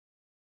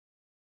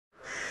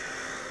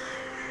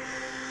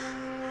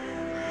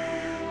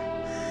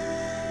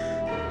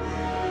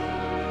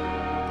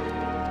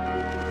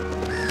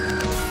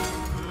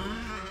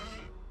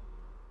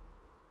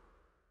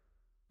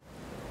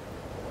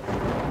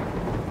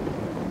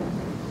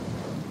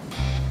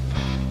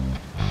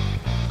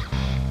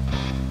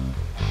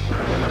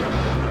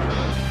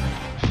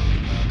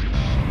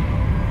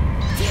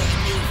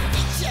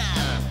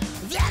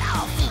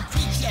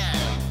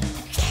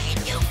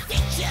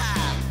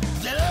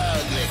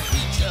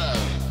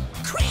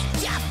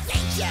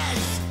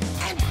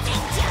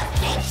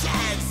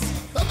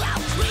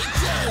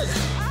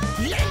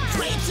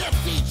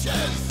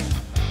features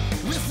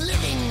with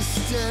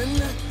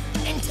Livingston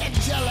and Ted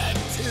Jella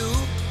too,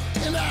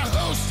 and our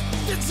host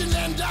Vincent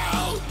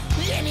Landau,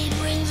 and he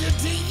brings it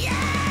to you.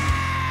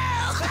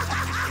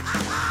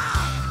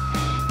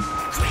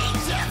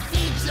 Creature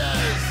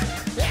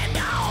features and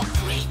all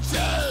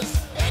creatures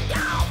and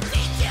all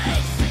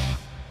creatures.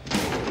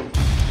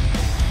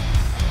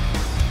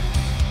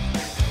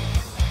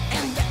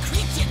 And the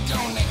creature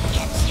gonna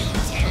get you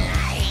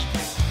tonight.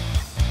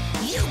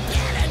 You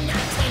better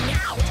not turn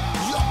out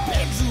your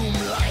bedroom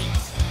light.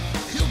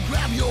 He'll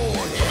grab your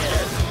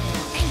head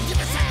and give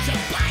it such a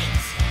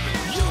bite.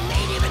 You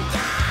may even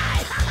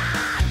die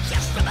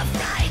just from a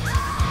fright.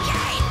 You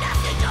ain't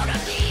nothing gonna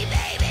be,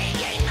 baby.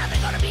 You ain't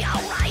nothing gonna be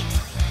alright.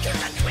 Cause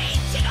the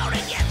creature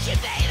gonna get you,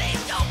 baby.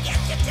 Gonna get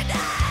you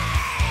tonight.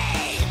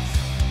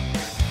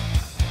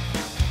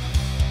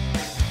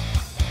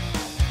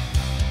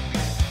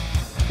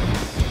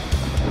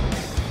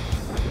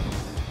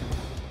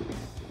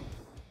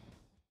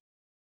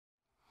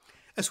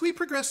 As we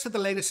progress to the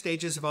later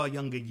stages of our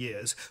younger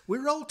years,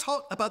 we're all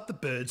taught about the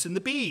birds and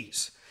the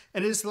bees.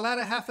 And it is the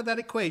latter half of that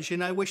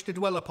equation I wish to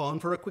dwell upon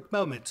for a quick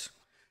moment.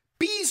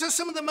 Bees are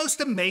some of the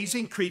most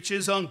amazing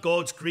creatures on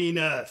God's green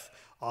earth.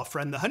 Our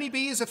friend the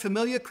honeybee is a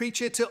familiar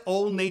creature to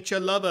all nature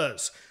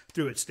lovers.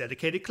 Through its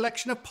dedicated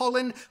collection of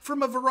pollen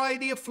from a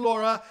variety of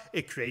flora,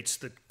 it creates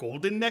the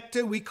golden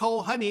nectar we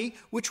call honey,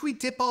 which we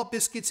dip our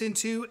biscuits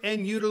into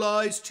and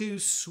utilize to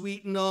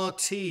sweeten our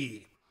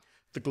tea.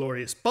 The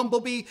glorious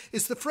bumblebee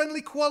is the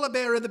friendly koala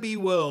bear of the bee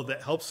world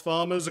that helps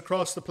farmers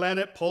across the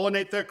planet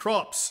pollinate their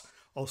crops.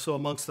 Also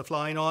amongst the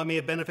flying army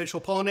of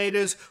beneficial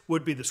pollinators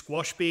would be the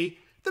squash bee,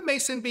 the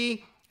mason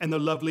bee, and the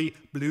lovely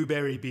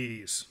blueberry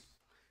bees.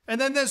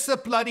 And then there's the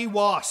bloody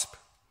wasp.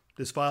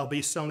 This vile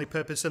beast's only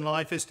purpose in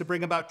life is to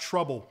bring about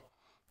trouble.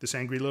 This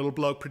angry little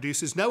bloke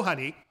produces no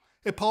honey,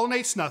 it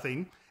pollinates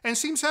nothing, and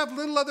seems to have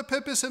little other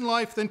purpose in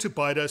life than to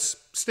bite us,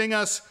 sting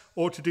us,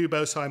 or to do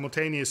both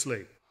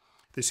simultaneously.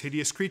 This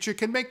hideous creature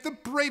can make the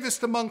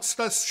bravest amongst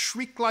us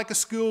shriek like a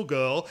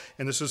schoolgirl,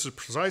 and this is the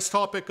precise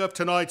topic of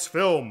tonight's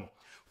film.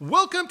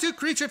 Welcome to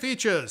Creature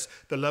Features!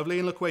 The lovely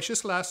and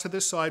loquacious lass to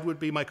this side would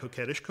be my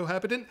coquettish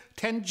cohabitant,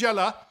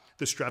 Tangella.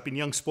 The strapping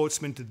young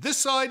sportsman to this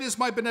side is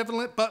my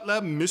benevolent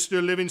butler,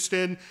 Mr.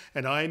 Livingston,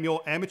 and I am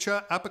your amateur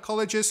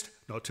apicologist,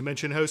 not to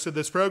mention host of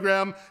this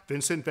program,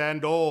 Vincent Van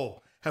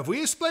Dole. Have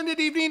we a splendid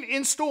evening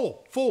in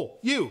store for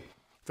you?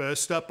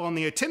 First up on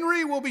the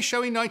itinerary, we'll be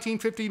showing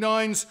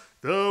 1959's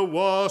The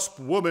Wasp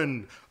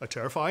Woman, a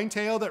terrifying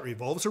tale that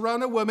revolves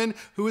around a woman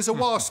who is a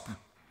wasp.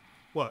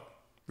 What?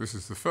 This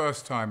is the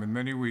first time in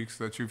many weeks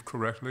that you've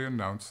correctly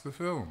announced the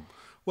film.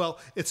 Well,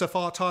 it's a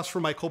far toss for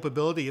my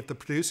culpability if the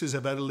producers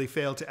have utterly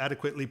failed to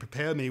adequately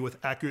prepare me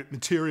with accurate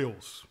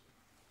materials.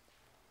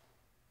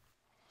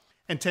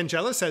 And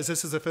Tangella says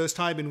this is the first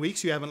time in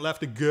weeks you haven't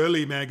left a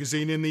girly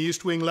magazine in the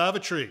East Wing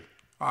lavatory.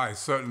 I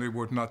certainly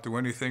would not do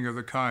anything of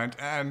the kind,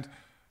 and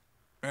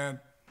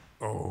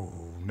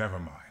oh, never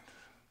mind.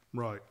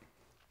 Right.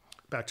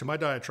 Back to my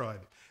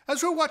diatribe.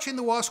 As we're watching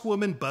the Wasp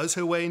Woman buzz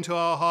her way into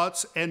our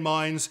hearts and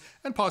minds,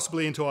 and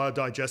possibly into our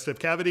digestive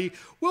cavity,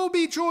 we'll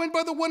be joined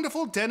by the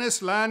wonderful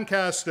Dennis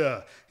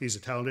Lancaster. He's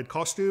a talented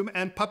costume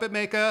and puppet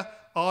maker,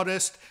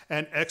 artist,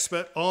 and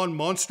expert on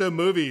monster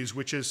movies,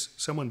 which is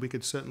someone we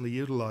could certainly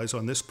utilize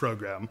on this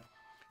program.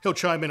 He'll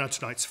chime in on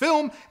tonight's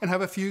film and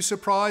have a few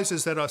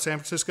surprises that our San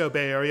Francisco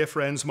Bay Area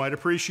friends might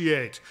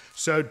appreciate.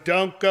 So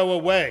don't go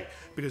away,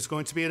 because it's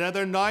going to be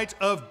another night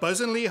of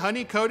buzzingly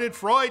honey-coated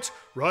fright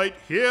right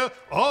here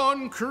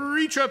on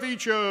Creature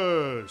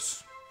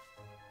Features.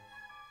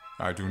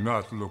 I do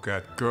not look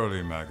at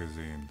girly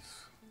magazines.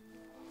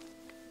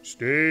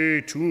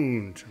 Stay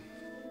tuned.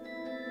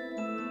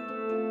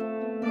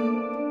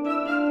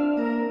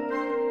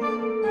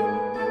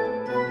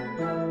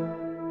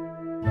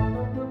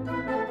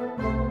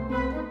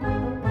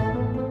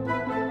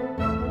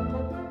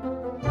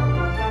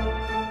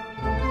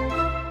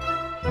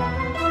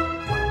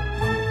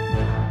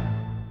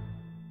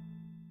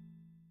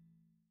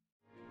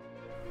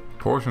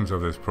 Portions of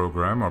this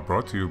program are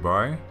brought to you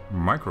by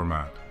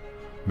Micromat,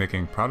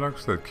 making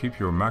products that keep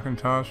your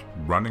Macintosh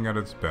running at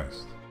its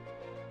best.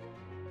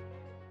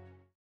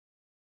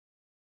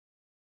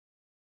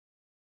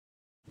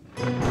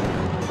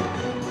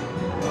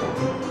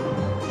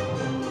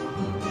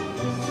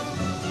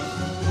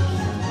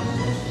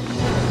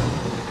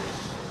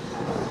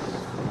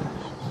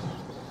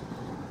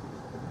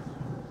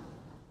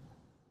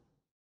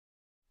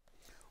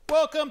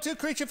 Welcome to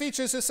Creature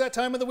Features. It's that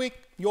time of the week,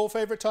 your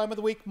favorite time of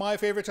the week, my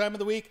favorite time of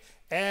the week,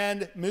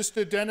 and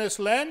Mr. Dennis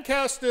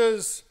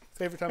Lancaster's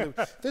favorite time of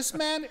the week. This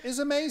man is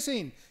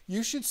amazing.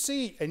 You should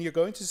see, and you're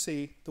going to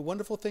see, the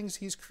wonderful things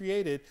he's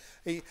created.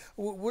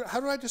 How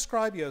do I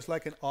describe you? As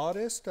like an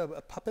artist, a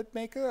puppet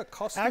maker, a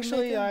costume maker?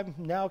 Actually, I'm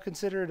now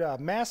considered a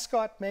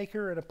mascot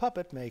maker and a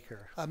puppet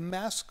maker. A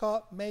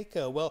mascot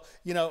maker. Well,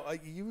 you know,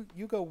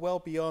 you go well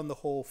beyond the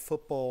whole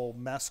football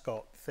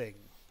mascot thing.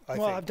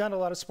 Well, I've done a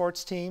lot of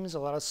sports teams, a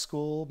lot of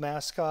school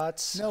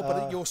mascots. No,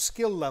 but your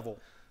skill level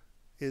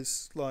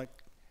is like...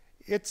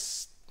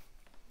 It's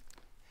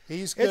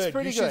He's good. It's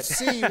pretty you good. should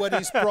see what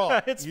he's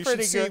brought. It's you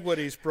pretty should see good. what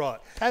he's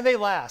brought. And they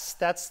last.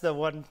 That's the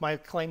one, my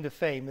claim to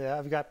fame.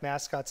 I've got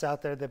mascots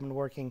out there that have been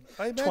working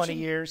 20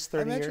 years, 30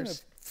 I imagine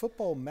years. a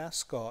football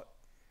mascot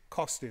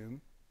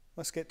costume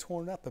must get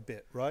torn up a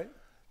bit, right?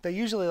 They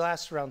usually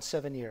last around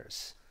 7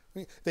 years.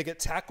 They get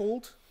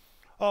tackled.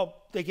 Oh,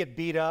 they get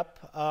beat up.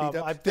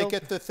 They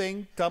get the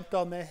thing dumped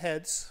on their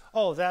heads.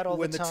 Oh, that all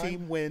the time. When the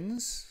team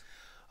wins.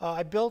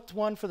 I built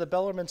one for the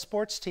Bellarmine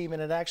sports team, and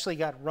it actually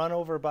got run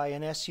over by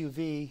an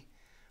SUV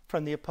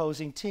from the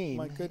opposing team.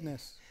 My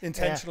goodness.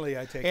 Intentionally,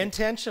 I take it.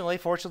 Intentionally.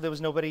 Fortunately, there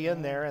was nobody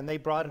in there, and they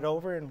brought it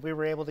over, and we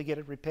were able to get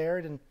it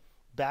repaired and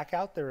back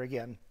out there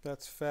again.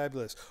 That's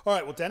fabulous. All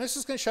right, well, Dennis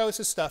is going to show us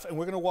his stuff, and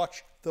we're going to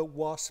watch The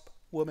Wasp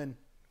Woman.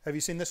 Have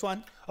you seen this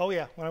one? Oh,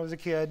 yeah, when I was a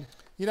kid.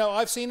 You know,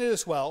 I've seen it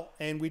as well,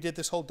 and we did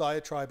this whole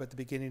diatribe at the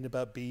beginning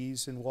about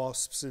bees and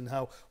wasps and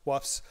how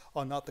wasps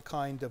are not the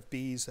kind of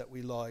bees that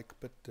we like.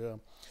 But,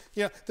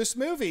 you know, this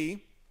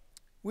movie,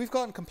 we've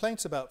gotten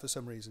complaints about for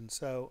some reason,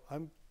 so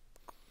I'm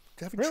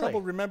having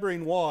trouble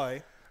remembering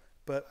why.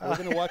 But we're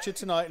going to watch it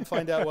tonight and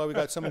find out why we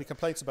got so many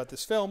complaints about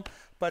this film.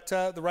 But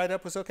the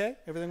write-up was okay?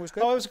 Everything was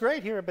good? Oh, it was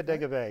great here at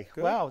Bodega Bay.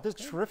 Good. Wow, this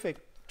terrific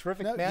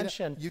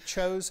mansion. You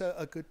chose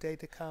a good day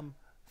to come.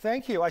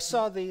 Thank you. I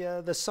saw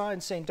the sign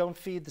saying "Don't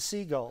feed the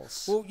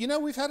seagulls." Well, you know,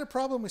 we've had a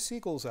problem with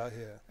seagulls out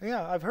here.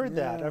 Yeah, I've heard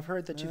that. I've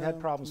heard that you've had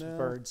problems with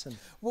birds and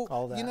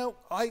all that. You know,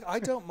 I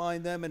don't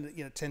mind them, and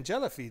you know,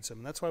 Tangella feeds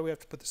them. That's why we have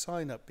to put the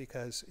sign up,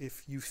 because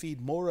if you feed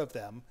more of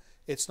them,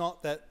 it's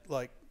not that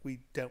like we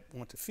don't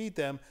want to feed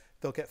them;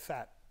 they'll get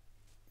fat.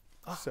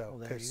 So,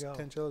 well, there you go.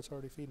 Tangella's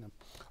already feeding them.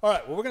 All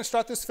right, well, we're going to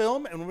start this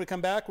film, and when we come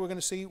back, we're going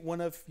to see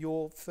one of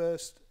your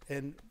first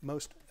and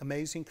most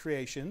amazing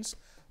creations.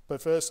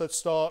 But first, let's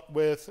start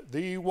with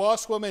The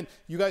Wasp Woman.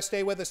 You guys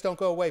stay with us. Don't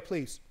go away,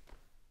 please.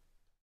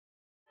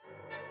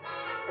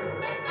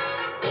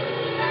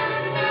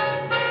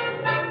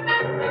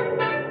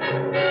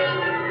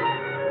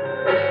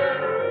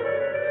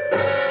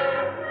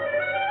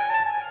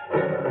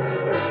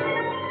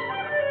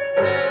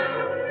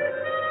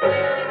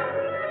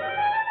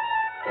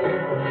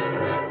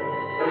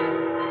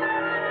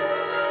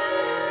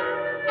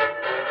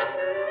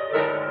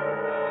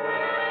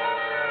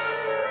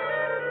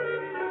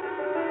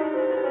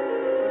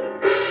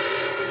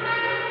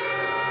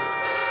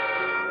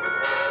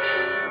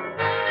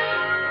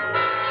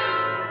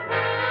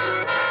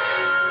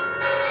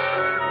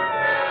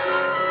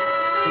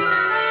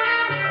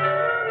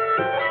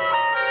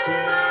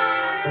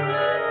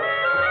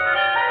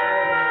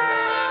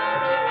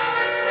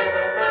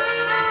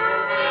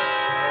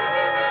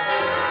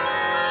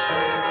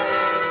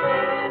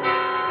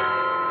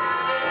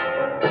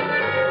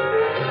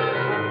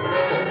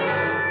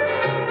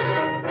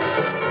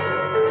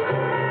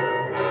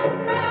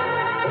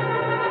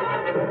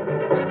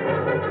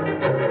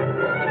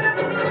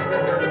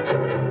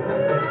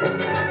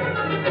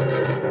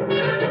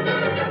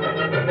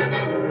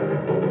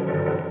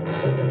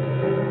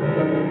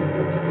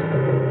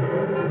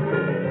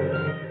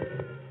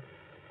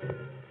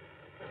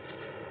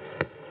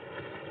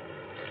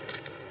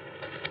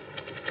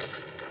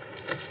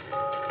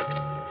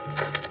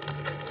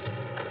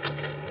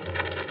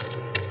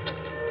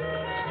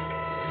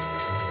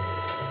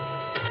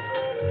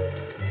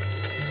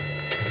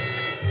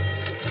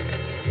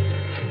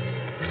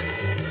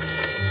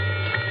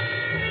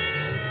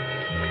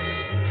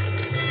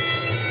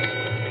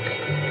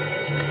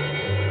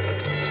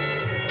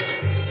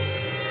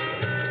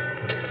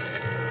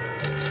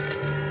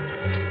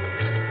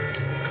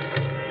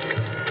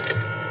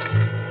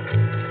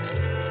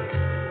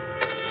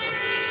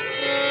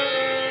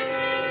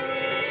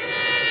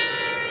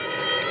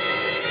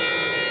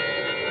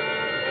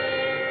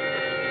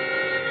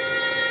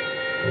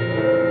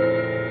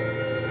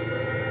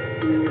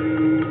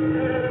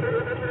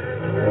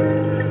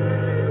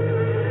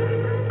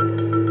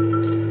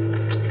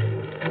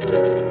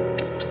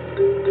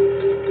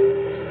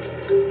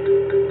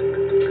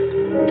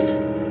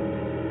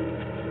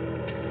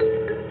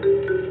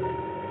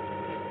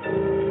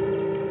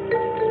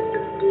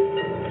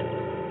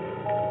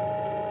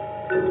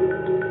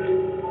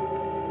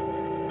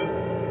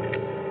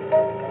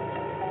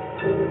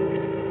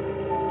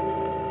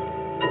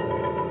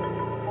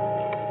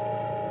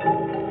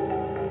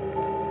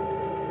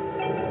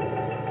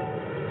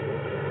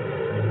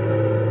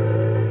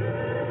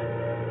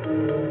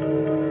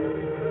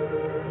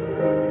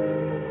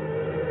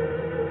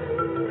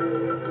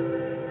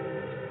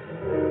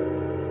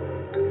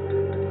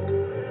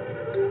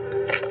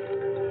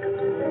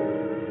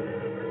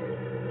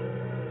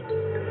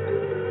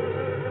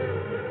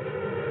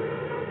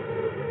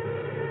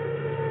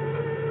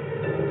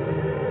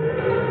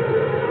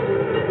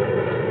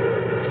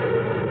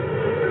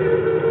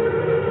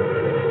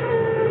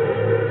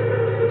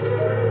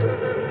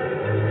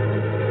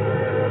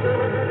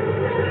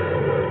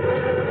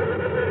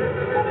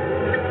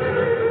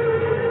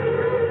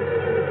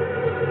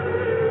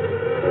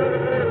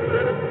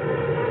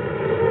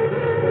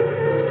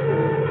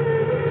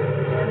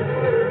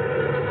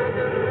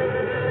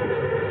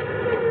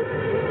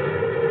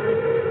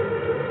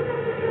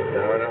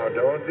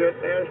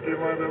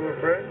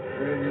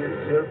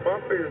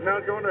 bump is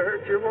not going to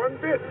hurt you one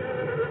bit.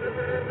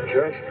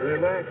 Just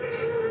relax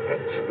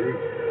and sleep.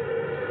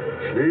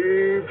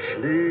 Sleep,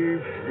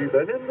 sleep, sleep.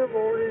 And in the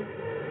morning,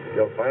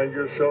 you'll find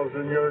yourselves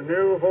in your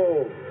new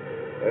home.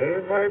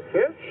 Eh, my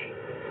pets?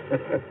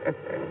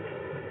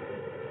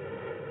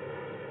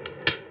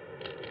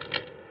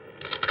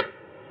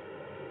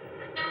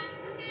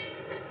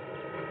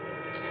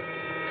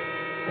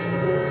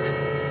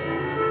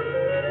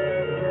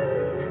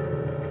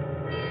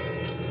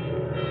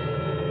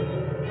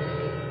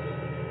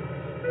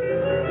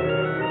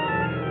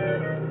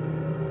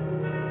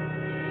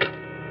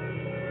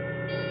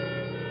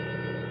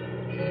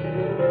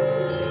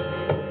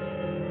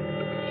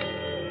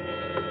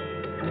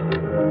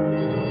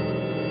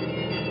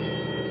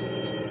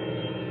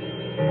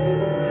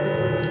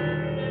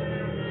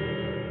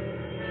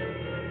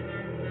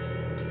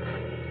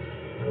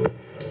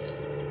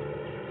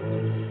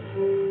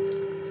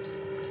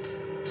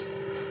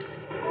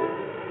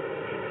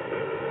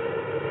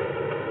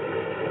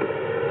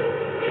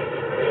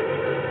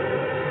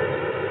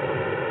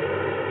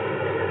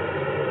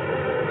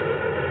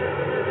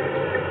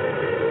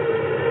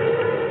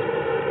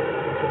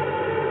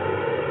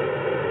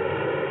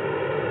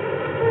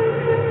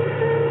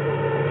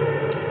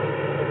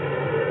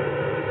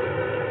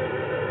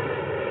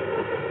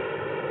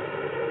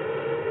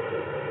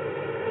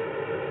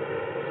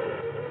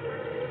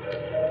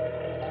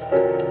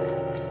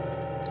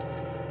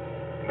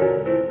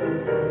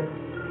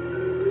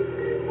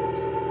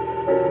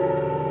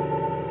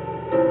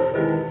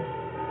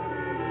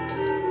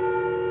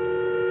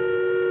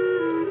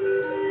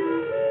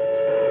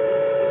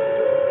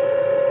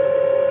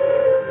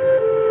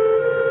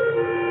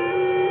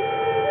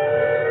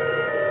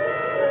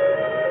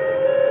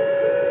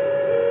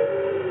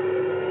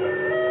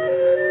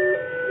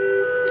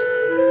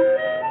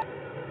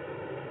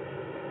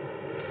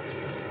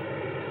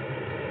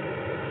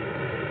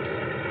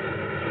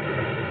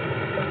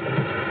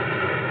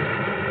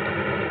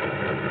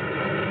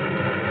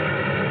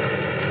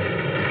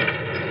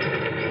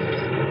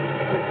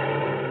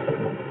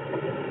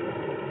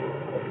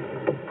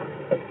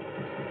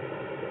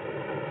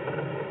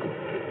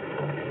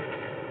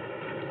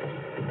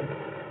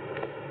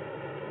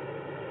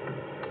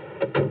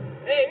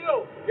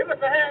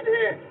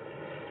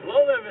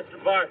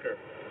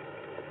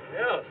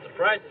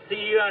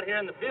 Out here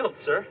in the field,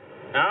 sir.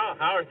 Now,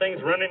 how are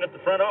things running at the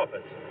front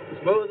office?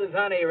 Smooth as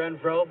honey,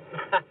 Renfro.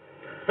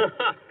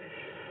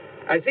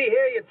 I see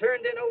here you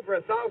turned in over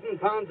 1,000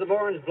 pounds of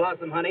orange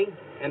blossom honey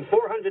and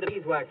 400 of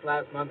beeswax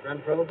last month,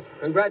 Renfro.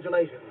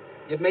 Congratulations.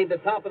 You've made the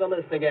top of the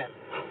list again.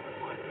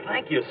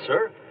 Thank you,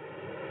 sir.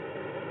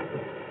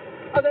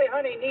 I say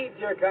honey needs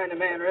your kind of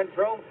man,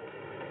 Renfro.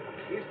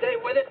 You stay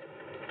with it,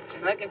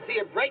 and I can see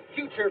a bright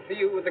future for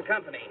you with the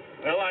company.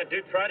 Well, I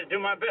do try to do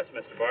my best,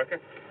 Mr.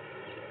 Barker.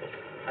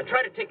 I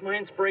try to take my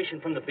inspiration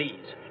from the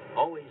bees.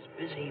 Always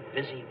busy,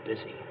 busy,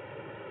 busy.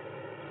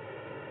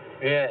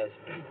 Yes.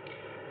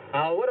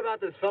 What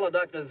about this fellow,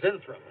 Dr.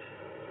 Zinthrop?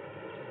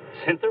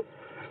 Zinthrop?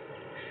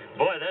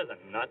 Boy, there's a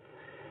nut.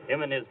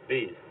 Him and his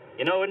bees.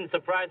 You know, it wouldn't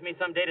surprise me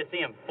someday to see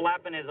him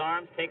flapping his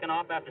arms, taking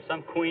off after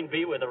some queen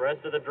bee with the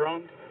rest of the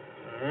drones.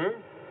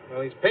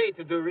 Well, he's paid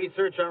to do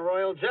research on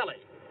royal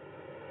jelly.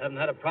 Haven't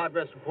had a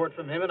progress report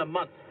from him in a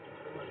month.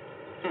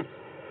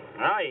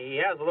 Well, he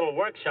has a little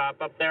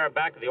workshop up there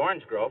back of the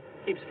orange grove.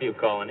 Keeps a few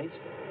colonies.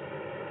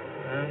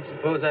 I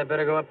suppose I'd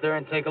better go up there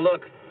and take a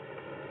look.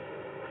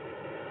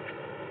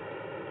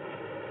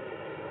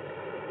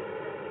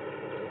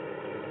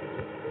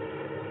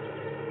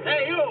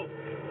 Hey, you!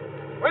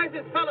 Where's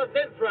this fellow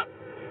Zinthrop?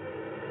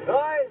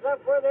 Oh, he's up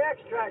where the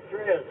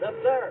extractor is,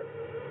 up there.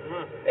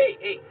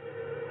 Hey.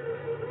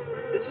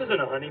 This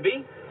isn't a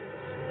honeybee.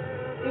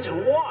 These are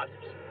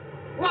wasps.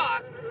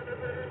 Wasps?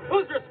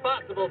 Who's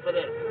responsible for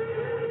this?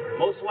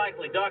 Most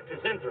likely Dr.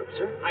 Zinthrop,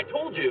 sir. I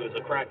told you he was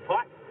a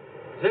crackpot.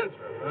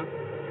 Zinthrop, huh?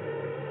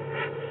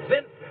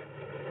 Zinthrop.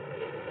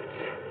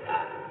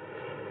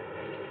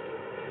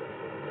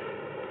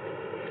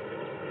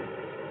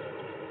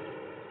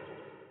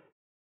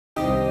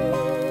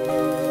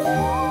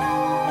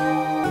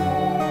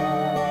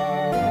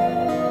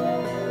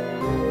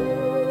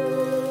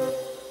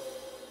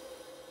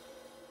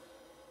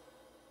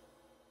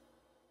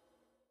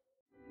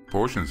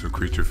 Portions of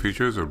Creature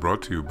Features are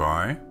brought to you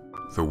by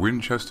the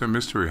Winchester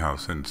Mystery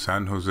House in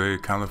San Jose,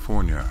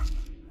 California.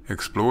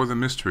 Explore the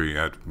mystery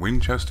at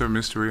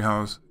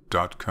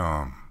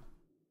winchestermysteryhouse.com.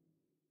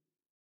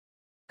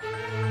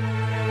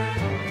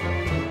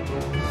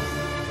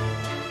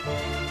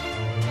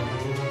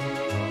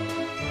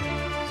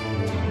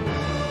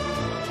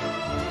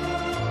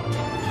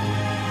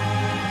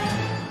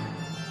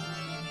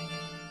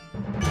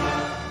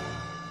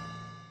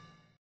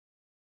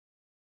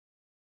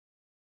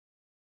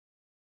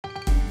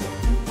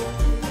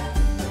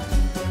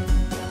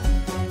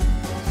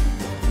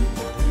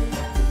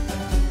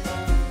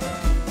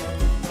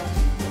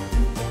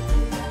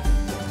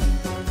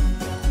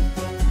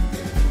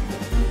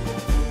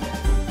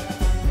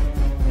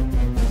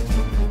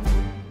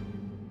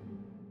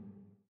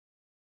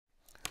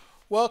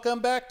 Welcome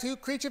back to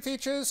Creature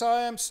Features.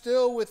 I am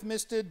still with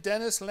Mr.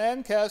 Dennis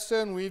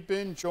Lancaster, and we've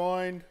been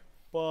joined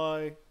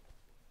by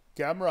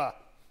Gamera.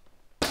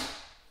 Oh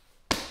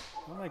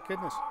my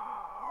goodness.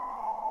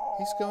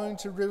 He's going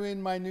to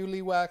ruin my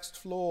newly waxed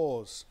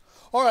floors.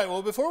 All right,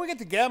 well, before we get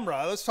to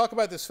Gamera, let's talk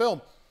about this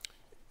film.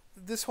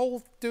 This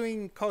whole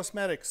doing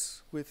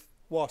cosmetics with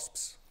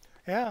wasps.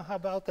 Yeah, how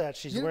about that?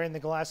 She's wearing the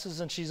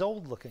glasses and she's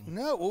old looking.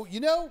 No, well, you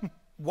know,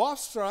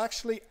 wasps are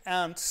actually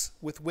ants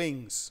with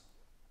wings.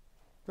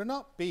 They're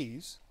not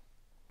bees,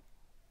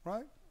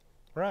 right?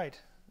 Right.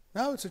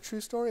 No, it's a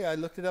true story. I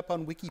looked it up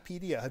on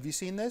Wikipedia. Have you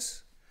seen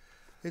this?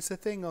 It's a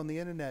thing on the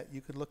internet.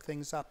 You could look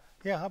things up.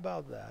 Yeah, how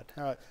about that?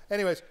 All right.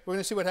 Anyways, we're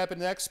going to see what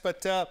happened next.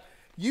 But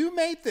you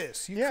made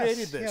this. You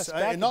created this.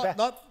 Yes,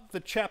 not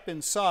the chap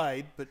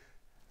inside, but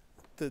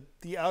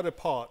the outer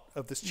part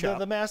of this chap.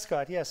 The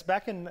mascot, yes.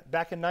 Back in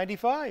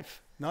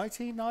 95.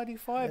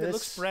 1995. It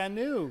looks brand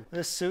new.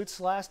 The suits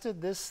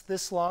lasted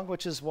this long,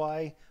 which is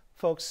why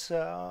folks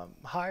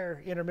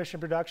hire Intermission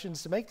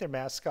Productions to make their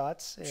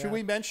mascots. Should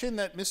we mention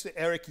that Mr.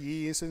 Eric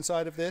Yee is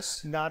inside of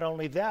this? Not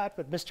only that,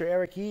 but Mr.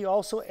 Eric Yee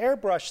also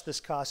airbrushed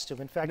this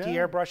costume. In fact, he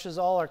airbrushes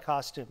all our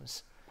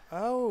costumes.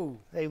 Oh.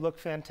 They look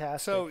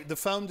fantastic. So the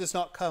foam does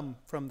not come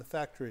from the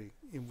factory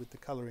with the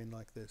coloring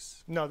like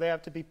this? No, they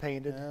have to be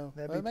painted. No.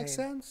 That makes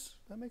sense.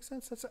 That makes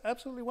sense. That's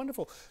absolutely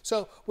wonderful.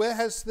 So where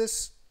has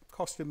this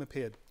costume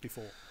appeared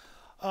before?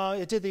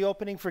 It did the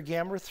opening for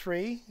Gamera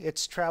 3.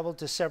 It's traveled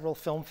to several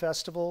film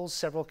festivals,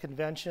 several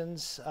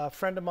conventions. A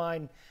friend of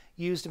mine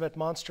used him at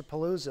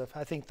Monsterpalooza,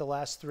 I think the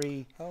last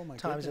 3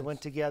 times it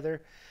went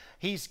together.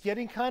 He's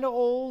getting kind of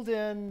old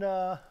and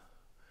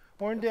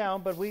worn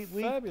down, but we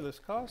fabulous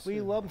costume.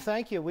 We love him.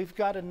 Thank you. We've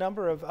got a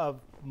number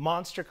of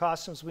monster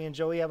costumes we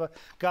enjoy. We have a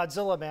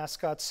Godzilla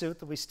mascot suit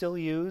that we still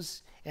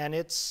use, and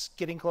it's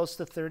getting close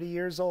to 30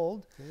 years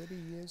old. 30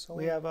 years old.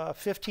 We have a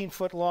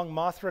 15-foot-long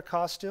Mothra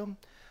costume.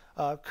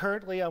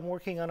 Currently, I'm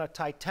working on a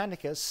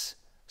Titanicus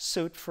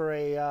suit for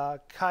a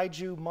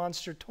kaiju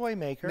monster toy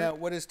maker. Now,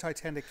 what is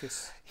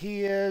Titanicus?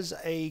 He is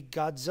a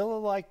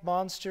Godzilla-like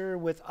monster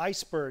with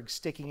icebergs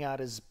sticking out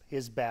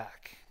his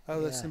back.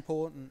 Oh, that's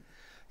important.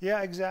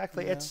 Yeah,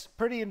 exactly. Yeah. It's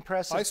pretty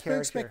impressive.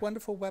 Icebergs make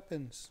wonderful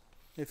weapons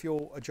if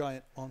you're a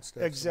giant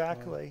monster.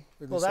 Exactly.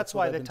 Well, that's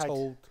why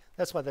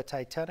the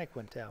Titanic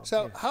went down.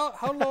 So,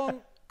 how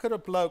long could a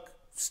bloke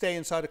stay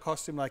inside a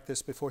costume like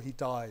this before he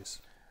dies?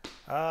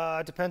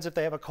 It depends if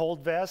they have a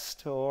cold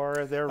vest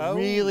or they're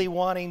really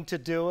wanting to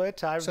do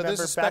it. I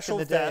remember back in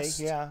the day.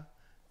 Yeah.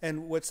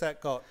 And what's that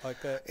got?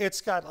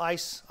 It's got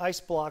ice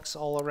blocks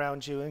all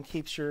around you and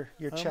keeps your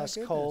chest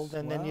cold.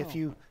 And then if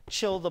you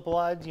chill the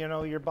blood,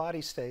 your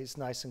body stays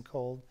nice and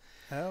cold.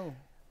 Oh.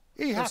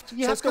 You have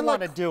to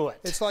want to do it.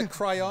 It's like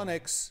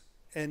cryonics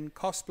and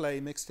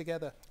cosplay mixed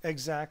together.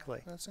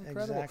 Exactly. That's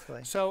incredible.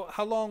 Exactly. So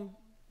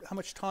how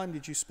much time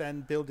did you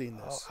spend building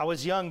this? I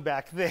was young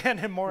back then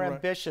and more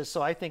ambitious, so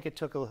I think it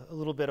took a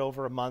little bit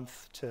over a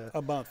month to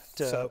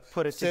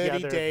put it together.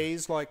 30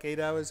 days, like 8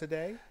 hours a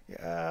day?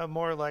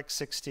 More like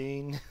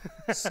 16.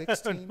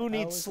 16 Who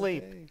needs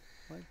sleep?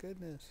 My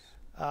goodness.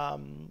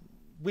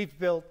 We've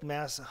built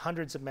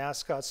hundreds of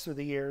mascots through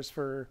the years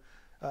for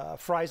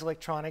Fry's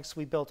Electronics.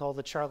 We built all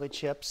the Charlie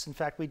Chips. In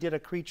fact, we did a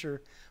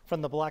creature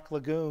from the Black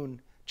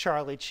Lagoon,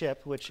 Charlie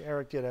Chip, which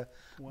Eric did a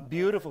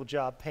beautiful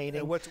job painting.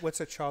 And what's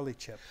a Charlie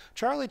Chip?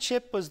 Charlie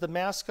Chip was the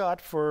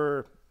mascot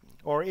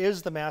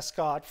is the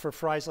mascot for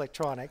Fry's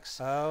Electronics.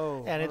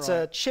 Oh, and it's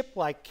a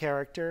chip-like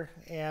character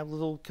and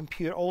little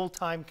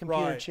old-time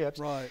computer chips.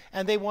 Right.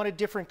 And they wanted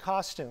different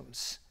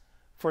costumes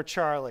for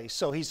Charlie.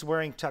 So he's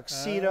wearing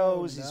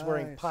tuxedos, he's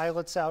wearing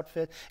pilot's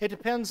outfit. It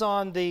depends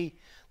on the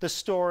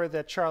store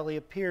that Charlie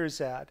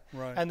appears at.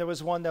 Right. And there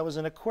was one that was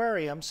an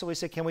aquarium, so we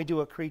said, can we do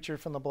a creature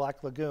from the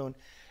Black Lagoon?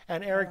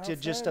 And Eric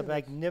did just a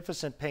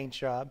magnificent paint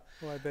job.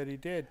 Well, I bet he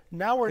did.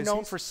 Now we're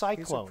known for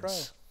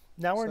cyclones.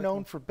 Now we're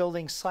known for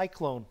building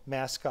cyclone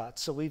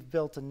mascots. So we've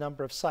built a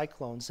number of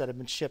cyclones that have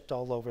been shipped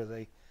all over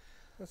the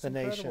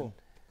nation.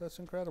 That's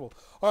incredible.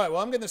 All right,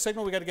 well, I'm getting the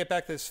signal. We got to get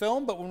back to this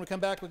film, but when we come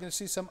back, we're going to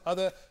see some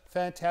other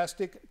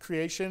fantastic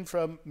creation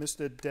from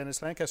Mr.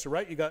 Dennis Lancaster,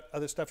 right? You got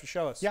other stuff to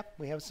show us? Yep,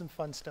 we have some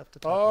fun stuff to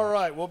talk about. All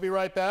right, we'll be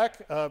right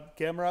back.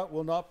 Gamera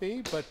will not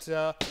be,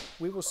 but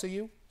we will see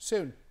you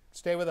soon.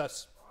 Stay with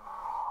us.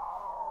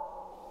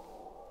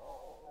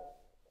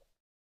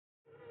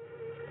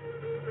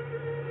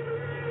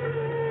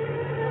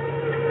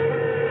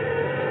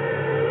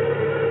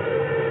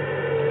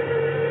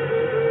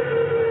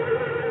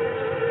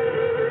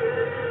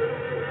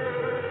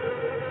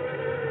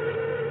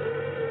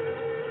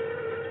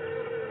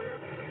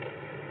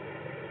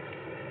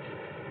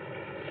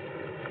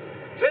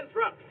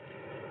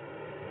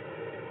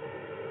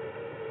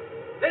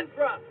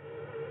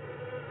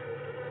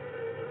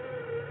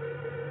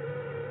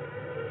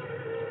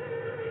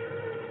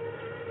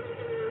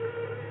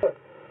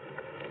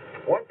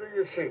 What do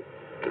you see?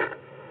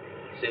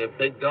 See a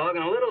big dog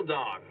and a little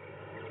dog.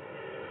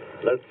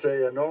 Let's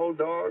say an old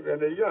dog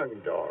and a young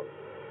dog.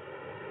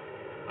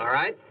 All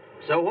right,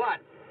 so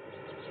what?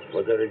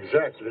 Well, they're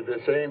exactly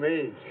the same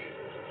age.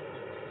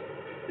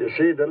 You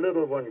see, the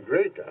little one,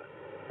 Greta,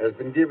 has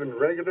been given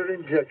regular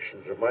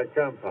injections of my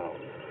compound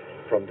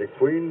from the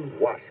Queen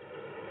Wasp.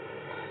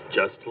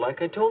 Just like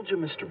I told you,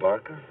 Mr.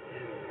 Barker.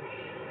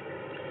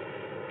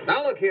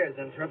 Now look here,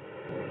 Zinthrop.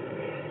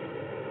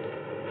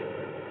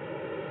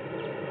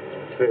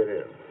 Fit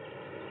in.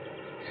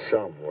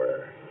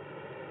 Somewhere.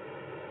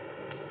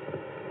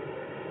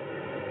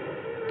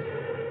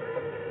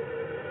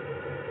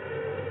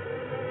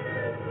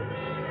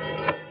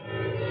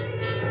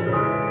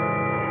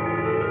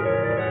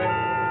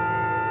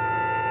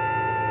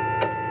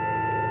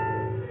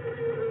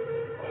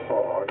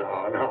 Oh,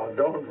 no,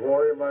 don't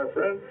worry, my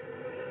friend.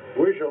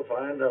 We shall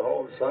find a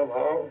home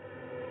somehow,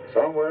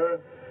 somewhere.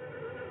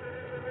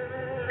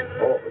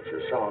 Oh, but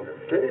you sound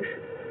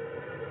impatient.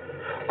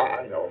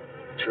 I know.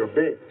 It's your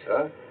babies,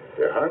 huh?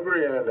 They're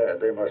hungry and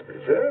they must be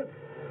fed.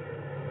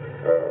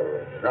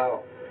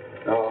 Now,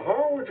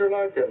 how would you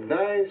like a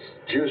nice,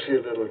 juicy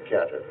little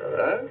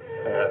caterpillar,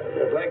 huh?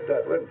 You'd like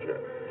that, wouldn't you?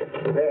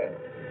 There.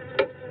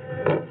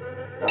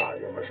 Now,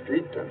 you must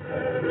eat them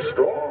and be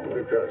strong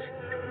because,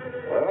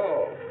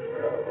 well,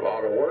 we have a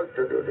lot of work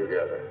to do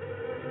together.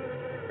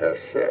 Yes,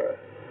 sir.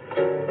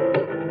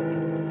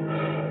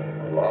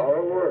 A lot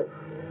of work.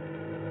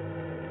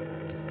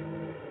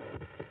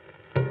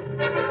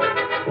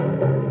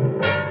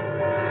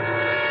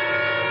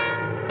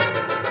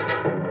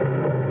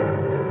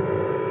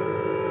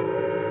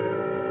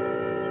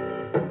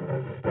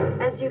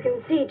 As you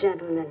can see,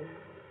 gentlemen,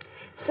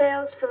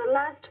 sales for the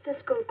last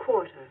fiscal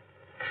quarter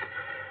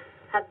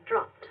have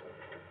dropped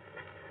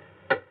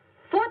 14.5%.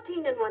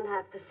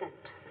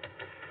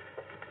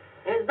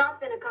 There has not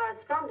been a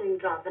corresponding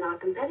drop in our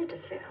competitive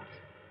sales.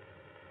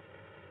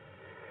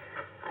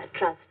 I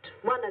trust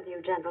one of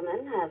you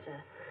gentlemen has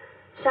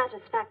a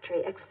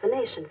satisfactory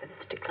explanation for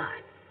this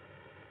decline.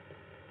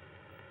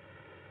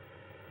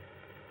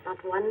 Not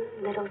one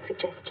little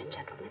suggestion,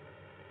 gentlemen.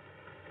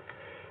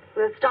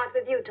 We'll start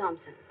with you,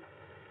 Thompson.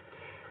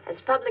 As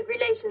public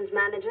relations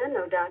manager,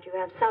 no doubt you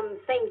have some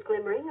faint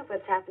glimmering of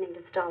what's happening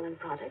to stolen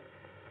products.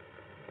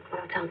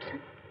 Well,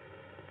 Thompson?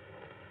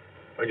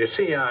 Well, you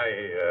see,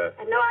 I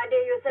had no idea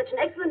you were such an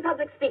excellent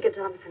public speaker,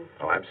 Thompson.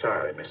 Oh, I'm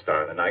sorry, Miss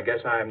Starlin. I guess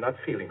I'm not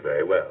feeling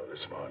very well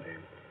this morning.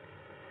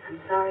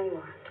 I'm sorry you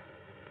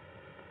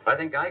aren't. I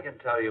think I can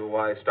tell you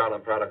why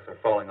Starlin products are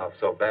falling off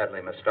so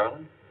badly, Miss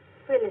Starlin.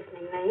 We're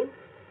listening, Lane.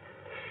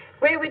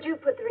 Where would you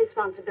put the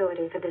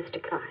responsibility for this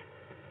decline?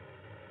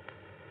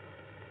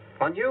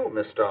 On you,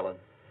 Miss Starlin.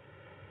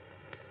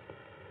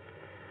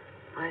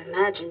 I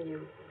imagine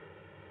you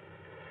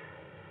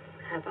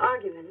have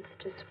arguments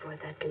to support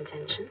that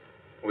contention.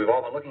 We've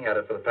all been looking at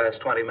it for the past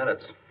 20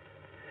 minutes.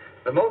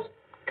 The most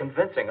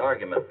convincing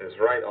argument is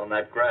right on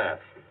that graph.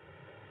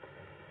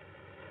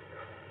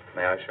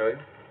 May I show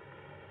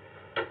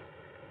you?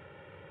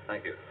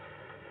 Thank you.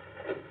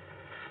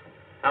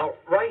 Now,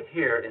 right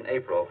here in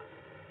April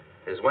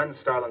is when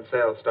Starlin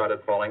sales started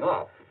falling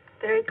off.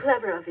 Very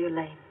clever of you,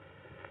 Lane.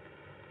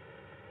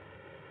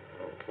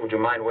 Would you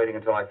mind waiting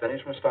until I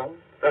finish, Miss Starlin?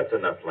 That's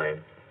enough,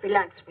 Lane.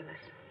 Relax, Willis.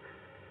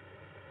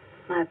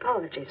 My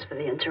apologies for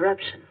the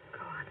interruption. Go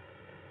on.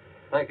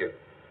 Thank you.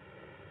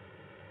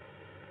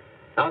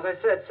 Now, as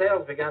I said,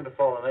 sales began to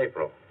fall in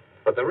April.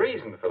 But the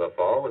reason for the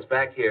fall was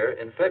back here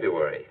in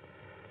February.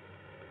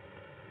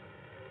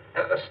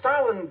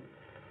 Starlin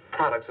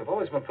products have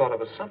always been thought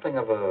of as something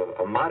of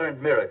a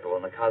modern miracle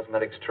in the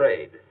cosmetics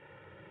trade.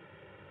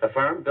 A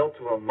firm built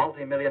to a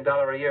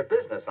multi-million-dollar-a-year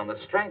business on the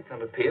strength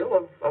and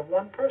appeal of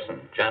one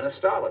person, Janice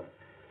Starlin.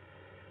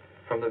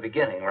 From the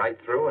beginning right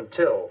through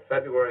until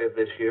February of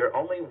this year,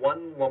 only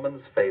one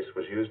woman's face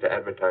was used to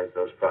advertise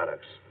those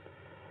products.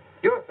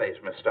 Your face,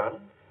 Miss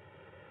Starlin.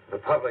 The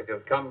public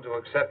have come to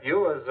accept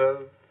you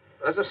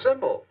as a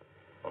symbol.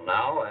 Well,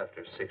 now,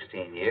 after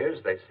 16 years,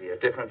 they see a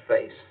different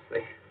face.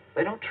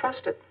 They don't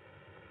trust it.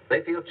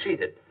 They feel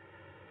cheated.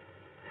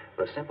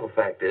 The simple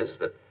fact is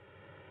that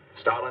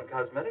Starlin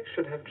Cosmetics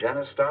should have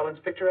Janice Starlin's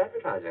picture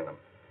advertising them.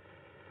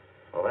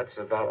 Well, that's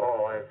about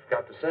all I've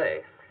got to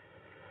say.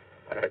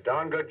 A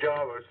darn good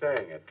job of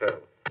saying it, too.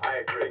 I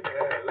agree.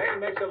 Lane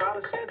makes a lot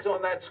of sense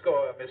on that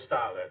score, Miss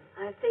Starlin.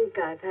 I think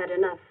I've had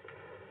enough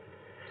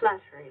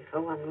flattery for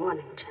one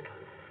morning,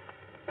 gentlemen.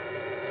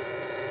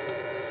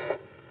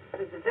 It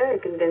was a very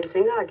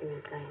convincing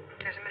argument, Lane.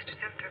 There's a Mr.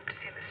 Zinthrop to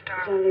see Miss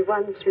There's Starlin. only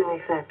one small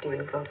factor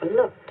you've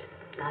overlooked.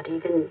 Not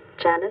even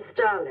Janice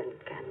Starlin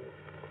can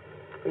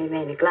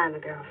remain a glamour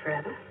girl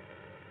forever.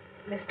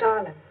 Miss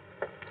Starlin,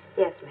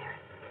 Yes, Mary.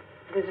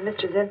 there's a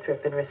Mr.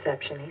 Zinthrop in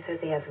reception. He says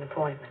he has an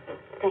appointment.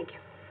 Thank you.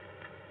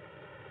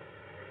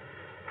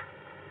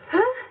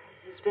 Well,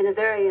 this has been a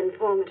very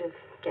informative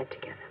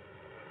get-together.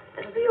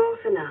 That'll be all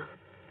for now.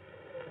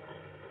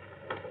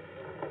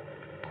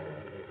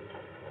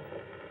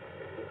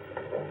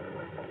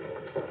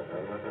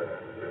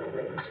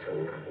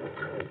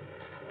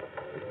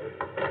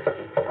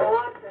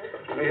 Oh,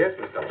 Arthur, Yes,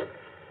 Miss Starlin.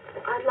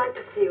 I'd like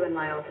to see you in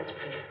my office,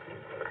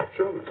 please.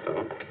 Sure, Miss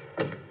Starlin.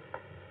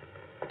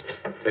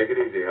 Take it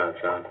easy,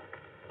 Hotshot.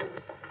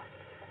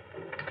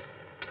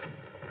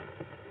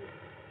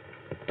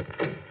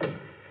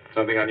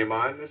 Something on your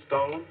mind, Miss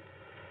Dolan?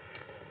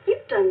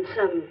 You've done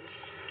some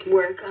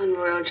work on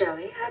royal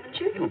jelly, haven't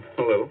you?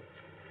 A little.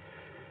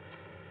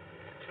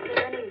 Are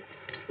there any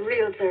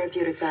real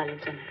therapeutic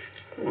values in it?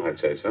 Well,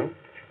 I'd say so. Of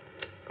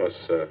course,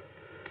 a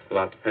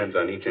lot depends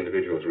on each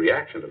individual's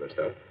reaction to the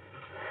stuff.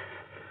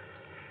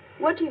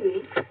 What do you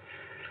mean?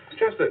 It's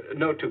just that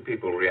no two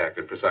people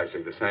reacted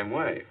precisely the same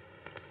way.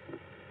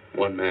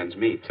 One man's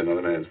meat's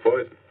another man's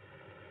poison.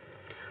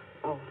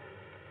 Oh.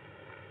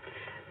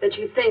 But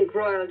you think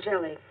royal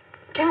jelly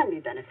can be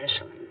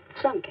beneficial in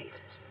some cases?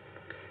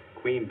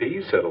 Queen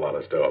bees set a lot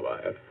of store by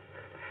it.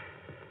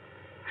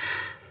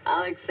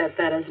 I'll accept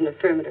that as an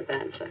affirmative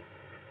answer.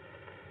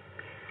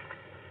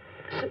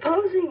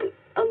 Supposing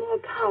a more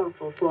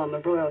powerful form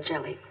of royal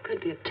jelly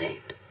could be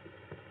obtained.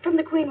 From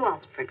the queen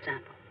wasp, for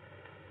example.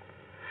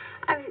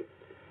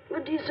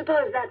 Well, do you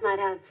suppose that might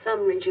have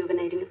some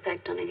rejuvenating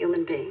effect on a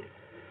human being?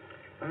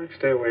 I'd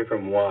stay away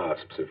from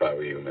wasps if I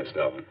were you, Miss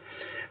Dolan.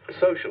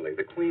 Socially,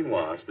 the queen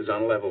wasp is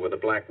on a level with the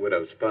black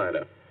widow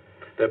spider.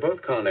 They're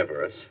both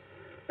carnivorous.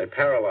 They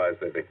paralyze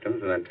their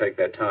victims and then take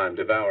their time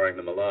devouring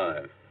them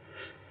alive.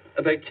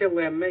 They kill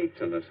their mates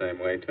in the same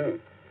way, too.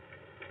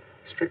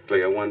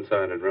 Strictly a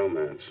one-sided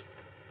romance.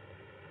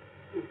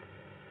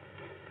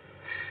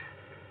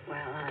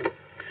 Well,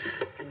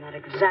 I'm not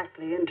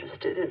exactly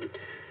interested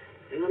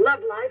in the love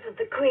life of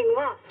the queen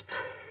wasp.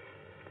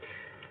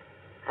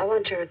 I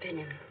want your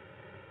opinion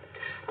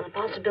on the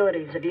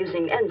possibilities of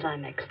using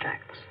enzyme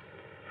extracts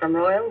from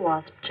royal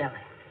wasp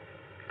jelly,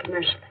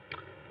 commercially.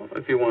 Well,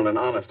 if you want an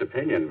honest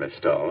opinion, Miss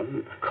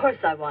Dolan... Of course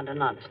I want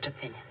an honest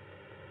opinion.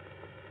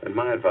 Then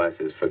my advice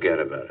is forget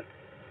about it.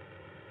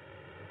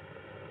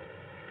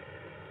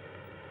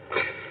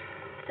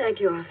 Thank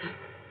you, Arthur.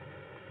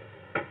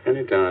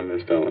 Anytime,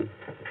 Miss Dolan.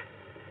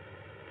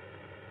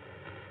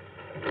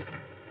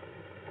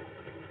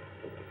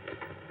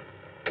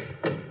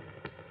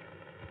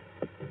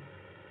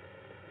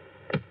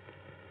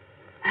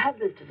 Have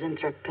Mr.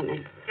 Zinthrop come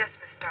in. Yes,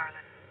 Miss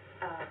Darlin.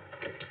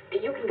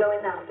 You can go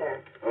in now,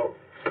 sir. Oh.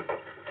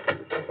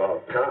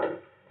 About time.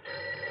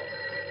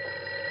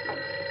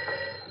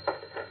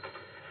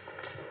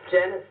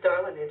 Janice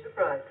Darlin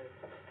Enterprises.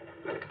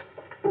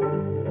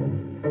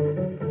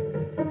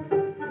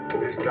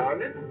 Miss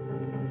Darling?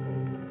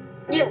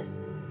 Yes.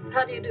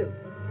 How do you do?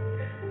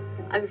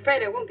 I'm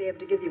afraid I won't be able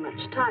to give you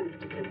much time,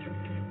 Mr.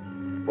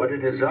 Zinthrop. But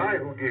it is I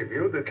who give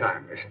you the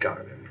time, Miss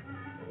Darling.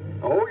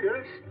 Oh,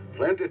 yes.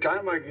 Plenty of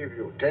time I give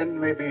you. 10,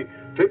 maybe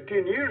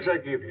 15 years I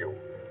give you.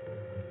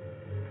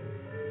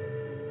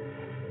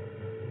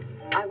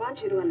 I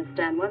want you to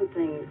understand one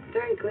thing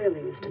very clearly,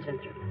 Mr.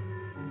 Zinthrop.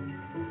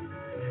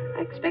 I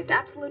expect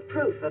absolute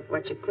proof of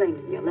what you claimed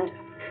in your letter.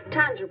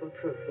 Tangible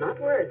proof, not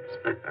words.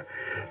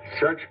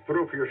 Such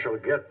proof you shall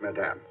get,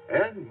 madame,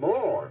 and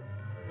more.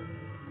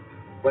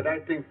 But I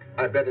think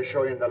I better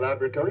show you in the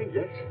laboratory,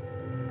 yes?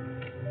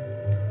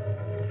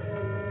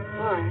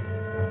 All right.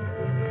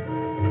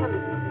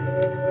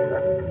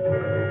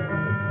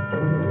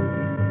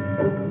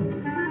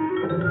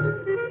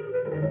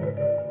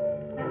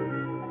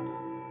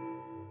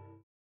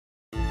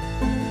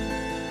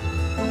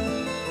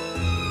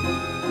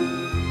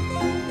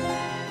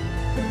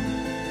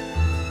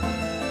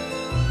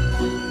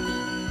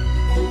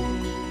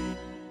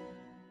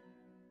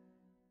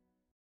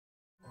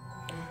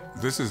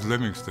 This is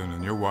Livingston,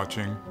 and you're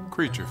watching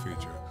Creature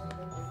Features.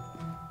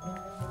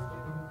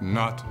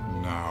 Not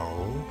now.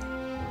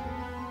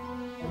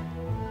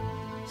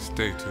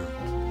 Stay tuned.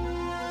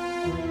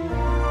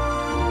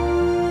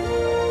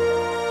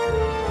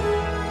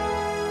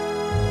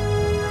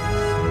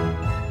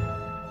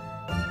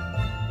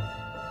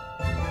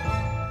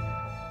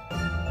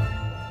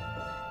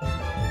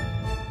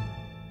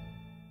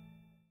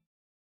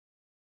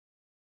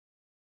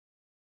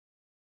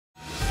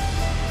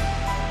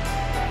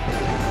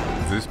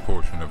 This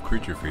portion of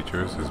Creature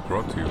Features is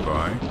brought to you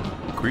by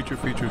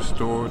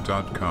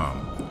CreatureFeatureStore.com,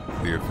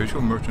 the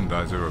official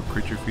merchandiser of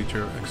Creature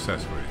Feature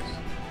accessories.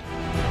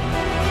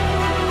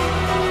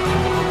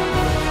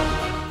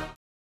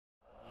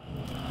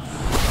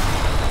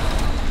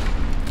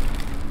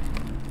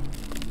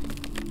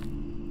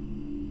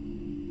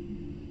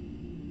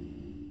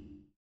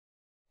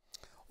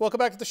 Welcome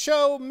back to the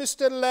show.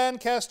 Mr.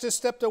 Lancaster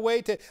stepped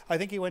away to, I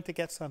think he went to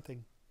get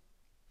something.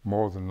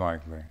 More than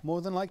likely.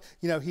 More than likely.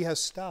 You know, he has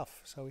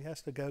stuff, so he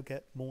has to go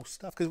get more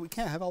stuff, because we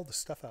can't have all the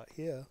stuff out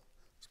here,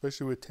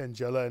 especially with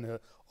Tangela and her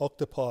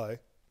octopi.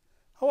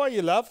 How are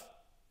you, love?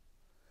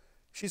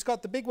 She's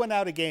got the big one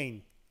out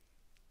again.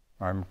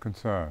 I'm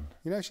concerned.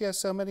 You know, she has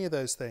so many of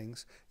those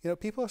things. You know,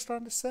 people are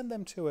starting to send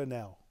them to her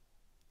now.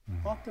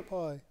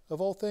 Octopi, of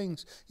all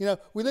things. You know,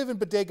 we live in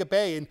Bodega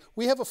Bay, and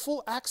we have a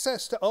full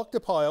access to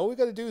octopi. All we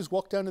got to do is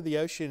walk down to the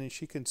ocean, and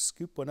she can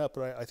scoop one up.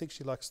 But I think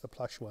she likes the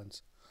plush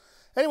ones.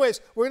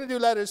 Anyways, we're going to do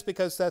letters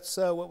because that's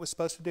what we're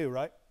supposed to do,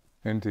 right?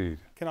 Indeed.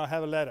 Can I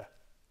have a letter?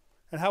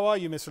 And how are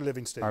you, Mr.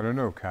 Livingston? I don't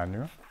know, can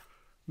you?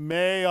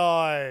 May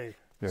I?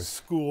 Yes.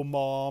 School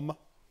mom.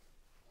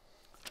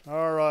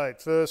 All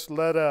right, first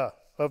letter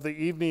of the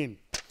evening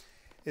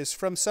is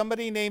from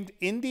somebody named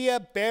India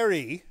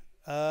Berry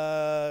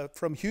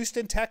from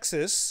Houston,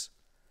 Texas.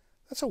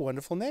 That's a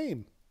wonderful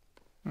name.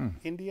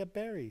 India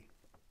Berry.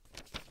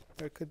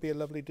 There could be a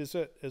lovely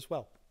dessert as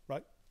well,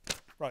 right?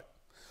 Right.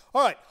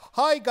 All right.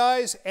 Hi,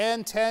 guys,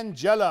 and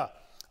Tangela.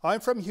 I'm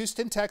from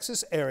Houston,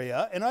 Texas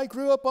area, and I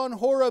grew up on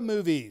horror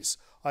movies.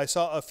 I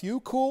saw a few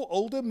cool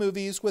older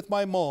movies with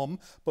my mom,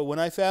 but when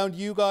I found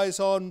you guys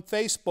on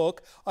Facebook,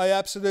 I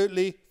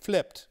absolutely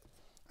flipped.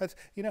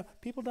 You know,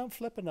 people don't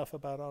flip enough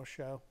about our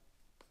show.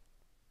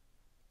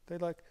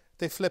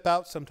 They flip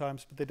out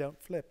sometimes, but they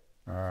don't flip.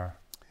 I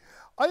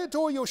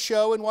adore your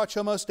show and watch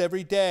almost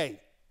every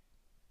day.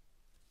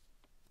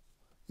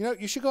 You know,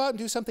 you should go out and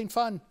do something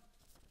fun,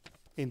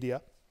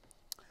 India.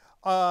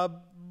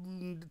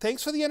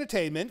 Thanks for the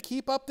entertainment.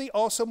 Keep up the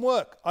awesome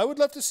work. I would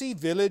love to see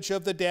Village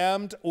of the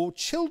Damned or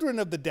Children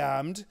of the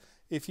Damned.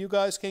 If you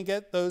guys can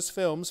get those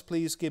films,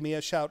 please give me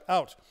a shout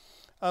out.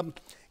 You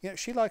know,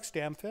 she likes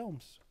damn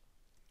films.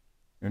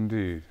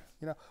 Indeed.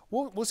 You know,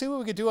 we'll see what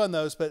we can do on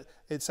those, but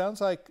it sounds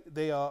like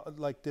they are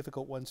like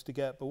difficult ones to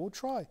get, but we'll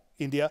try.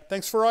 India,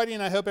 thanks for writing.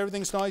 I hope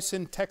everything's nice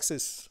in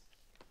Texas.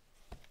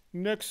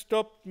 Next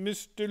up,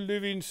 Mr.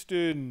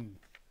 Livingston.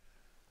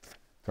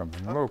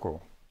 Something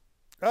local.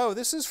 Oh,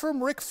 this is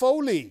from Rick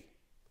Foley.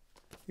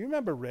 You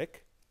remember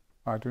Rick?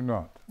 I do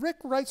not. Rick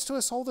writes to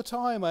us all the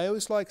time. I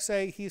always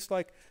say he's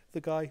like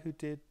the guy who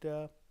did,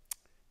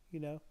 you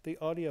know, the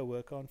audio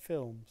work on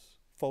films.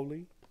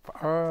 Foley.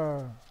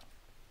 Oh,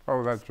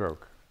 that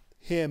joke.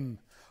 Him.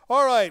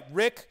 All right,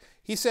 Rick.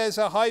 He says,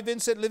 hi,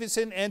 Vincent,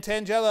 Livingston, and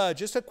Tangela.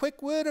 Just a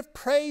quick word of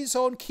praise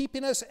on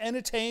keeping us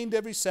entertained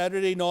every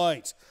Saturday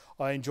night.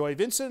 I enjoy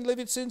Vincent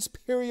Livingston's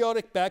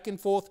periodic back and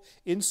forth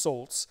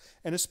insults,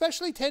 and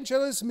especially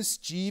Tangela's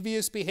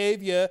mischievous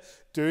behavior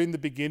during the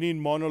beginning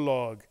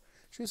monologue.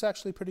 She was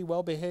actually pretty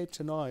well behaved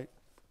tonight.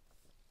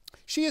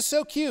 She is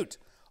so cute.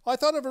 I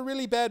thought of a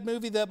really bad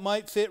movie that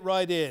might fit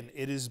right in.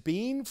 It is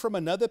Being from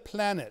Another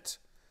Planet.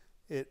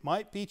 It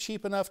might be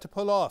cheap enough to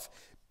pull off.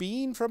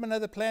 Being from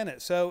Another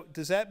Planet. So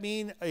does that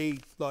mean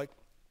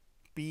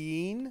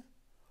being?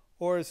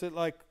 Or is it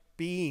like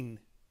being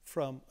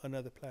from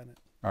another planet?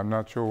 I'm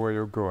not sure where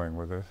you're going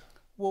with this.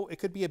 Well, it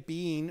could be a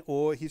being,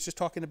 or he's just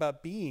talking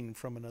about being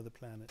from another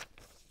planet.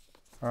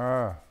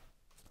 Ah.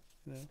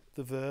 You know,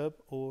 the verb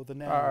or the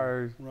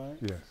noun, right?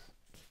 Yes.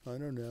 I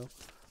don't know.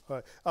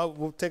 All right.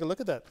 We'll take a look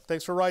at that.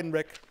 Thanks for writing,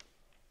 Rick.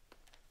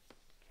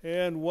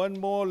 And one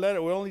more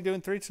letter. We're only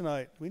doing 3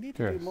 tonight. We need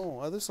to do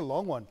more. Oh, this is a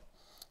long one.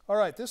 All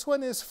right. This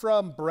one is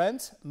from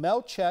Brent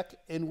Melchek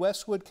in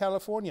Westwood,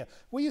 California.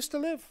 We used to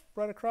live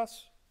right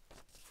across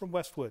from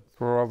Westwood.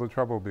 Where all the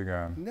trouble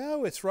began.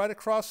 No, it's right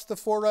across the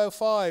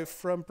 405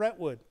 from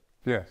Brentwood.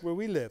 Yes. Where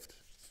we lived.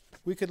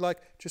 We could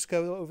just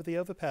go over the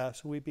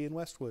overpass and we'd be in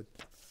Westwood.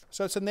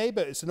 So it's a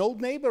neighbor. It's an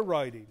old neighbor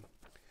writing.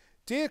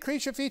 Dear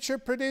Creature Feature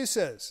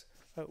producers.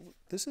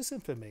 This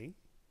isn't for me.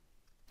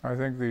 I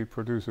think the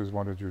producers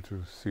wanted you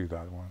to see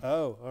that one.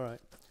 Oh, all right.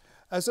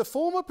 As a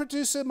former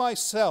producer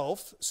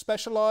myself,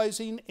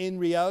 specializing in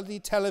reality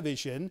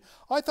television,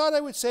 I thought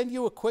I would send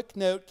you a quick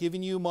note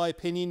giving you my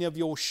opinion of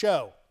your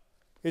show.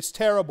 It's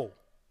terrible.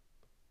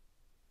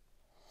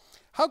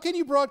 How can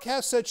you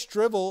broadcast such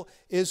drivel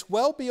is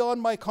well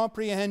beyond my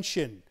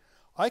comprehension.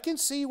 I can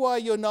see why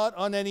you're not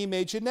on any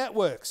major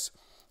networks.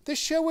 This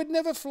show would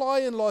never fly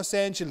in Los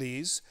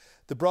Angeles.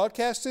 The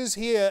broadcasters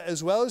here,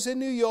 as well as in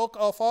New York,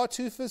 are far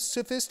too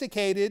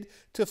sophisticated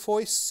to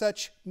foist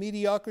such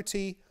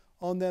mediocrity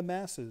on their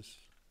masses.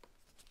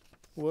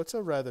 Well, it's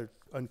a rather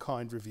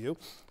unkind review.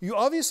 You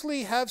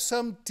obviously have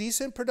some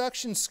decent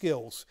production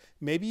skills.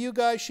 Maybe you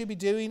guys should be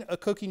doing a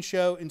cooking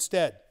show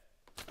instead.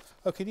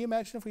 Oh, can you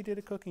imagine if we did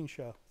a cooking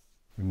show?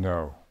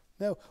 No.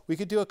 No, we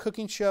could do a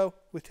cooking show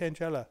with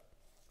Tangela.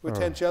 Where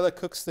Tangela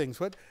cooks things.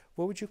 What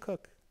would you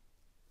cook?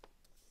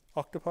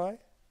 Octopi?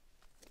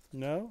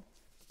 No?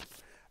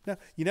 No.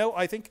 You know,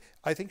 I think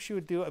she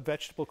would do a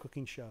vegetable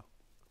cooking show.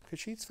 Because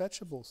she eats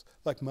vegetables,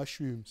 like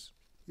mushrooms.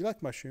 You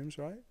like mushrooms,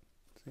 right?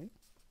 See?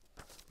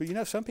 But you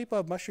know, some people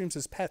have mushrooms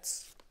as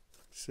pets.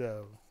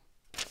 So,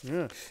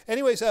 yeah.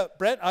 Anyways,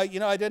 Brett, I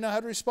don't know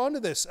how to respond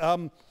to this.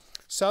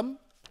 Some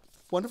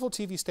wonderful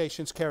TV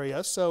stations carry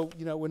us, so,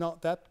 you know, we're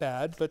not that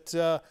bad. But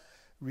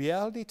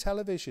reality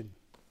television,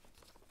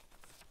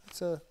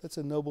 that's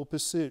a noble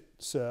pursuit,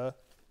 sir.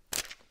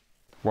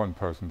 One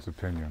person's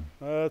opinion.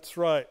 That's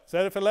right. Is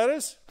that it for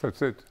letters?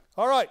 That's it.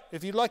 All right.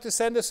 If you'd like to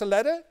send us a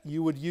letter,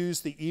 you would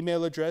use the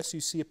email address you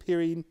see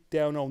appearing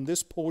down on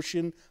this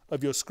portion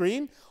of your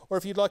screen. Or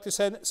if you'd like to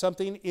send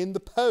something in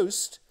the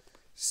post,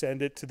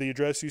 send it to the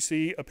address you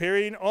see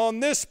appearing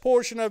on this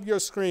portion of your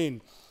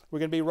screen. We're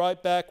going to be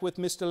right back with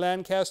Mr.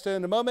 Lancaster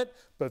in a moment.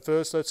 But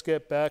first, let's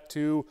get back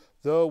to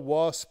the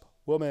Wasp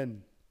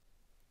Woman.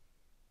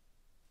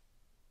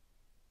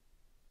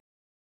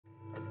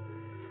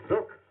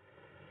 Look.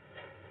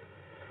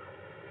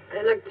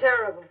 They look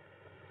terrible.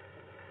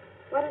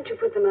 Why don't you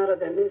put them out of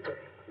their misery?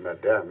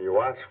 Madame, you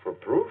ask for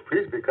proof.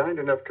 Please be kind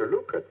enough to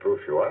look at proof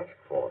you ask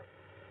for.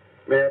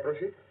 May I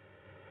proceed?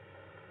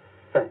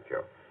 Thank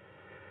you.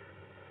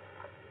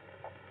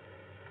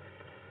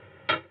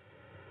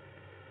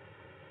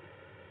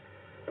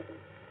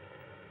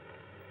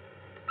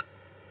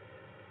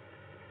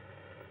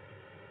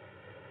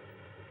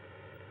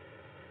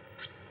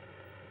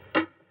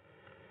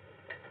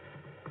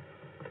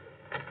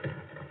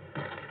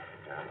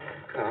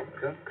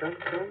 Come,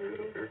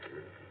 little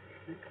Gertrude.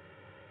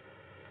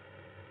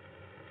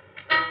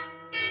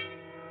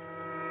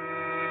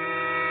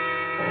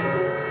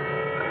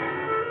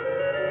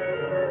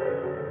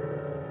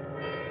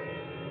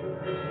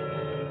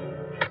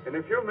 In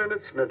a few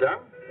minutes, madame,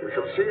 you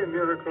shall see a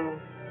miracle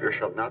you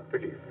shall not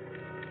believe.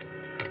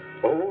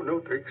 Oh, no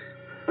tricks.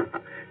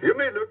 You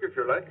may look if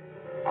you like.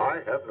 I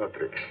have no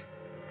tricks.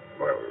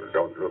 Well,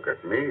 don't look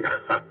at me.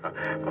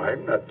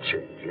 I'm not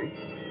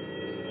changing.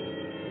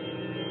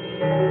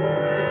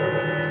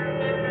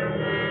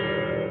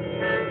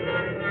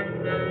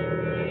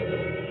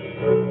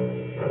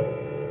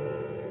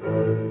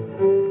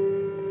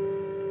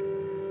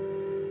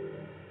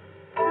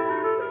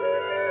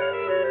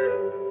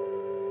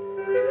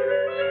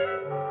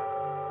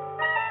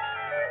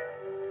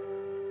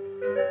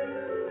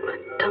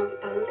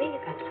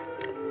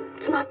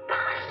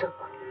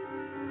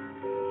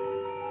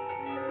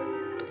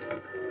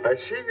 I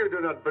see you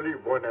do not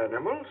believe one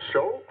animal,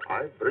 so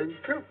I bring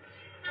two.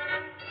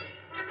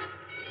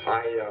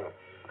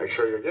 I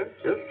show you again,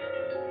 yes?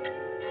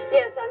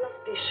 Yes, I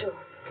must be sure.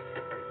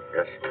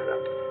 Yes,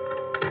 madame.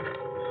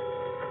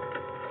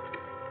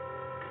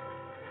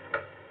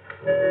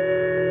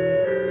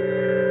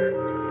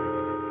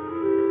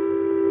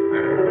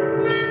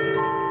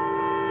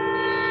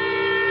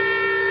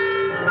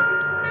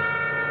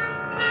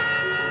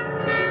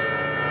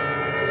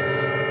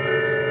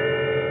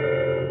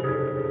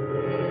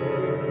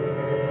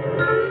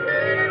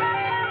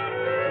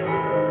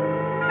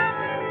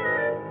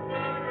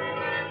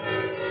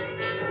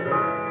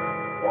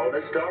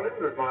 Miss Darling,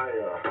 does my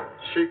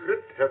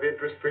secret have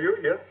interest for you,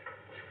 yes?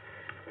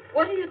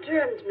 What are your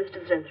terms,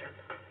 Mr. Zenthrop?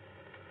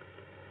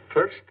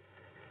 First,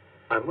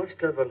 I must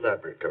have a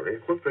laboratory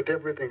equipped with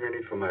everything I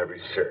need for my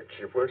research.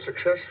 If we're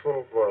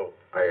successful, well,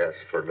 I ask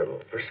for a little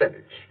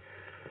percentage.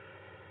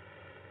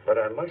 But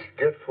I must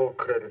get full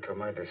credit for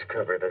my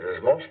discovery. That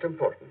is most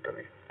important to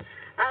me.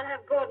 I'll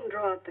have Gordon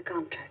draw up the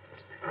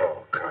contracts.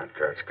 Oh,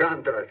 contracts.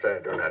 Contracts I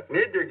do not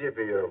need. You give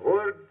me your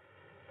word.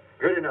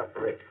 Good enough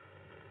for me.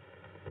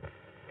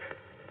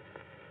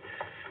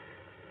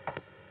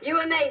 You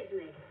amaze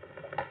me.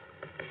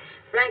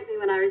 Frankly,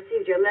 when I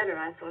received your letter,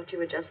 I thought you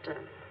were just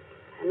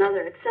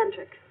another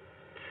eccentric.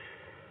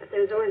 But there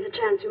was always a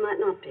chance you might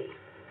not be.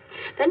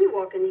 Then you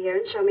walk in here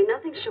and show me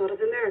nothing short of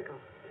a miracle.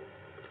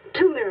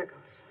 2 miracles.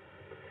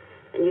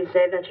 And you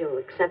say that you'll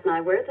accept my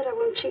word that I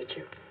won't cheat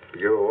you.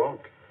 You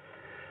won't.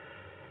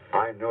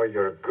 I know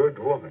you're a good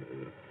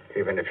woman,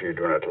 even if you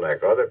do not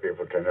like other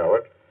people to know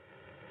it.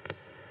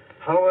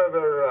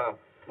 However,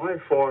 my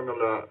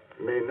formula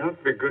may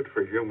not be good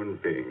for human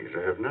beings.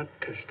 I have not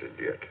tested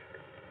yet.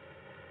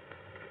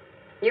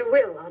 You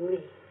will on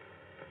me.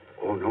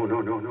 Oh, no.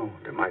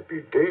 There might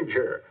be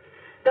danger.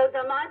 Those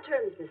are my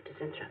terms, Mr.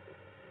 Zenthrop.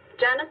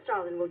 Janice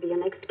Starlin will be your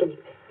next guinea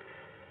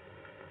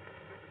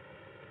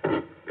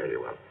pig. Very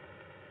well.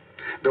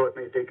 Though it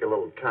may take a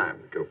little time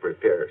to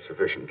prepare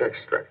sufficient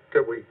extract,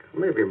 a week,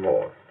 maybe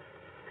more.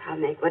 I'll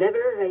make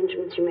whatever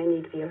arrangements you may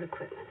need for your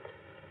equipment.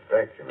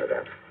 Thank you,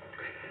 madame.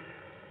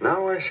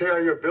 Now I see how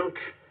you're built.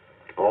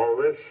 All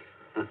this.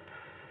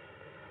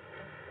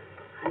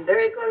 I'm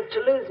very close to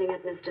losing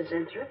it, Mr.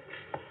 Zenthrop.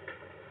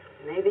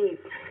 Maybe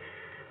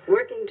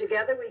working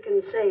together we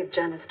can save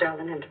Janice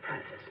Starlin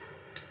Enterprises.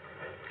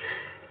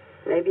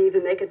 Maybe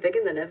even make it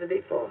bigger than ever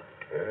before.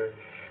 Yes.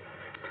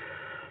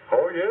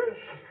 Oh, yes.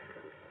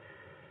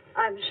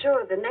 I'm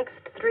sure the next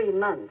 3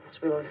 months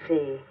we'll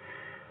see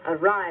a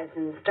rise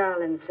in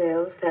Starlin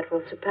sales that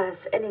will surpass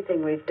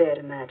anything we've dared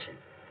imagine.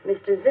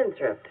 Mr.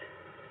 Zenthrop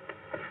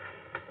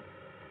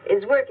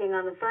is working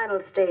on the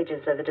final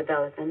stages of a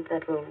development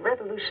that will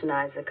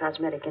revolutionize the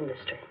cosmetic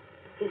industry.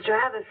 He's to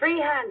have a free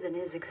hand in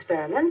his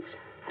experiments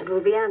and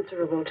will be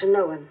answerable to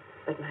no one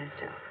but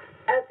myself.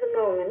 At the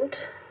moment,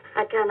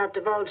 I cannot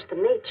divulge the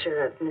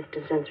nature of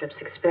Mr.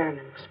 Zentrop's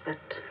experiments, but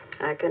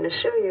I can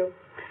assure you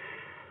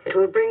it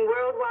will bring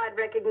worldwide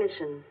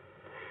recognition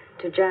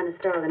to Janice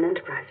Starlin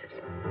Enterprises.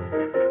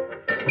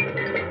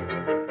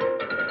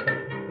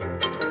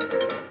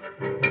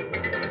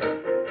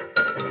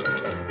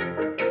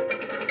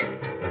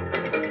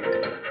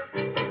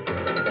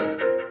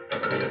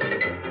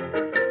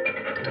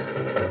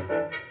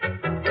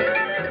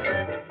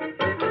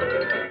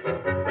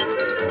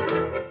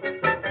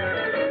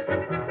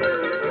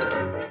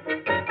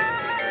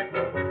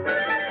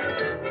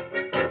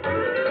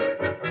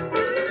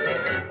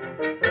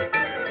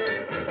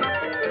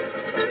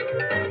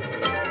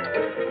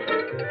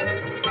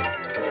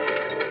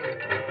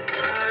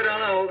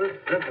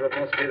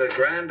 Must be the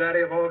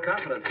granddaddy of all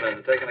confidence men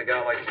to taking a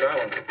gal like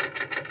Starlin.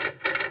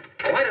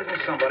 Why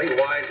doesn't somebody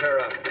wise her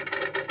up?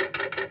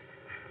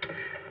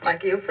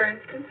 Like you, for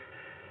instance?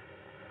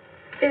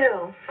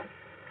 Bill,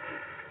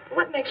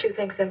 what makes you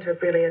think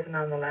Zenthrop really isn't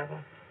on the level?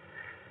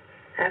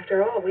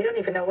 After all, we don't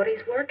even know what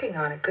he's working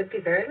on. It could be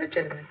very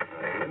legitimate.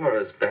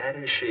 You're as bad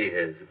as she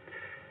is.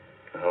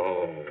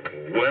 Oh,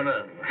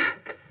 women.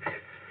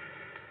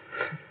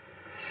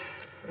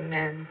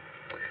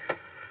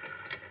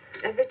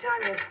 Every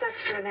time you're stuck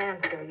for an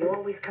answer, you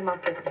always come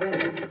up with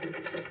women.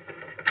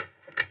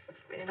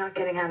 You're not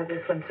getting out of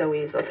this one so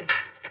easily.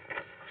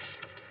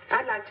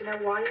 I'd like to know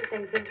why you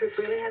think Winthrop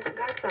really hasn't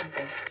got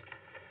something.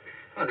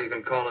 Well, you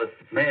can call it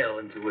male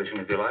intuition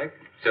if you like.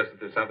 It's just that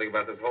there's something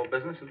about this whole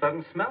business that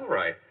doesn't smell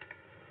right.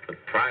 The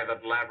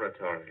private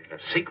laboratory, the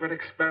secret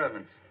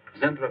experiments,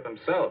 Winthrop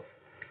himself.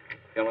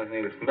 The only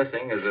thing that's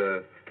missing is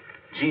a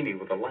genie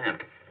with a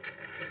lamp.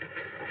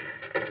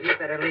 You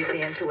better leave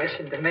the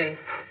intuition to me.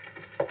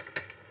 Come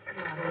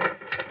on,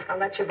 I'll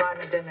let you buy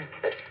me dinner.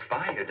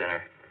 Buy you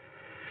dinner?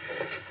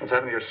 What's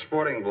happened to your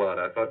sporting blood?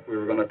 I thought we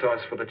were going to toss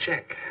for the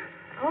check.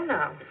 Oh,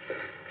 no.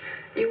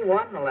 You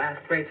won the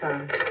last 3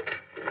 times.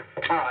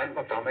 All right,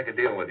 look, I'll make a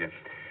deal with you.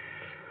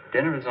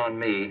 Dinner is on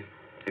me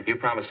if you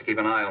promise to keep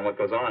an eye on what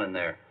goes on in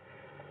there.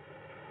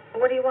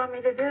 What do you want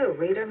me to do?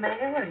 Read her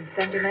mail and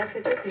send you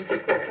messages and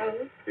keep her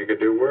code? You could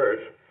do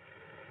worse.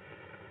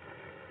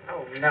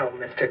 Oh, no,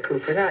 Mr.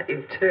 Cooper, not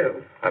you,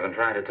 too. I've been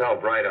trying to tell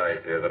Bright Eyes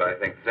here that I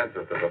think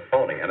Winthrop is a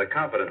phony and a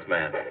confidence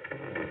man.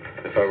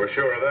 If I were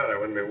sure of that, I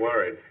wouldn't be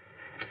worried.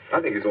 I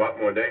think he's a lot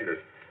more dangerous.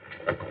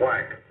 A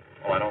quack.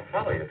 Oh, I don't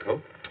follow you,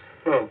 Coop.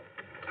 Well,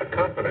 a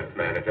confidence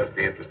man would just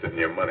be interested in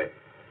your money.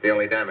 The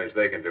only damage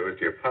they can do is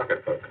to your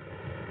pocketbook.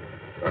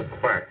 A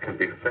quack can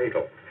be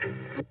fatal.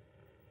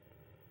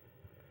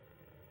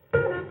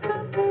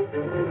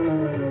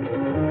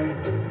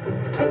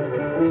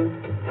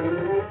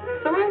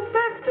 So I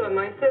says to him,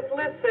 I says,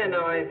 listen,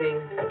 Ivy,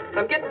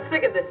 I'm getting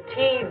sick of this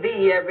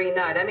TV every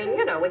night. I mean,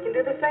 you know, we can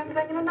do the same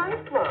thing in a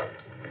nightclub.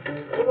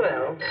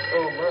 Well,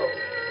 almost.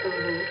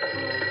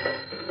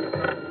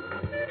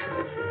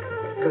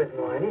 Good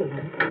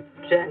morning.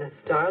 Janice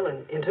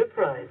Starlin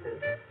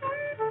Enterprises.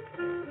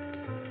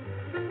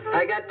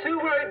 I got 2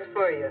 words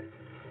for you.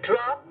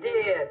 Drop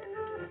dead.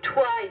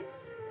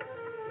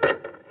 Twice.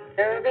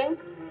 Irving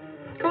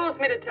calls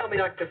me to tell me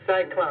Dr.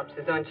 Cyclops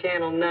is on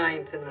Channel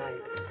 9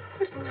 tonight.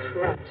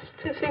 Christ,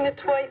 I've seen it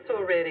twice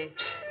already.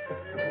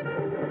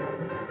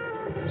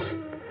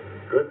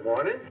 Good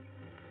morning.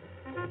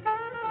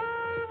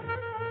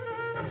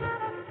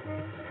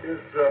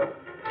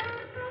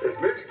 Is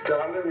Miss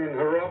Darling in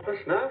her office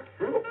now?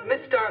 Oh,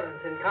 Miss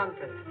Darlin's in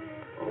conference.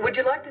 Would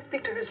you like to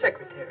speak to her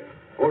secretary?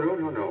 Oh,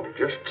 no.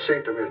 Just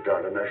say to Miss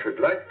Darling I should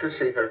like to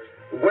see her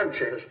when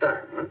she has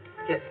time, huh?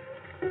 Yes.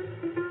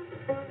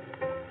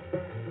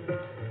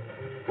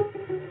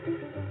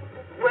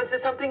 Was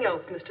there something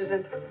else, Mr.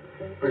 Winthrop?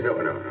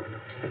 No.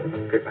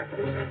 Goodbye.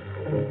 Goodbye.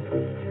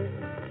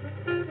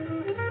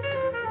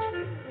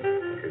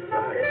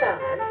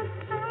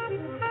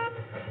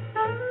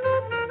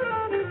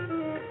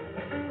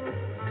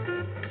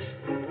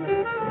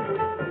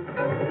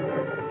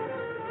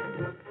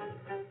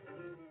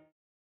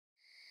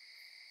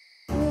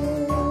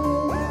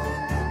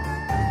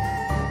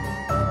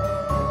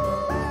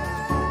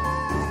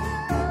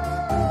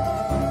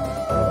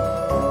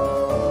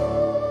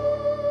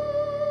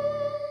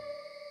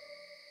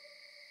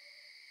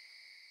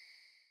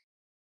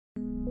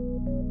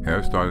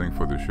 Hairstyling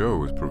for the show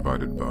was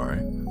provided by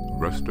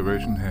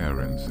Restoration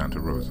Hair in Santa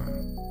Rosa.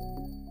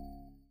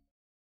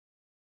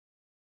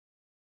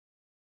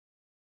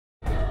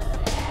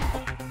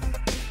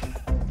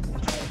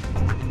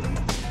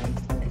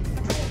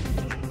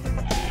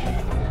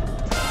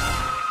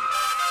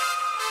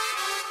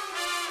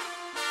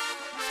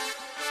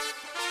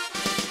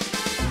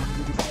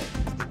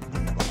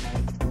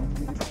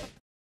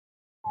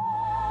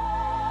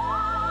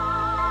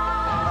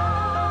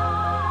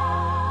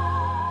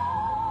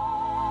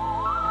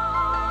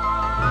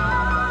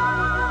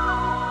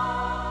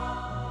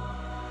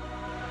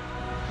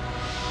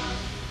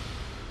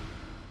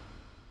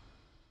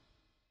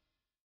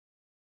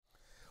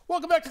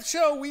 Welcome back to the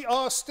show. We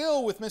are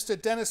still with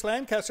Mr. Dennis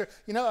Lancaster.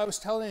 You know, I was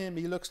telling him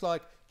he looks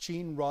like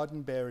Gene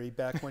Roddenberry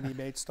back when he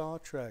made Star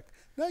Trek.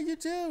 No, you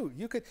do.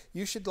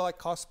 You should like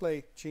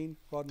cosplay Gene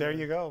Roddenberry. There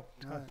you go.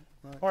 Right.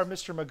 Or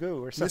Mr.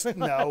 Magoo or something.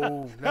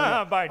 No.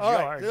 By All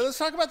George. right, let's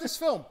talk about this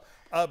film,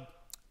 The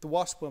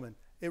Wasp Woman.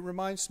 It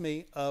reminds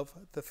me of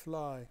The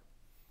Fly.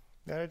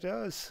 That it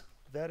does.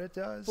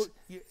 But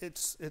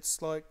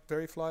it's like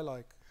very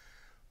fly-like.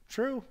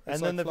 True. It's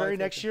And then like the very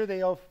fly next fishing. year,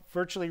 they all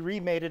virtually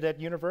remade it at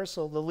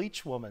Universal, The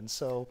Leech Woman.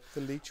 So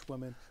The Leech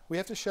Woman. We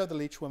have to show The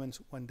Leech Woman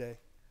one day.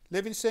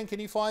 Livingston, can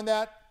you find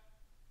that?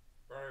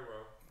 Very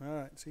well. All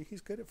right. See,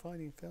 he's good at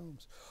finding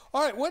films.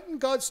 All right. What in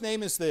God's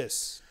name is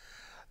this?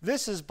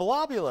 this is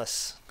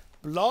Blobulus.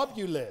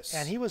 Blobulus.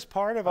 And he was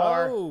part of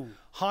our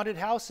haunted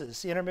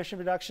houses. Intermission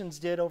Productions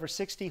did over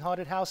 60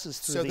 haunted houses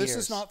through the years. So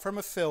this is not from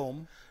a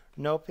film?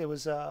 Nope. It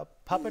was a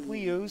puppet we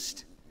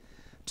used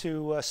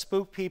to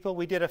spook people.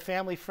 We did a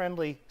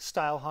family-friendly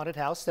style haunted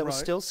house that was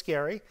still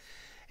scary.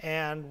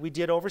 And we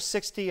did over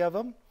 60 of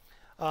them.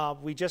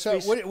 We just so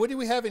what do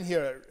we have in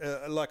here?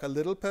 Like a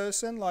little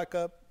person? Like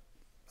a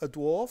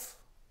dwarf?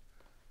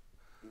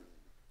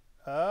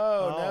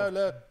 Oh,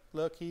 no,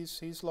 look,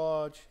 he's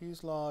large.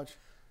 He's large.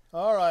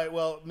 All right,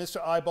 well,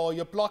 Mr. Eyeball,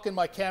 you're blocking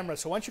my camera,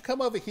 so why don't you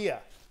come over here?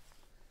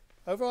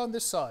 Over on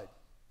this side.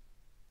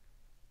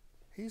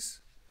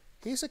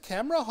 He's a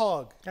camera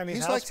hog. And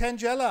he's like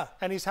Tangela.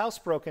 And he's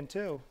housebroken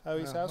too. Oh,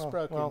 he's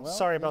housebroken. Well,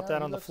 sorry about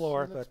that on the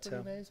floor, he looks but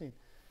pretty amazing.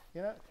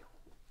 You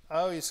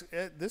know,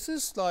 this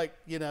is like,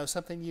 you know,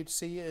 something you'd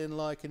see in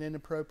like an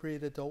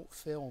inappropriate adult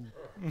film.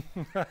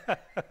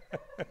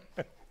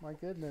 My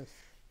goodness.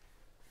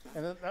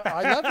 And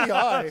I love the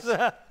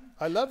eye.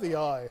 I love the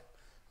eye.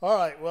 All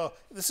right, well,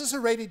 this is a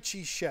rated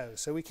G show,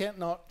 so we can't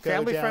not go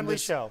family-friendly down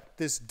show.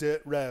 This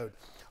dirt road.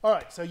 All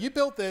right, so you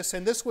built this,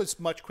 and this was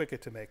much quicker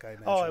to make, I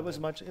imagine. Oh, it was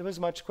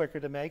much quicker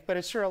to make, but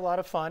it's sure a lot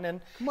of fun.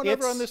 And come on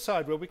over on this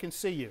side where we can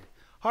see you.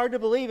 Hard to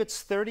believe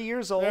it's 30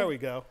 years old. There we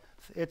go.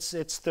 It's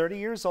 30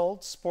 years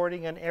old,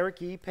 sporting an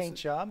Eric E. paint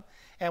job,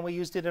 and we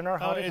used it in our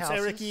haunted houses.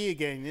 It's Eric E.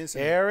 again, isn't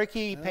it? Eric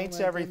E.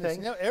 paints everything.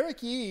 You know,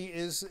 Eric E.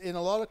 is in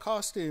a lot of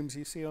costumes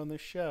you see on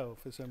this show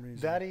for some reason.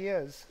 That he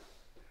is.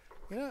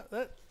 You know,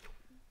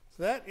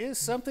 that is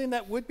something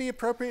that would be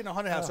appropriate in a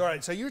haunted house. All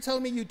right, so you're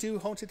telling me you do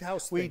haunted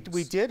house things.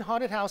 We did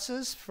haunted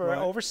houses for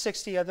over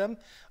 60 of them.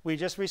 We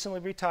just recently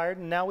retired,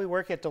 and now we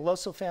work at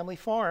Deloso Family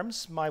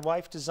Farms. My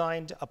wife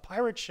designed a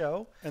pirate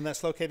show. And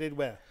that's located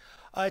where?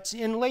 It's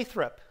in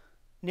Lathrop,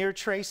 near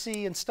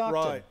Tracy and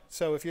Stockton. Right.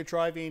 So if you're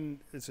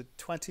driving, is it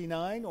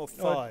 29 or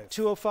 5?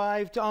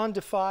 205 on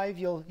to 5.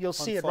 You'll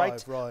see it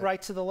 5, right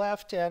to the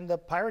left, and the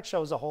pirate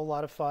show is a whole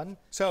lot of fun.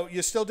 So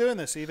you're still doing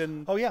this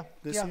even? Oh yeah,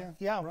 this year?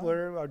 Yeah. Right.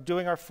 We're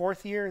doing our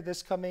 4th year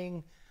this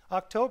coming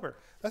October.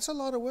 That's a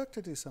lot of work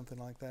to do something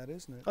like that,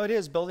 isn't it? Oh, it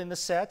is, building the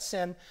sets,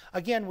 and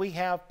again we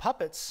have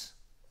puppets,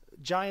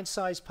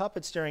 giant-sized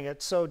puppets during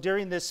it. So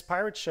during this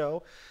pirate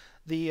show,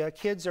 the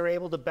kids are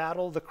able to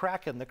battle the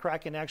Kraken. The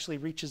Kraken actually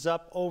reaches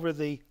up over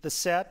the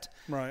set,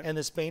 and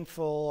this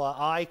baneful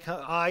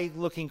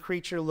eye-looking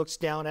creature looks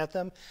down at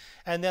them.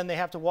 And then they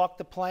have to walk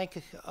the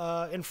plank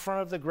in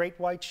front of the great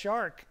white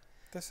shark.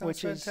 That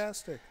sounds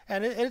fantastic.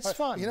 And it's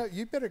fun. You know,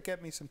 you better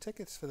get me some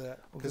tickets for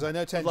that, because I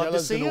know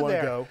Tangela's going to want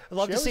to go. I'd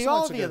love to see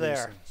all of you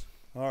there.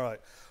 All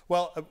right.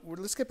 Well,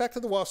 let's get back to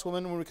the Wasp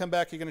Woman. When we come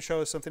back, you're going to show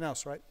us something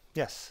else, right?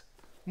 Yes.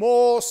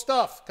 More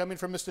stuff coming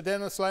from Mr.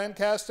 Dennis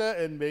Lancaster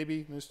and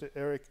maybe Mr.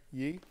 Eric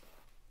Yee,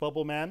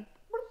 Bubble Man.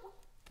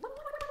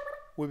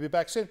 We'll be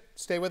back soon.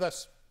 Stay with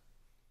us.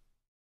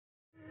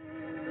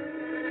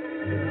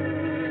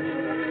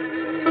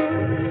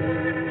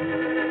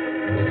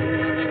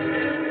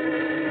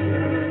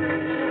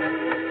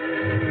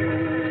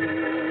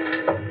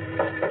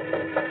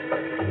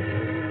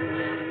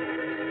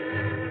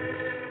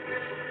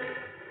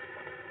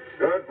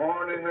 Good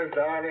morning, Miss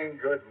Darling.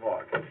 Good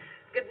morning.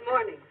 Good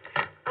morning.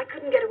 I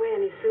couldn't get away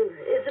any sooner.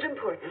 Is it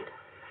important?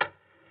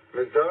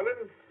 Miss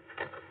Darling,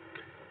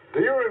 do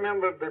you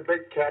remember the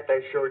big cat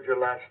I showed you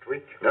last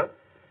week? No?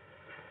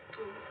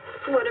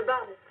 What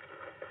about it?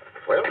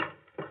 Well,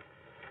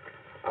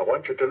 I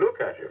want you to look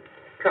at him.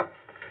 Come.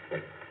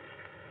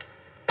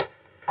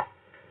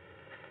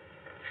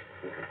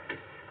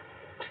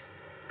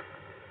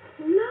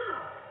 No.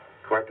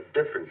 Quite a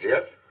difference,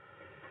 yes?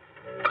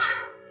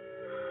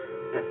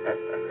 That's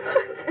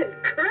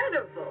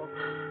incredible.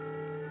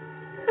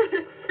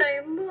 Say,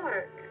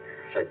 Mark.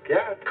 It's a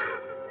cat.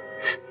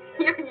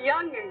 You're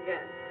young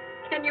again.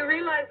 Can you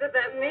realize what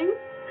that means?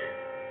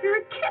 You're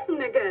a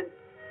kitten again.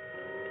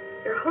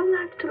 Your whole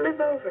life to live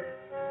over.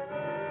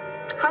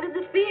 How does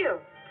it feel?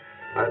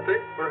 I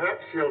think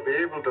perhaps you'll be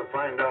able to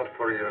find out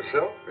for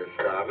yourself, Miss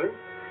Darling.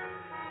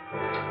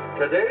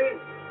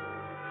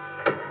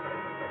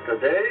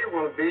 Today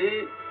will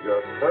be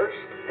your first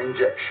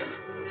injection.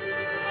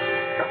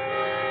 Come.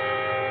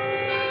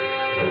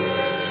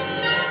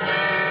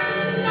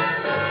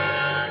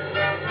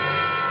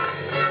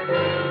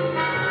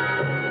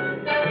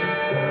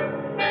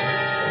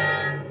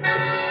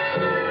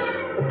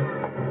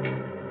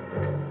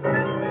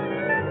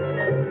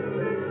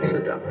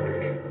 Sit down,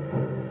 please.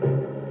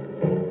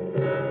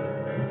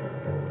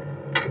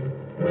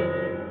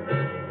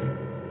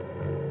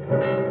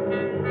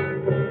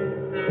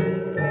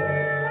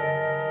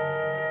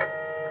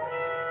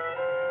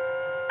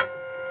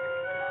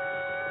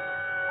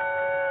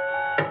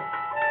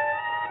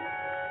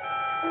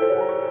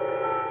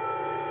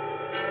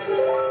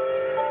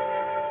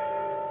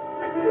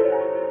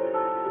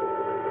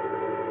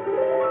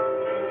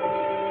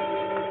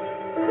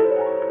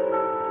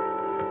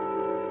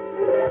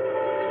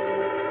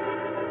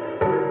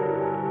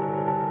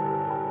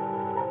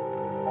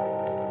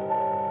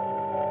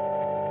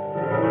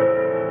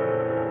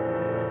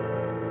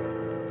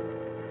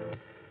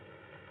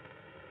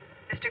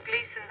 Mr.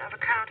 Gleason of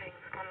accounting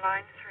on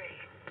line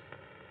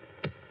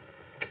 3.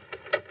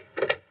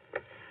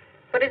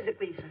 What is it,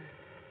 Gleason?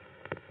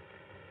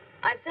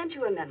 I sent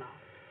you a memo.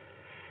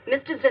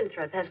 Mr.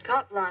 Zinthrop has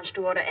carte blanche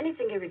to order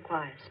anything he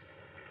requires.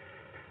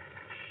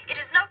 It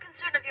is no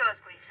concern of yours,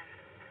 Gleason.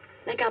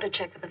 Make out a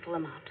check for the full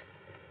amount.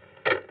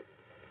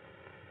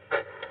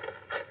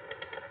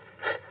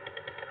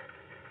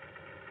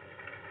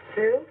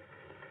 Sue?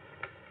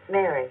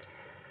 Mary.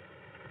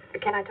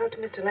 Can I talk to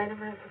Mr. Lane a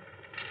minute?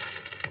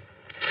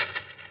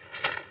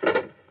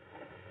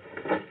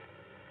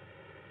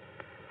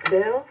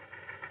 Bill?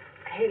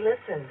 Hey,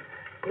 listen.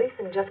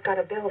 Gleason just got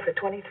a bill for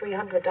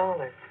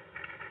 $2,300.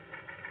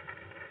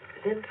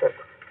 Zinthrop.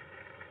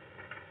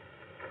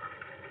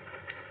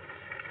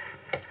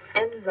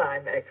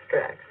 Enzyme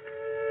extracts.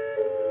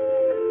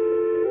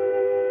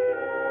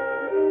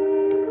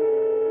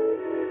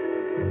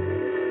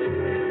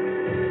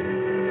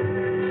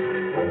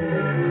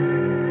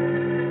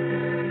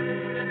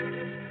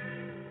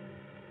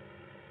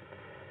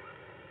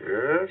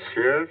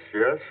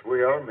 Yes,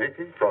 we are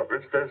making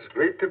progress. There's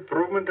great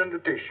improvement in the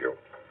tissue.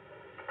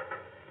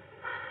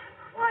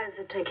 Why is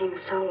it taking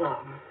so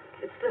long?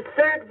 It's the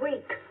third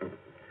week.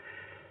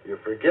 You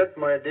forget,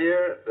 my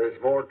dear, there's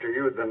more to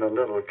you than a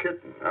little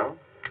kitten, no?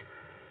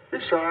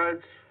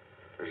 Besides,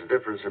 there's a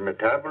difference in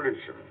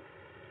metabolism.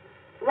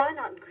 Why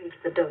not increase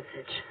the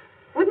dosage?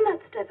 Wouldn't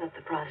that step up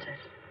the process?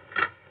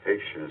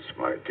 Patience,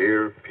 my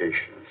dear,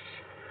 patience.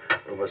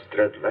 We must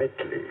tread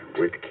lightly,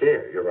 with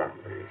care, your arm,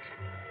 please.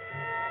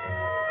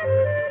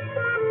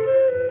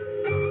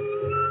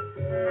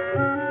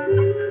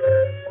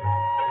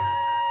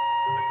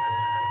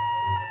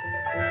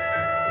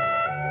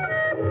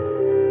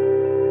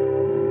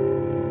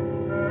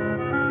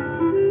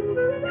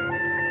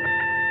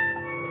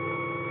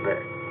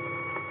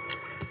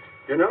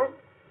 You know,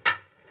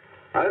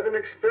 I've been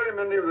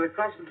experimenting with a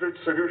concentrated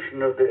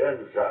solution of the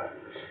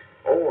enzymes.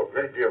 Oh, a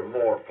great deal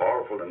more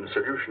powerful than the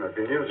solution I've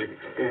been using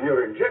in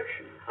your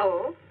injection.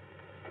 Oh?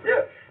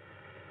 Yes.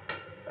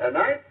 And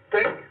I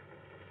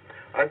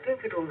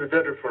think it will be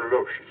better for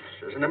lotions.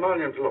 As an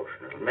emollient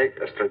lotion, it'll make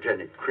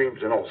estrogenic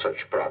creams and all such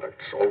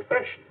products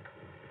old-fashioned.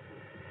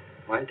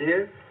 My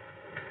dear,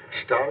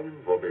 Stalin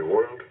will be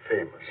world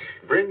famous,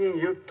 bringing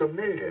you to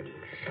millions.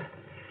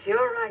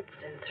 You're right,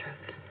 Zinthrop.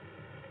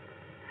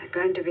 There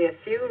are going to be a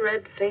few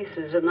red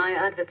faces in my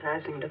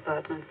advertising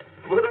department.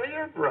 But I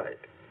am right.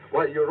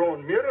 Why, your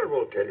own mirror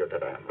will tell you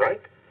that I am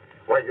right.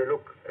 Why, you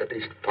look at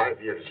least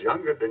 5 years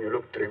younger than you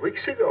looked 3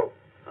 weeks ago.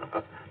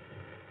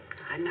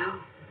 I know.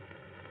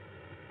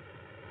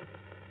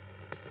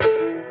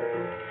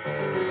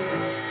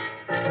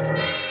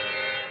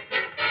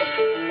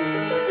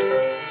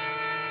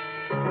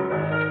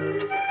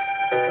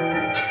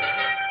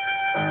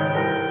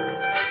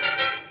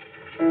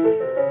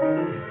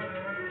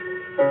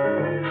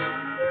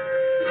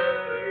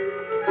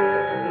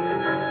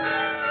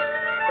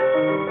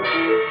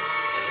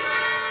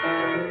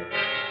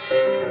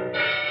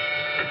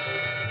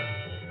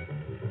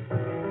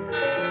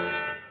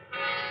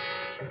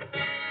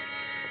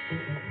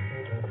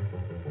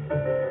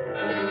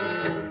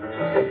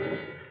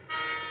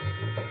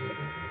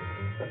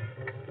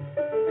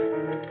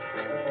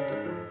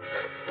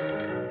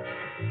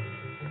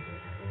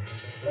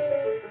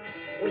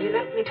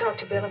 Talk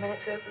to Bill a minute,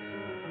 Sue?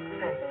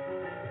 Thanks.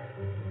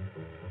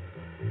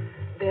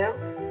 Bill,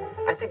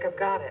 I think I've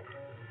got it.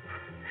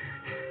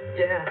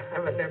 Yeah,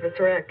 I'm a nervous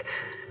wreck.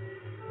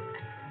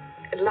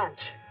 At lunch.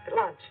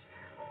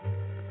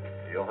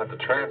 You'll have to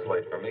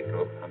translate for me,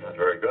 Coop. I'm not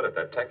very good at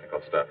that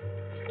technical stuff.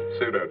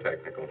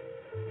 Pseudo-technical.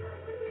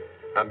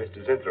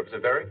 Mr. Zinthrop's a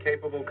very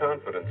capable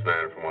confidence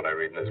man from what I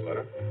read in this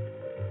letter.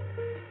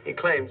 He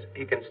claims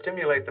he can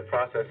stimulate the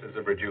processes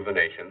of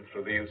rejuvenation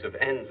through the use of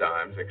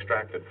enzymes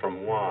extracted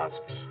from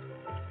wasps.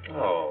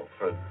 Oh,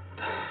 for...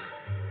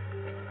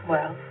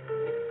 Well,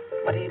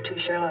 what are you two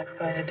Sherlocks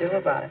going to do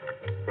about it?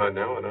 Right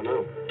now, I don't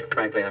know.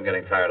 Frankly, I'm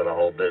getting tired of the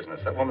whole business.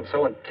 That woman's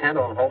so intent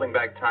on holding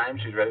back time,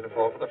 she's ready to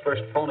fall for the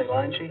first phony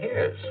line she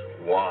hears.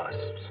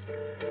 Wasps.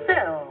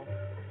 Bill.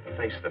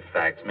 Face the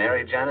facts,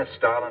 Mary Janice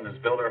Starland has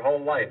built her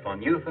whole life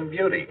on youth and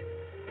beauty.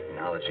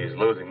 Now that she's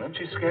losing them,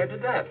 she's scared to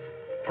death.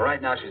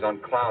 Right now, she's on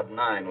cloud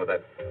 9 with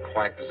that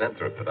quack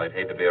Zinthrop that I'd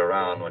hate to be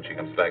around when she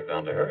comes back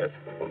down to earth.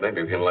 Well,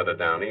 maybe we can let her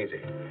down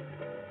easy.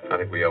 I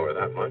think we owe her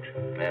that much.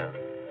 Yeah.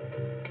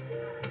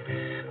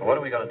 Well, what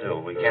are we going to do?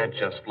 We can't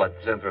just let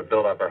Zinthrop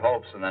build up her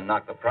hopes and then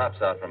knock the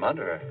props out from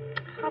under her.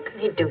 How can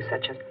he do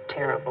such a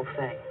terrible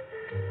thing?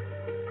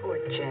 Poor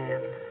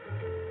Jan.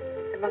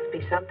 There must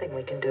be something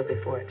we can do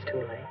before it's too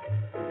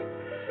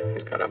late.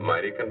 He's got a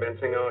mighty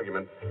convincing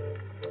argument.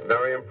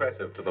 Very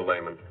impressive to the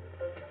layman.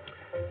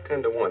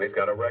 10 to 1, he's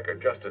got a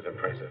record just as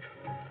impressive.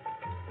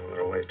 Well,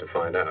 there are ways to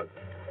find out.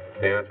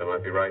 The answer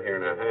might be right here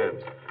in our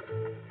hands.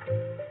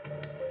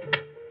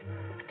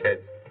 Ted.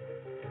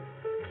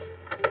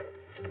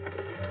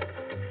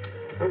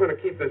 I'm going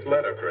to keep this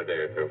letter for a day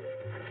or two.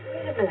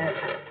 Wait a minute.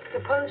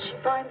 Suppose she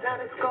finds out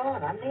it's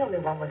gone. I'm the only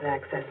one with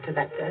access to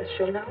that desk.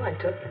 She'll know I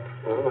took it.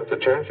 Well, that's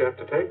a chance you have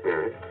to take,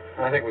 Mary.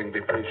 I think we can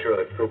be pretty sure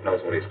that Coop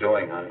knows what he's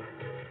doing, honey.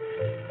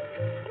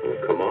 Well,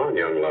 come on,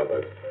 young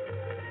lovers.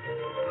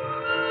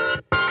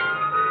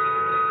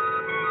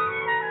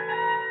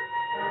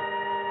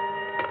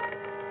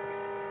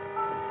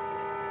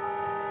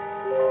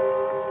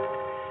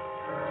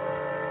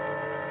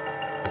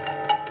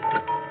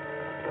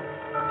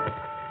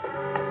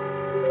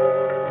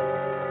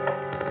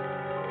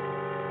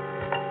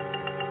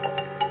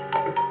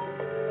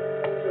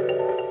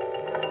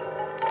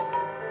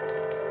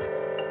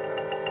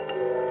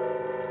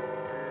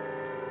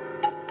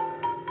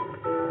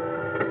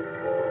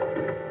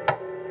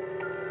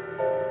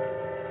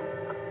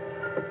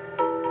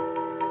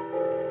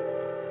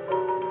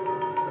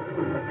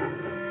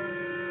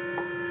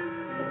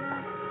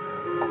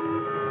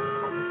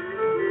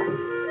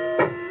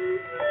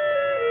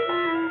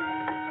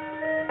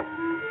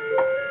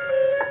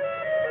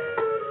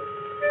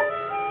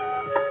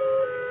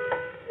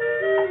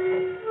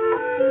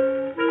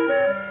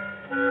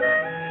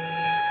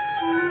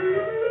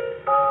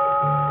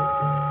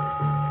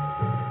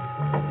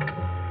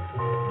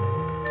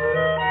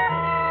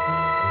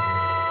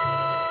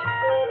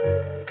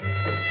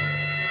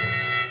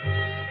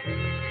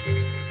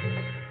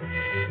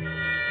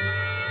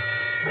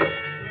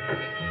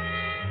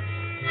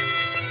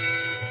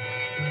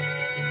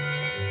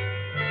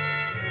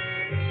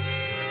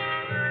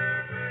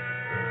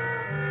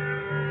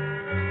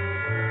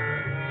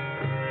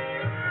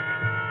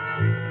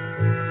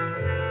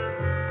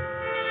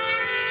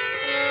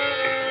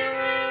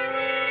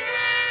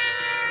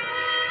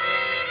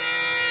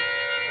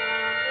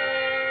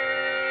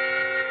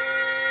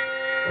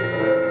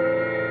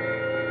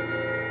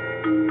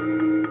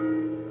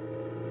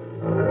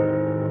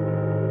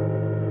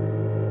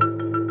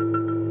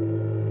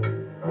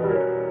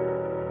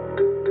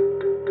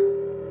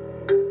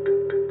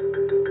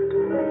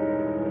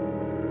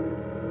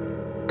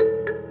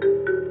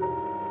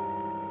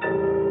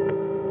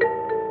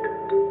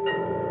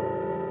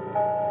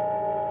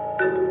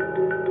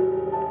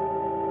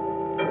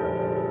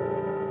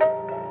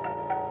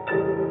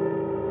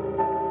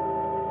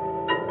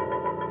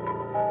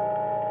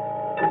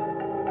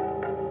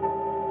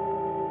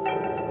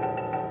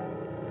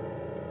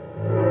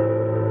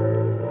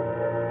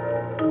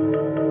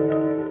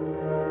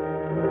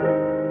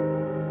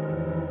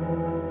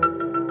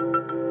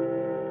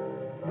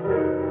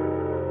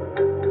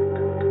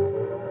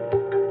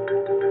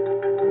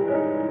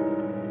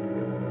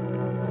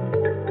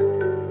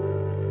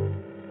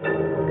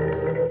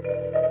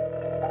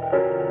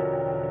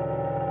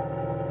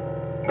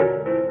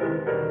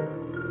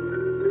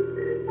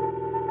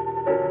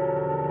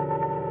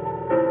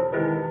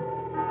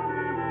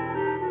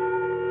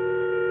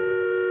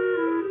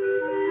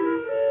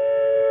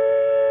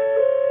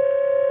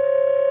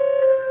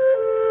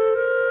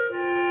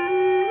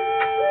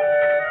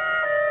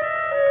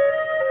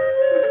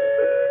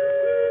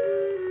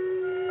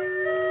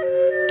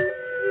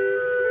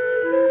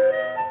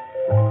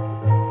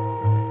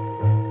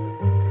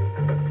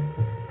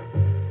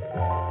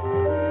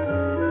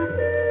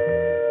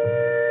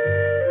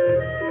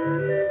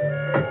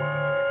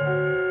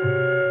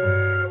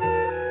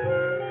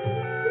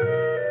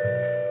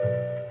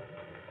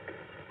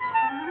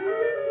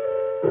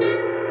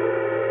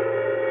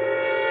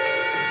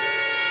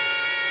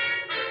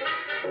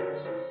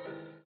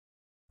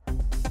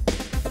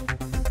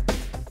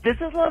 This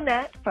is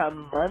Lynette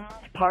from Munns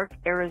Park,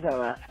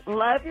 Arizona.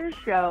 Love your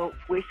show.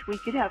 Wish we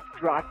could have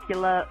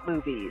Dracula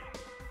movies.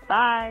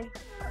 Bye.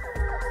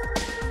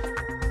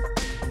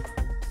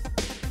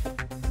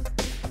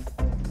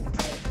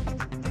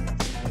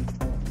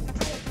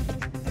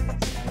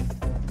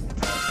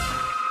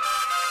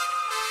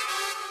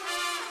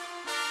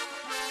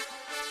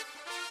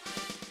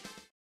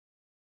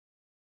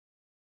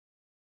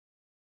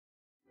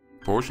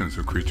 Portions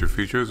of Creature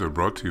Features are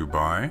brought to you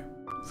by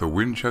the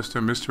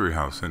Winchester Mystery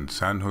House in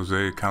San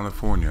Jose,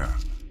 California.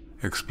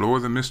 Explore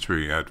the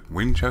mystery at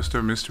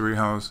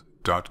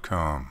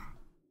winchestermysteryhouse.com.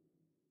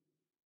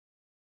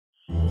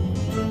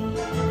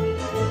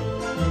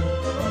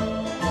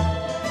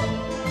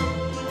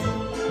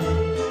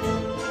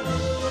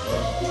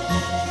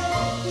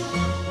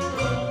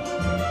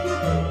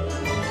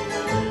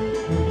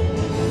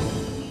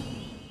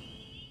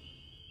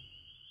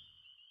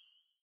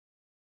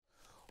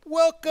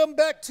 Welcome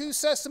back to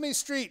Sesame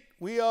Street.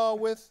 We are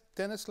with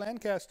Dennis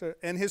Lancaster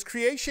and his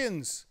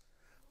creations.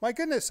 My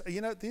goodness,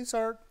 you know, these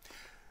are,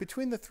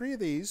 between the three of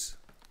these,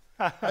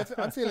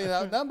 I'm feeling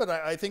outnumbered.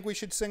 I think we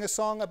should sing a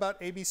song about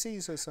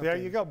ABCs or something. There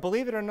you go.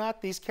 Believe it or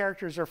not, these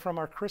characters are from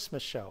our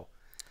Christmas show.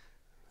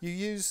 You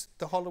use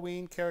the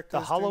Halloween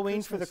characters? The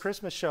Halloween for the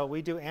Christmas show.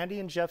 We do Andy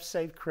and Jeff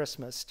Save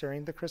Christmas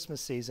during the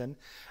Christmas season.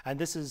 And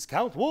this is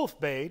Count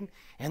Wolfbane,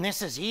 and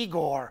this is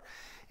Igor.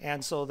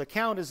 And so the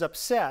Count is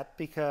upset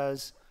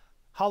because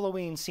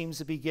Halloween seems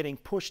to be getting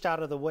pushed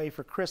out of the way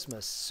for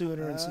Christmas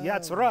sooner and sooner. Yeah,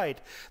 that's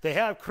right. They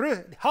have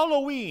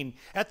Halloween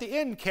at the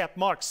end cap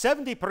marked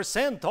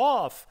 70%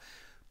 off.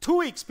 2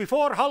 weeks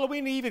before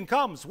Halloween even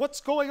comes.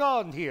 What's going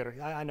on here?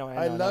 I know.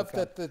 I love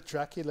that the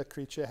Dracula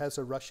creature has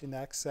a Russian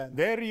accent.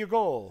 There you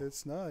go.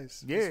 It's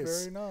nice. Yes.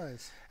 It's very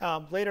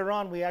nice. Later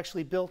on, we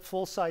actually built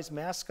full-size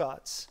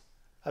mascots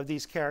of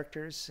these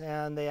characters,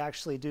 and they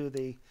actually do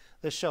the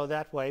show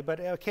that way. But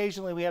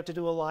occasionally we have to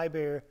do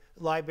a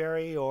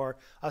library or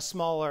a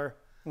smaller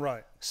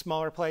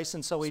place,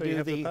 and so we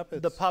do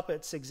the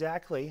puppets,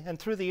 exactly. And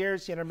through the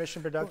years, the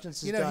Intermission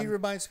Productions has done. He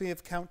reminds me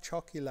of Count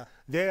Chocula.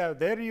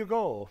 There you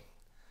go.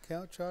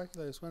 Count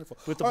Chocula is wonderful.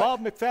 With the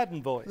Bob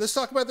McFadden voice. Let's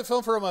talk about the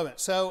film for a moment.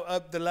 So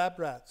the lab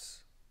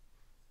rats,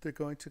 they're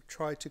going to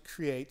try to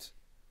create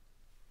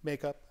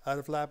makeup out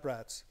of lab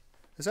rats.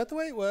 Is that the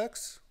way it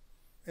works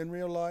in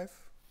real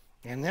life?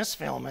 In this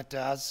film, it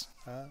does.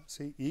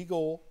 See,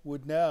 Igor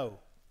would know.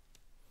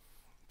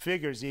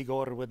 Figures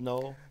Igor would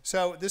know.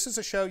 So this is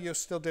a show you're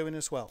still doing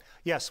as well?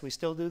 Yes, we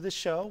still do this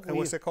show. And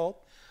what's it called?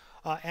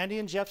 Andy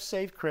and Jeff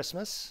Save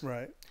Christmas.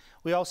 Right.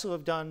 We also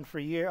have done for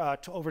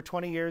over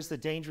 20 years the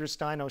Dangerous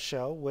Dino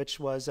Show, which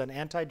was an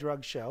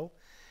anti-drug show.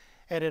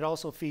 And it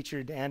also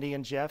featured Andy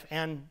and Jeff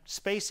and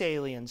space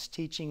aliens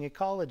teaching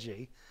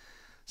ecology.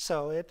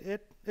 So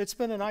it's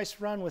been a nice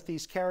run with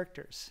these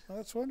characters. Oh,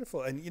 that's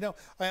wonderful. And, you know,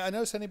 I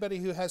notice anybody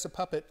who has a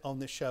puppet on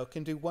this show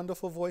can do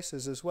wonderful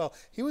voices as well.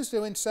 He was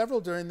doing several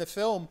during the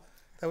film.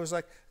 I was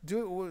like,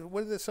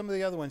 what are some of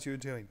the other ones you were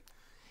doing?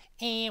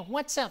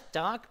 What's up,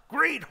 Doc?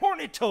 Great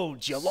hornet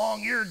toads, you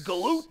long-eared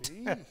galoot.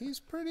 See, he's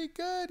pretty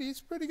good.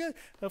 He's pretty good.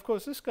 Of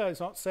course, this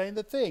guy's not saying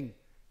the thing.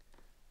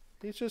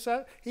 He's just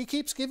out. He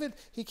keeps giving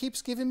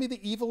me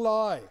the evil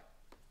eye.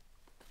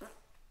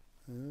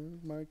 Oh,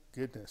 my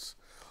goodness.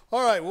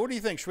 All right, what do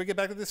you think? Should we get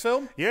back to this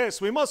film? Yes,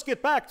 we must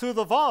get back to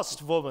the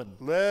Wasp Woman.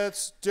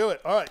 Let's do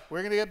it. All right, we're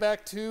going to get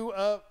back to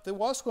the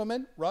Wasp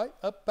Woman right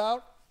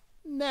about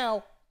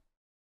now.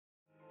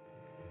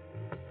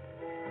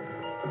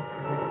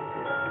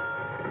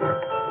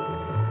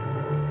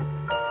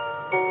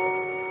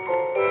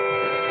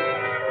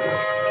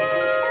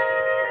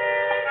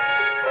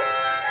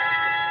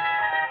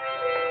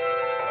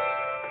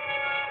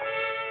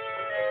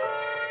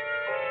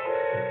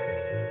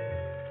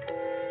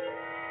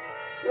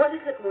 What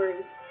is it,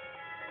 Maureen?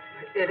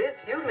 It is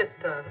you, Miss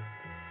Darling.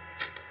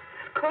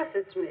 Of course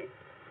it's me.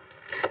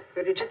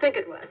 Who did you think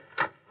it was?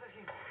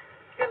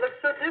 You look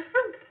so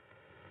different.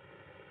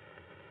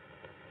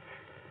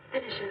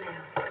 Finish your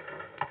nails.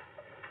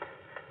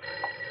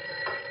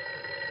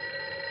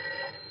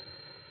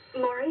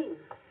 Maureen.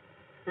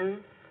 I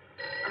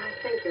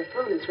think your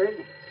phone is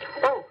ringing.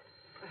 Oh,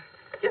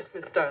 yes,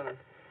 Miss Darling.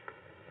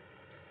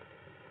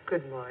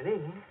 Good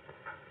morning.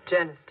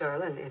 Janice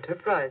Darling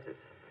Enterprises.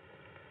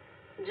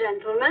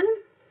 Gentlemen,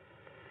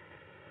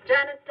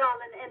 Janice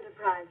Darlin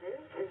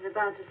Enterprises is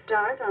about to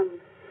start on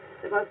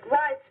the most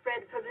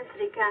widespread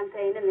publicity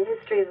campaign in the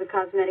history of the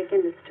cosmetic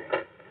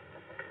industry.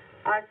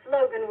 Our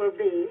slogan will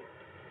be,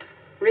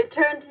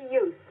 Return to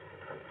Youth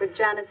with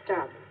Janice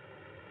Darlin.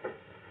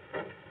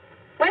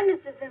 When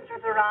Mr.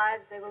 Zinthrop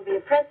arrives, there will be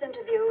a press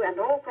interview, and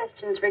all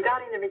questions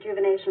regarding the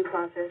rejuvenation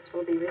process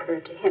will be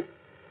referred to him.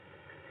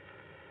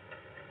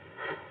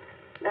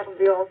 That'll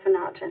be all for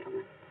now,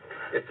 gentlemen.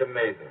 It's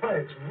amazing. Oh,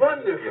 it's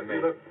wonderful. Amazing.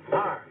 You look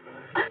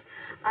marvelous.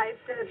 I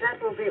said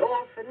that will be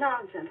all for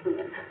now,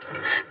 gentlemen.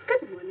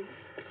 Good morning.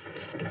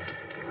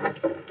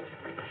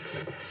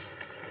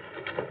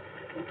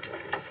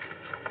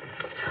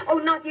 Oh,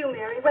 not you,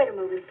 Mary. Wait a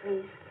moment,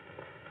 please.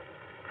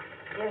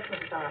 Yes,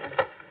 Miss Darling.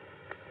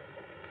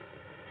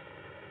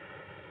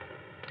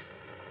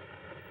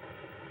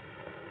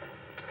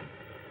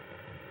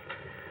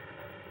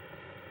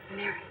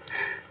 Mary,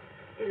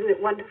 isn't it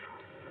wonderful?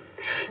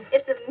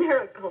 It's a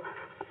miracle.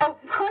 A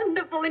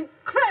wonderful,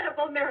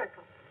 incredible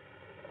miracle.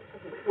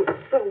 We were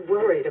so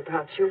worried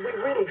about you. We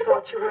really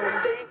thought you were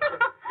in danger.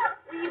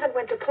 We even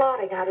went to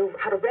plotting how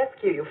to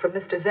rescue you from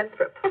Mr.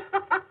 Zinthrop. It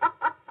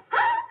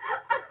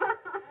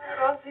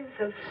all seems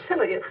so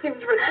silly. It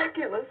seems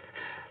ridiculous.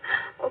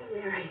 Oh,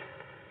 Mary.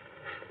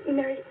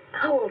 Mary,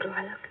 how old do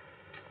I look?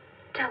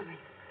 Tell me.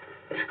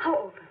 How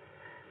old?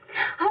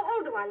 How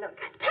old do I look?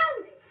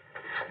 Tell me.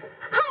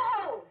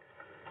 How old?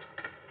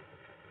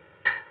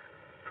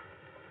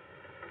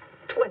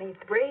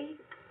 23,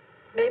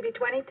 maybe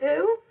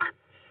 22.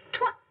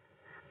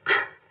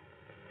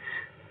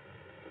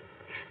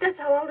 That's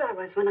how old I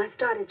was when I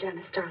started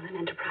Janice Darlin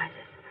Enterprises.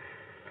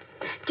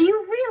 Do you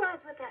realize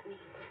what that means?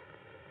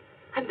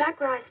 I'm back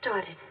where I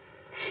started,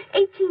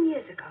 18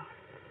 years ago,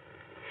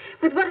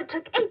 with what it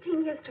took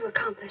 18 years to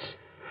accomplish.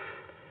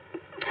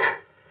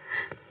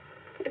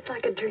 It's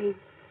like a dream.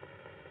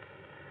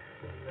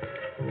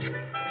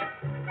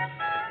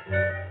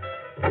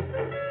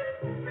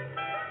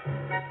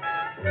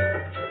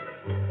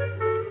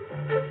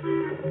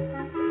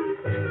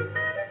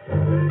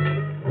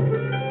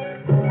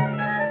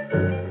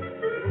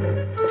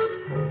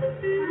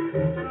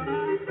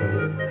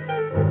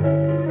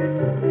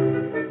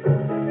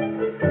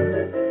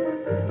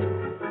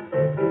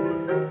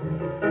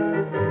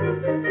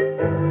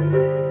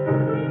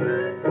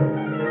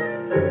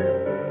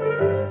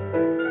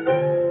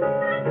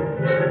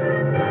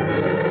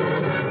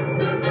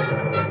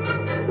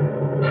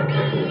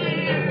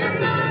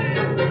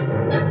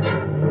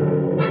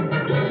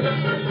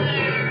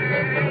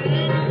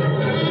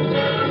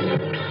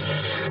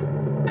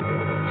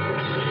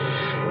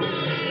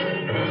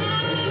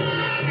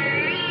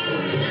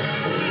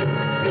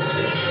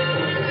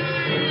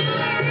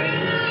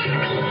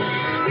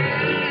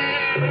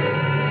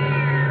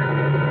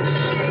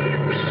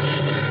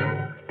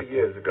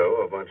 Years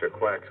ago, a bunch of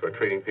quacks were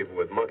treating people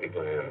with monkey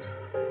glands.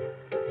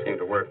 Seemed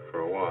to work for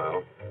a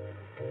while.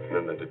 And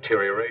then the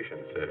deterioration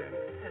set in.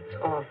 That's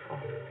awful.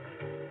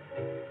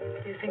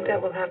 Do you think that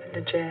will happen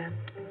to Jan?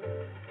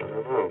 I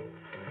don't know.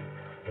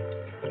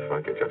 If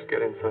I could just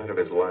get inside of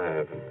his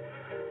lab and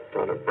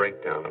run a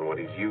breakdown on what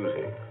he's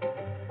using.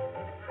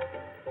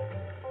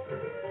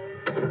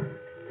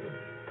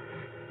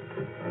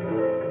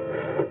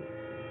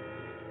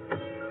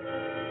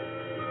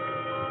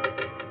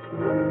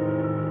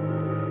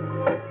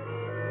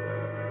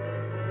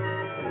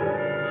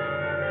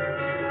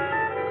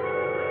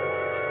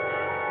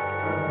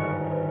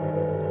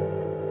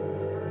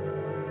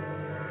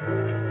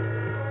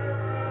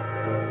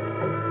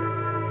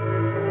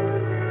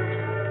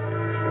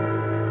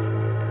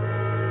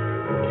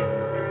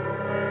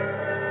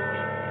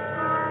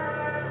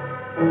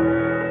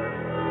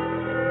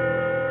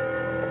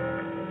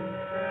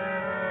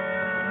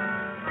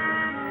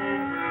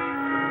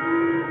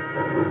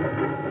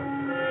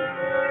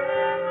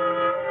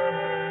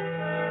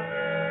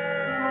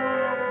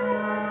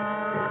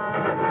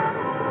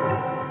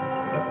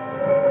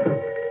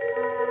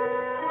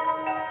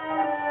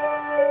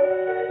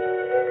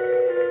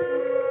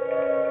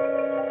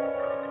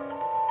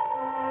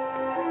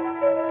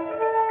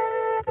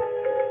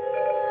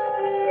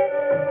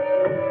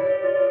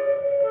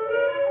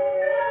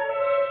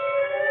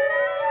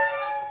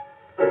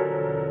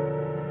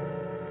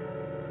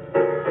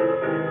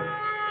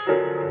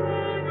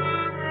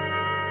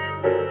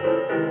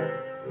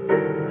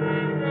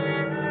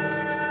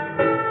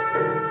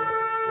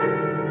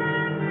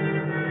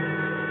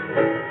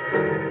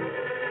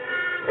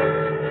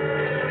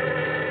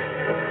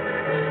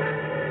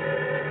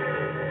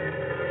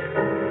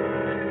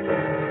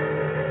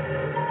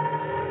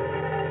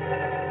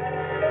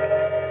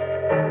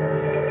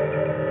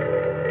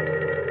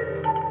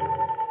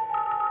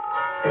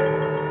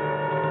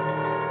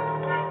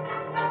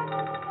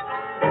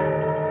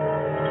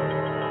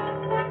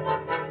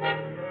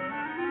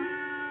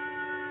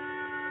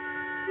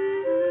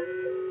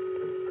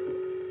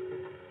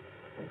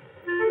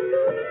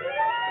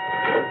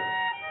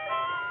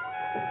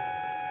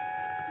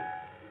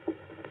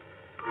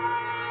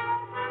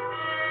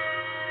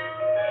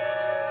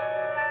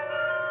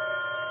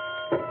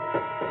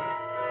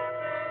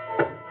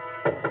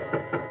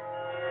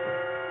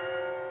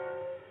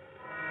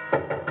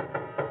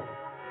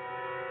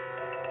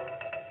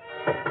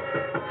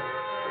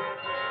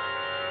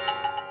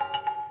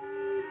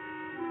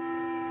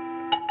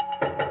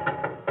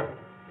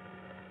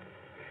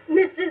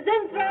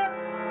 Zinthrop!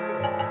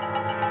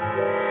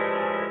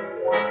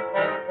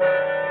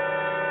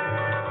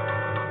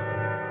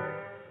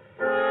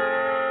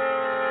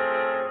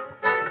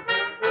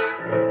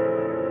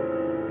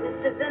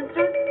 Mr.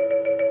 Zinthrop?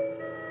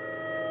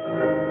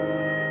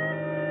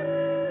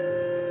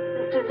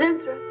 Mr.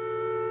 Zinthrop?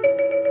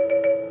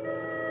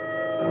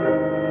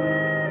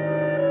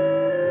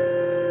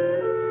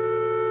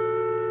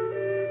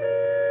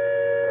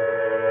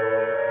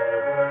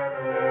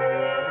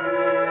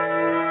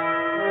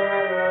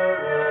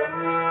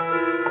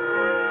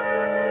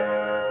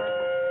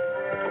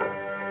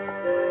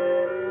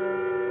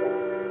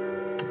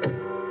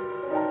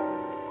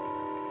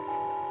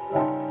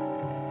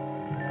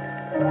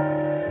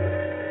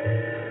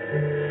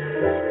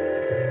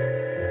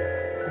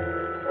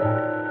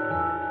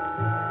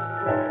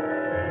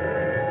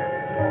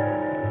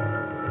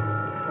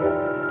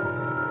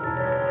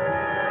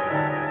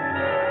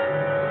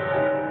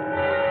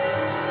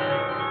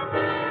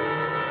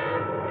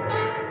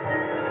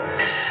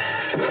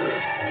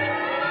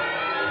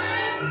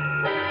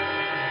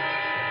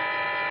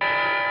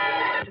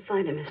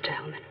 Find him, Mr.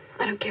 Hellman.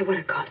 I don't care what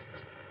it costs.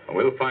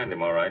 We'll find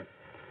him, all right.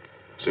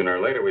 Sooner or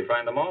later, we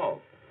find them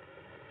all.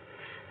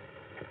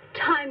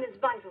 Time is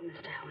vital,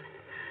 Mr. Hellman.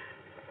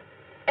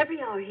 Every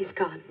hour he's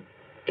gone,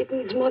 it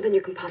means more than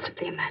you can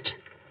possibly imagine.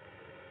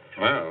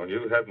 Well,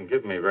 you haven't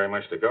given me very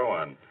much to go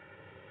on.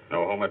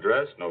 No home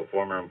address, no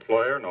former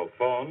employer, no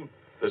phone.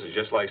 This is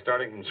just like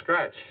starting from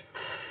scratch.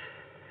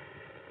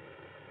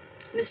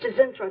 Mr.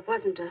 Zinthrop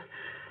wasn't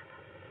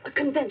a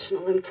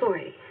conventional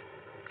employee.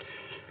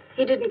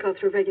 He didn't go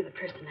through regular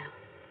personnel.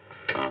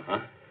 Uh-huh.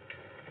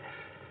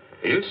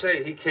 You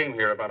say he came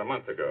here about a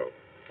month ago.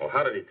 Well,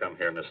 how did he come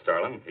here, Miss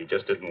Starlin? He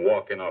just didn't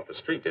walk in off the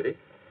street, did he?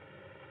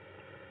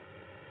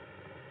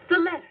 The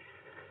letter.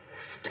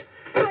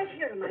 Right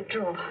here in my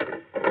drawer.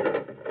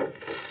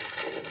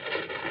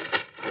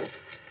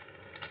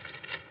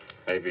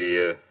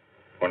 Maybe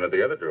one of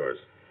the other drawers.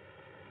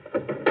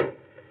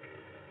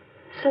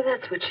 So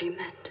that's what she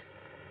meant.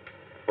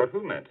 What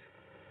who meant?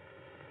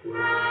 Miss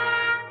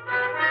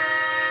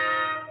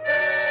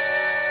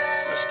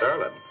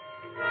Starlin.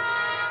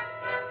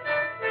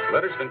 The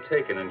letter's been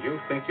taken, and you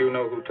think you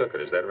know who took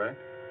it. Is that right?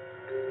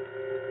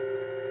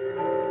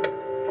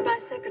 My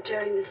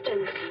secretary, Miss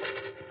Dennis.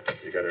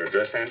 You got her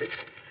address handy?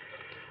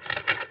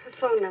 Her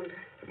phone number.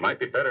 It might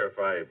be better if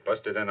I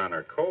busted in on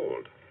her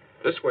cold.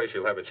 This way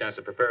she'll have a chance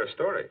to prepare a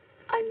story.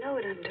 I know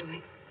what I'm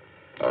doing.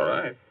 All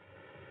right.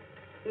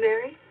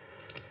 Mary?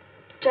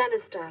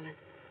 Janice, darling.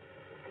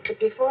 But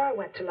before I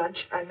went to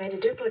lunch, I made a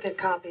duplicate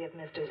copy of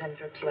Mr.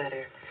 Zinthrup's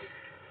letter.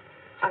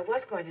 I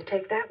was going to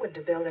take that one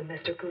to Bill and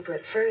Mr. Cooper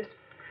at first,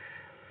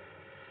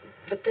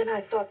 but then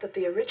I thought that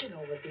the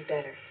original would be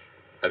better.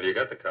 Have you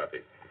got the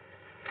copy?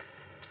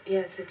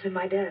 Yes, it's in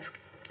my desk.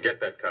 Get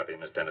that copy,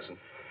 Miss Dennison.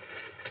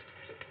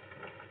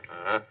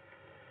 Uh-huh.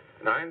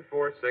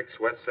 946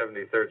 West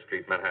 73rd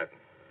Street, Manhattan.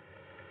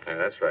 Yeah,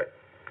 that's right.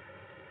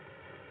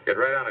 Get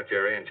right on it,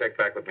 Jerry, and check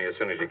back with me as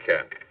soon as you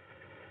can.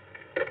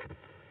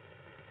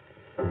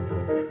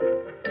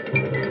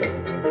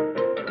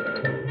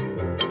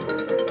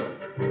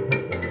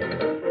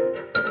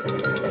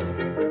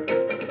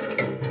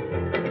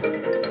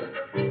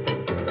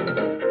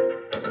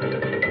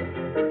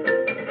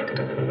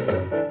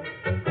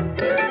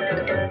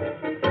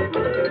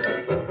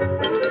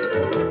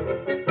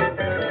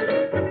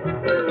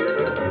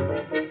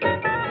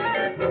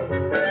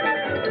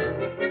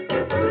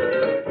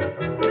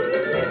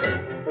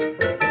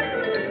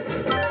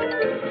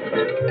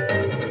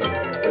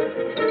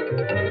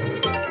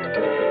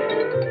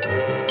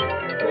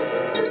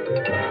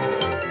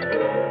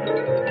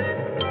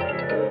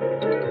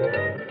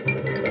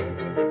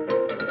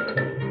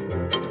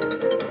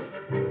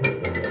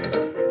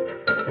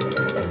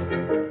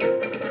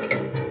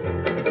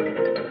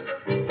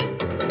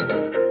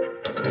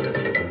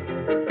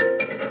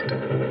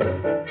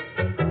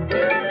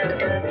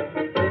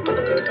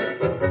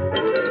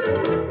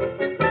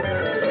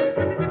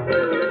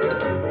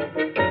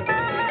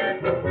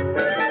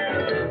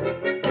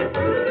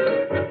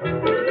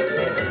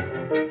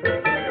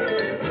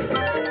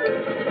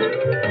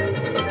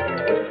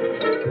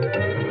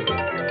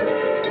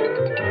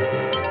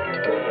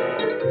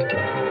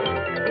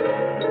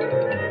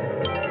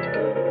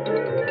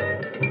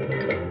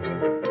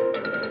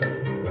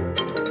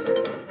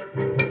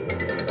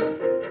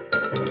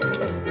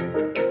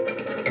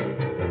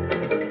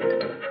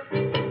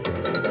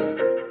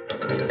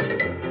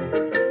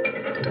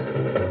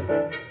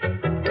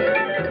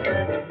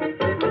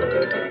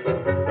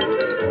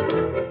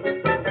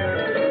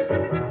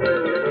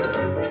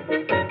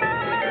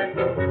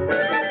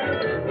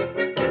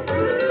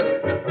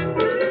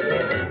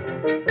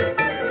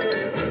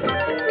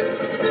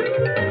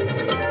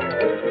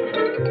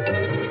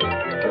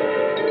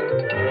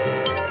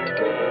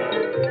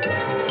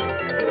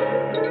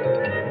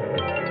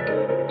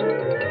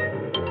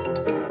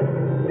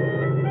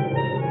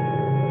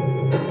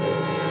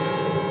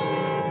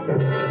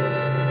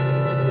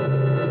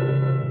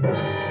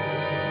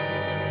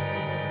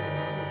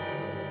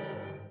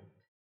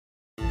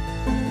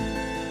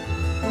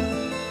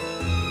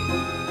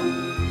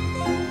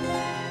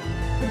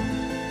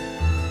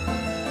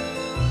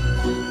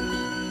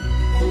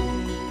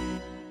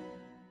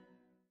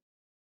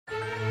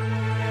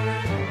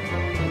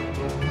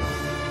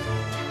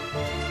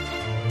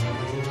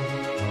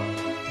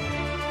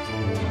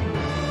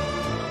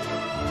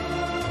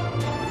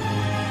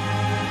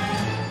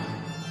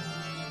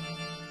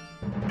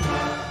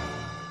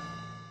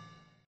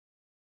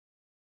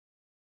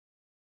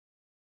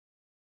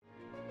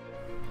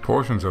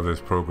 Portions of this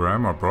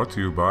program are brought to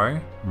you by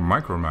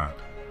Micromat,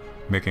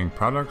 making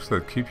products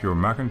that keep your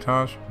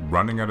Macintosh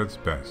running at its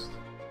best.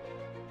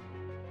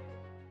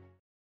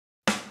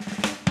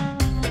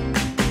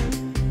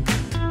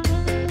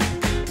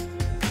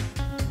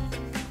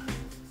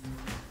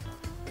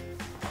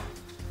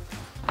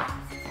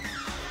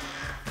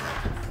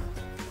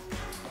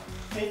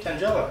 Hey,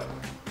 Tangela.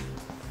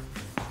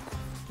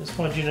 Just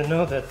wanted you to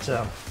know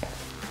that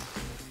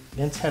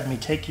Vince had me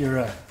take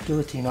your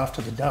guillotine off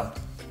to the dump.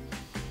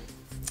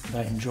 And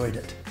I enjoyed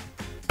it.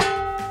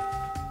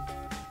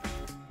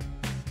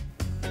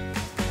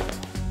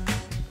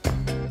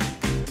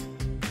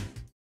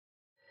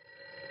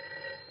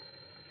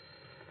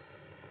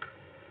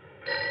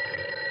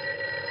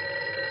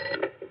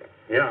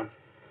 Yeah.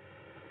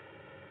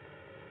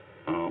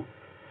 Oh.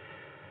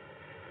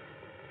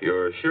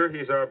 You're sure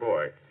he's our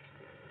boy?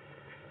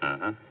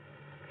 Uh-huh.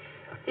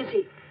 Is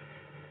he?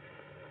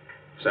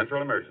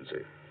 Central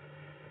emergency.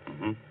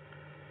 Mm-hmm.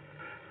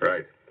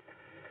 Right.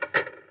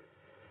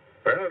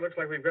 Well, it looks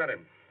like we've got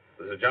him.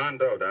 There's a John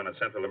Doe down at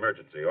Central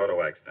Emergency,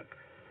 auto accident.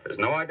 There's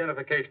no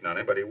identification on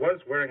him, but he was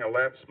wearing a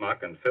lab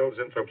smock and fills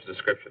Inthrop's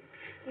description.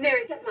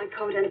 Mary, get my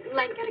coat and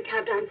Lank, get a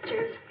cab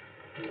downstairs.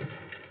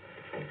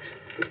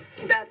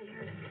 He badly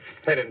hurt.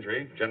 Head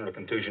injury, general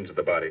contusion to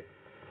the body.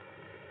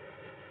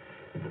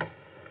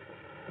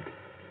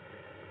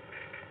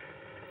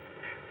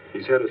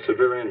 He's had a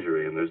severe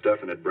injury and there's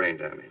definite brain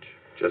damage.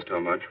 Just how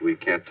much, we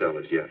can't tell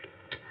as yet.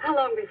 How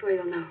long before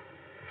you'll know?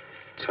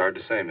 It's hard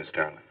to say, Miss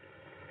Starling.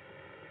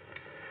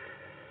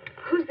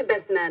 Who's the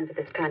best man for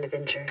this kind of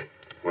injury?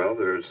 Well,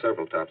 there are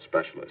several top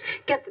specialists.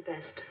 Get the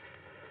best.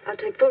 I'll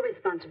take full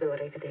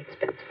responsibility for the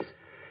expenses.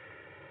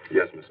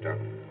 Yes, Miss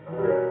Starling.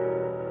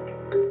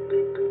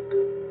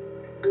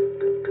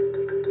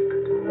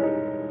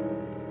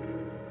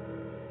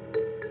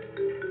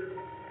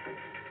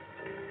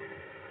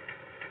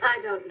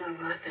 I don't know,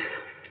 Arthur.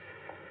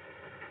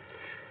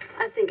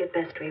 I think it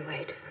best we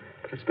wait.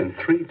 It's been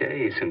 3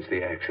 days since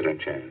the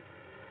accident, Jan.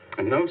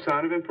 And no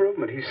sign of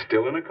improvement. He's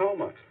still in a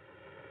coma.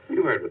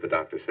 You heard what the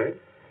doctor said.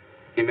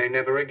 He may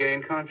never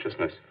regain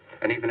consciousness.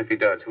 And even if he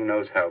does, who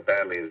knows how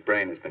badly his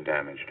brain has been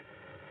damaged.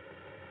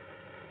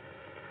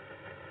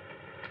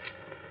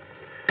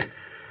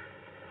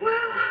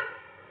 Well,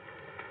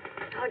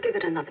 I'll give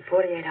it another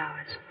 48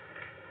 hours.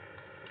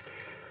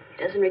 If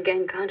he doesn't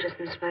regain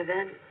consciousness by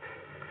then,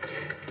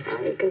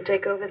 well, you can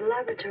take over the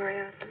laboratory,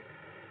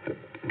 Arthur.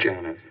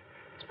 Janet.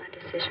 It's my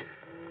decision.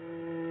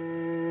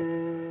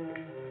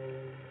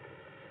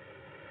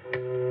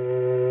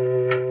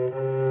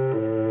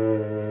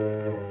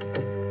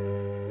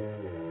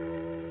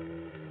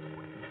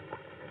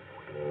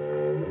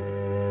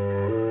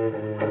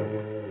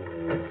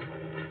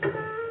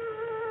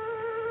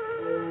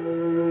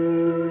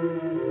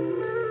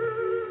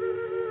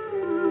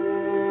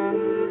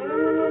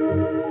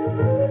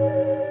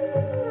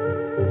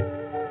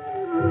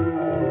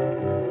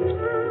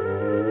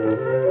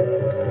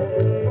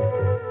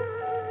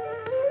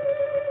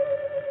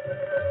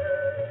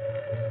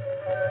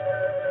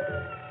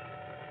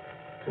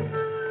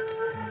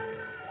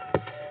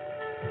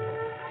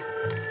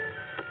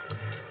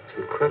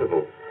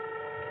 Incredible.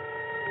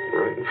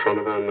 Right in front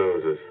of our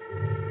noses.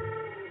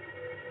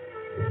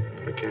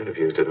 We can't have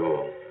used it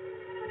all.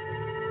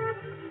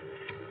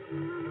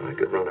 I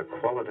could run a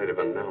qualitative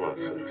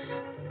analysis.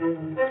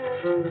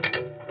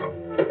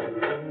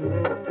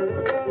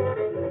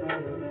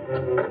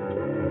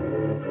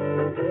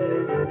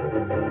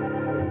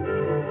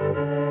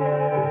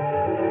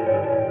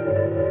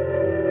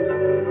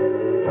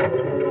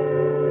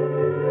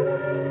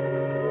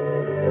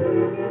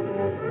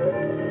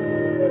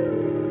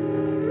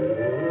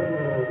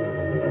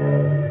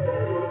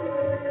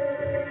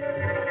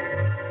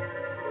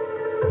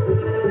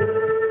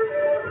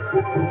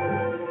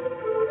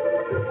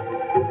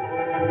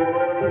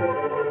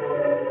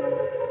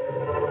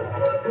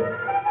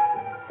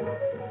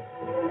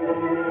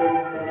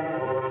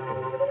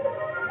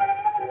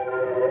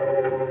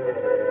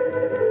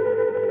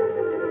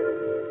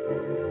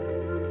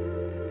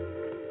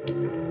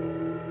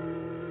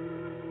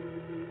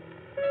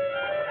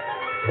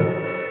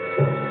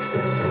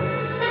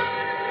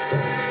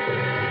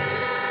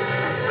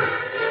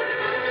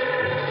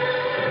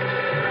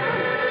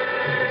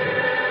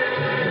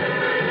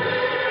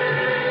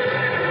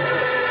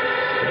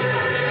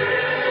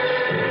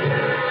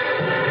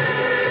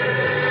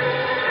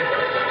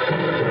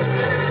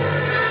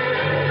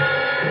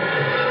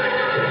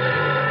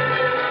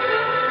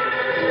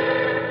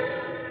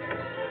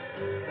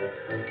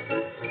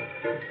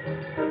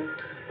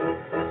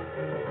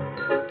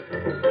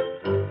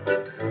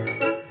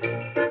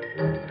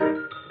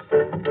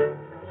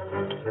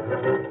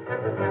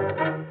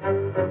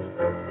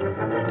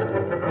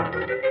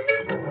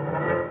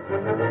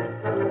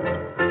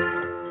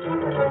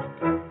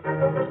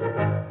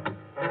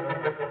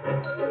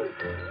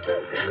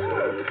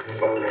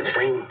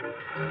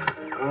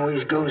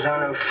 Always goes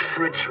on a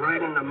fritz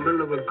right in the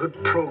middle of a good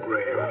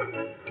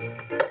program.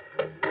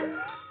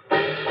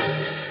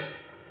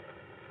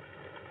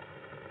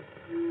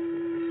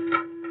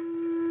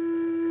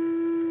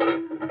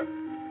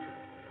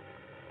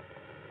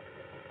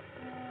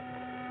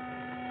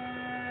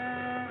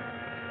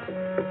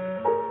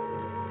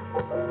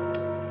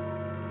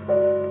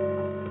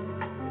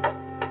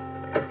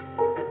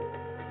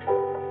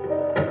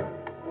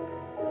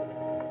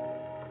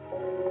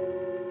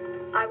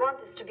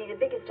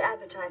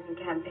 advertising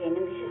campaign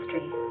in the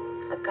history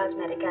of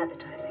cosmetic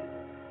advertising.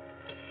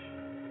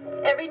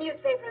 Every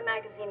newspaper and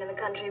magazine in the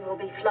country will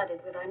be flooded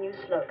with our new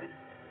slogan,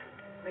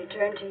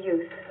 Return to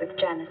Youth with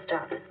Janice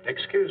Starlin.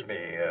 Excuse me,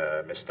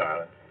 Miss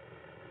Starlin.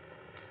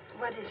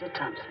 What is it,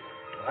 Thompson?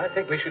 I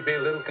think we should be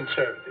a little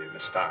conservative,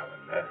 Miss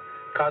Starlin.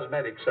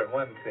 Cosmetics are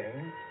one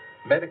thing,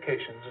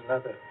 medications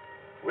another.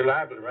 We're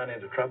liable to run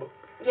into trouble.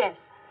 Yes.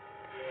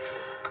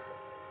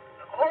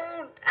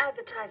 All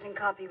advertising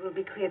copy will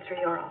be cleared through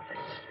your office.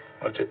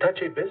 Well, it's a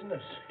touchy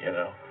business, you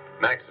know.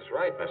 Max is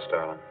right, Miss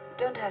Starlin.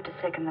 Don't have to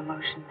second the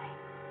motion, Lane.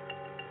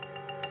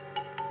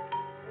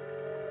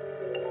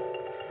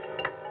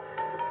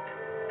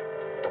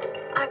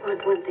 I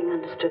want one thing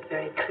understood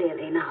very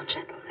clearly now,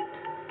 gentlemen.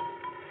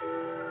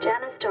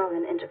 Janice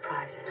Starlin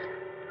Enterprises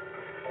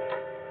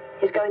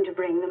is going to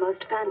bring the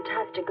most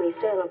fantastically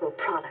saleable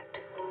product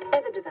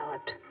ever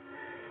developed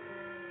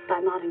by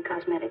modern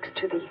cosmetics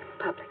to the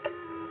public.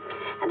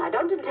 And I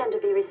don't intend to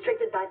be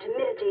restricted by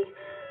timidity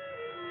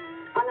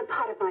on the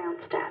part of my own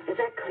staff. Is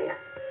that clear?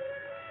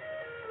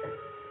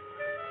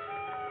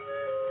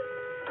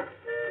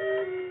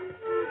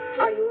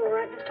 Are you all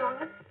right, Miss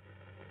Starlin?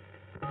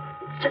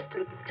 Just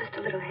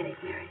a little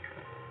headache, Mary.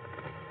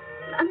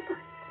 I'm fine.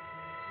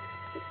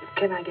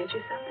 Can I get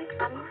you something?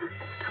 I'm all right.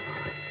 I'm all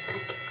right.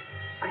 Thank you.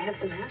 I have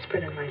some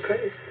aspirin in my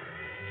purse.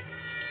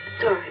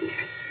 It's all right,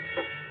 Mary.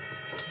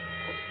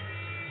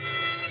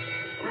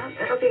 Well,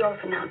 that'll be all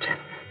for now,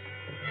 gentlemen.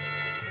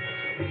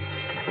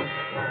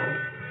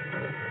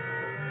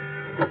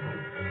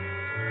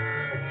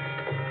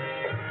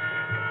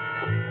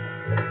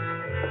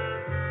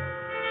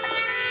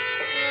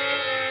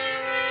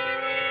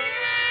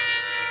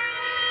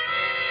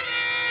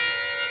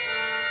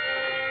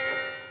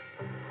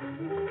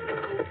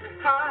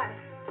 Hi.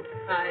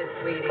 Hi,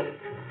 sweetie.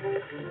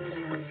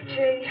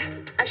 Gee,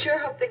 I sure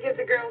hope they give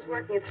the girls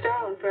working at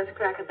Starlin first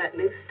crack at that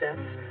new stuff.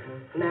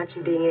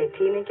 Imagine being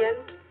 18 again.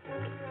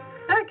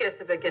 I guess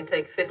if it can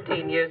take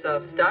 15 years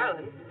off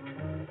Starlin,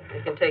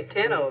 it can take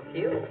 10 off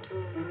you.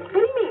 What do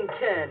you mean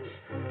 10?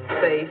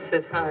 Face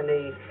it,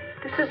 honey.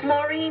 This is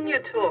Maureen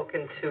you're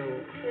talking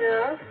to.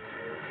 Yeah?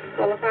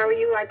 Well, if I were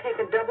you, I'd take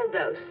a double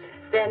dose.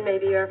 Then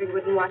maybe Irving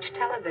wouldn't watch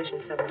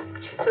television so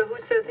much. So who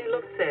says he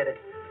looks at it?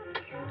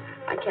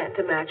 I can't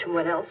imagine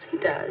what else he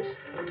does.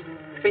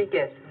 Free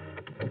guess.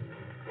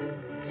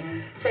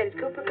 Say, did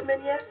Cooper come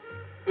in yet?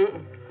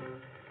 Mm-mm.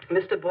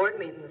 Missed a board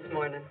meeting this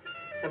morning.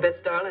 I bet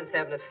Starlin's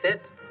having a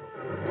fit.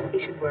 He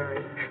should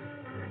worry.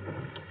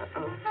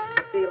 Uh-oh.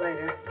 See you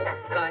later.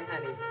 Bye,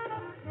 honey.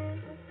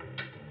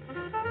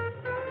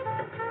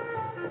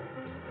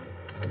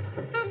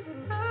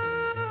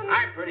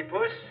 Hi, pretty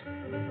puss.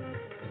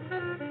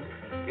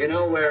 You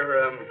know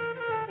where,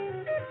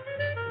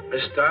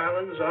 Miss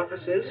Starlin's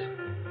office is?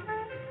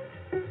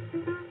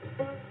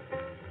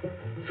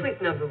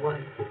 Suite number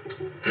 1.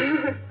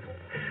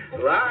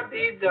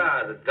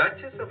 La-dee-da, the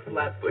Duchess of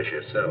Flatbush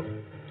herself.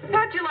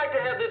 How'd you like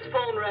to have this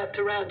phone wrapped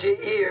around your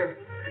ear,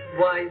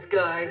 wise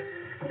guy?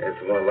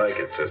 It's more like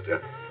it,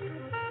 sister.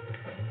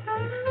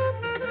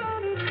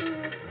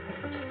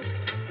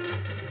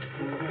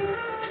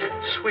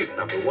 Suite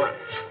number 1.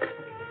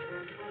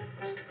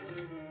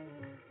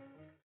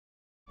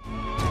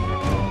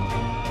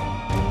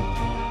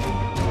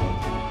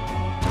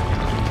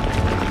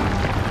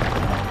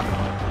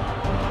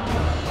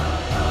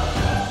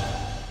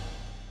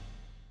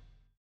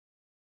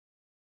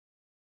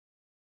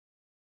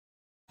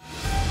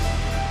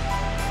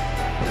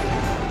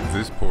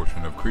 This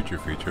portion of Creature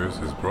Features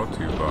is brought to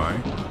you by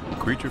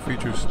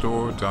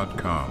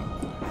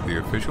CreatureFeatureStore.com, the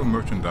official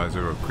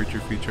merchandiser of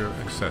Creature Feature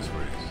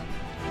accessories.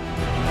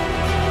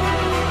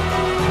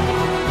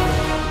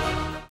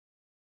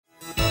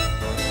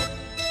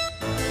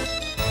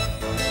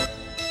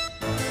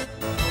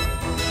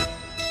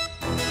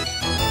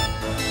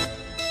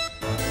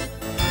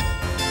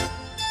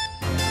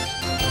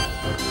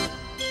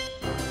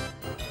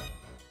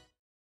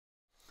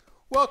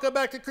 Welcome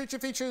back to Creature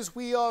Features.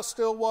 We are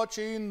still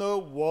watching The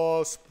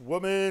Wasp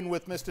Woman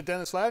with Mr.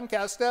 Dennis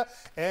Lancaster,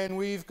 and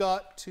we've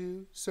got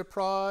 2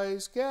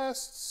 surprise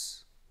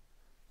guests.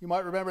 You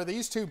might remember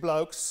these 2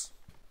 blokes,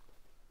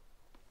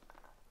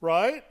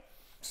 right?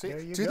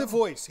 See, do the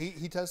voice.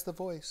 He does the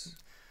voice.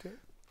 Okay.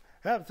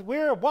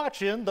 We're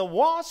watching The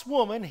Wasp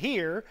Woman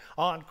here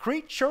on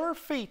Creature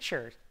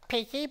Features.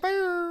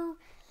 Peekaboo.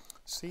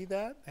 See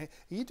that?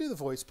 You do the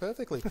voice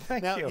perfectly.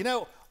 Thank now, you. you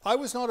know, I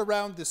was not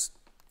around this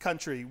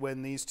country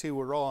when these 2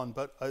 were on,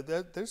 but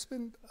there's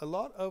been a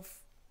lot of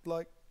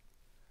a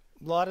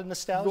lot of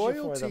nostalgia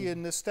loyalty for them.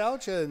 and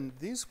nostalgia, and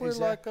these were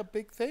like a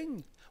big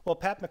thing. Well,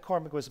 Pat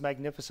McCormick was a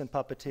magnificent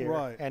puppeteer,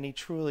 right, and he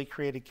truly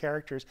created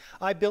characters.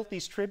 I built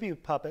these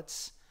tribute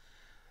puppets.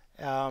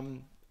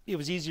 It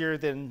was easier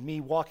than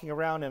me walking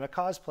around in a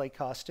cosplay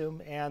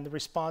costume, and the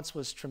response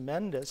was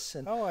tremendous.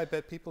 And I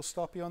bet people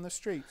stop you on the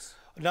streets.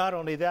 Not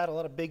only that, a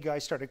lot of big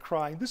guys started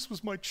crying, "This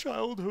was my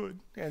childhood,"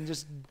 and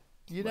just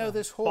You know,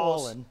 this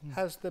horse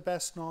has the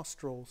best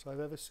nostrils I've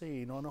ever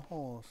seen on a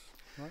horse.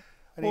 Right?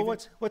 And Well,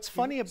 what's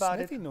funny about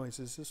it? Sniffing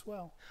noises as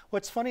well.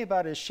 What's funny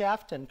about it is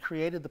Shafton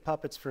created the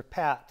puppets for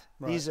Pat.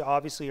 Right. These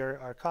obviously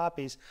are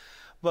copies,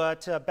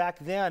 but back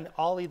then,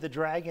 Ollie the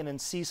Dragon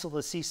and Cecil the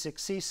C6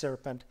 Sea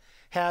Serpent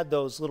had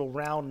those little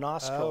round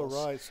nostrils.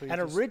 Oh, right. So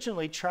and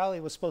originally, Charlie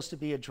was supposed to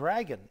be a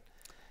dragon.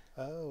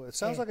 Oh, it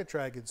sounds like a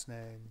dragon's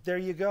name. There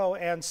you go.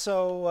 And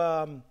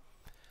so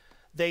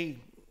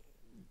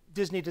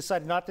Disney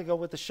decided not to go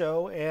with the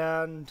show,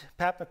 and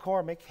Pat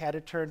McCormick had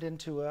it turned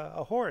into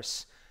a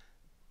horse.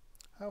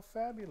 How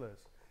fabulous.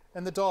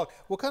 And the dog.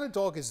 What kind of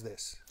dog is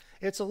this?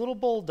 It's a little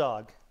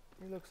bulldog.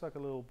 He looks like a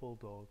little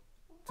bulldog.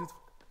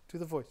 Do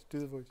the voice. Do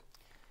the voice.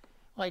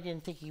 I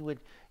didn't think he would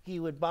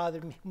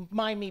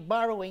mind me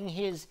borrowing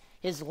his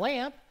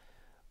lamp.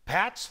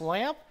 Pat's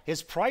lamp?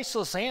 His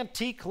priceless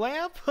antique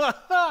lamp?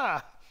 Ha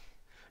ha!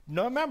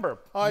 No, remember,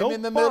 I'm no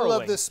in the borrowing.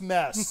 middle of this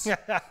mess.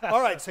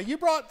 All right, so you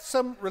brought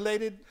some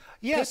related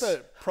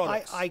paper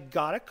products. I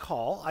got a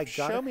call.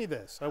 Show me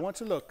this. I want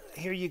to look.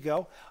 Here you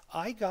go.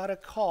 I got a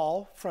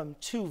call from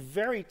two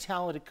very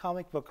talented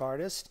comic book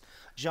artists,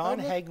 John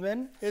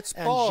Hegman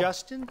and Bob.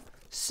 Justin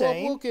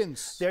Sane. Bob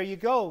Wilkins. There you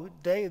go.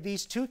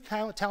 These two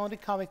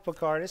talented comic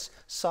book artists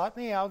sought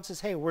me out and says,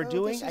 hey, we're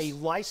doing a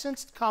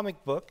licensed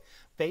comic book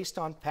based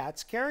on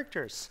Pat's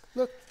characters.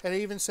 Look, and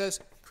it even says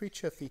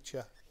creature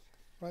feature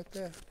right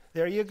there.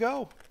 There you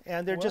go.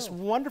 And they're just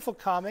wonderful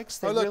comics.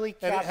 They look, really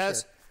and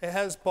capture. it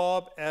has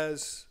Bob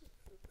as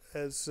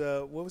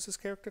what was his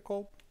character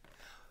called?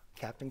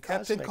 Captain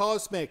Cosmic. Captain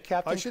Cosmic.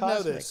 Captain I should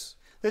Cosmic. know this.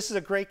 This is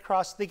a great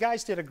cross. The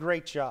guys did a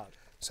great job.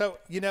 So,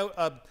 you know,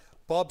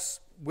 Bob's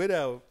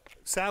widow,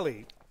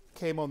 Sally,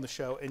 came on the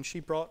show, and she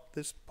brought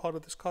this part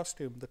of this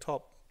costume, the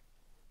top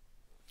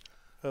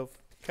of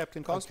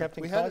Captain Cosmic.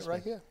 We had it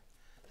right here.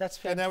 That's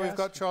fantastic. And now we've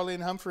got Charlie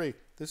and Humphrey.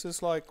 This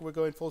is like we're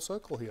going full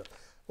circle here.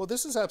 Well,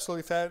 this is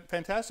absolutely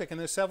fantastic, and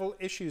there's several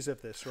issues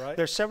of this, right?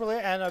 There's several,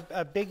 and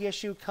a big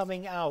issue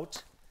coming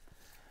out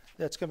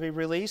that's going to be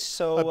released.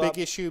 So a big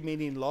issue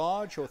meaning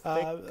large or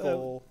thick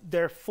or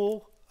their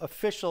full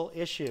official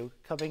issue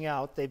coming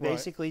out. They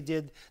basically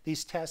did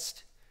these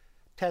test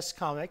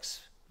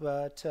comics,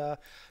 but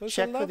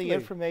check for the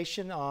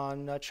information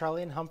on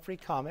Charlie and Humphrey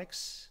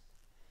Comics.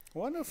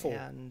 Wonderful.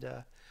 And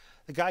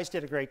the guys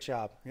did a great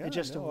job. Yeah,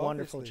 just a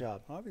wonderful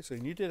job. Obviously,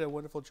 and you did a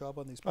wonderful job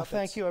on these puppets. Well,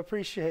 thank you. I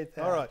appreciate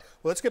that. All right.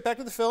 Well, let's get back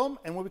to the film,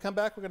 and when we come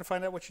back, we're going to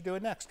find out what you're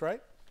doing next, right?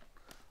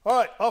 All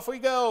right, off we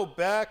go.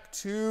 Back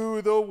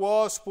to the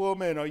Wasp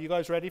Woman. Are you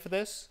guys ready for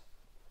this?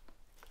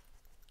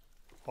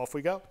 Off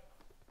we go.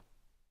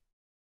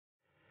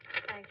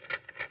 Thank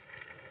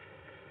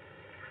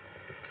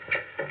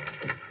you.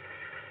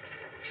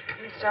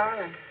 Miss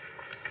Darling.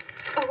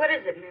 Oh, what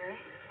is it, Mary?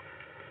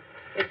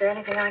 Is there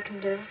anything I can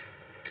do?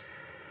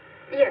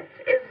 Yes.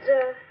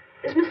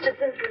 Is Mr.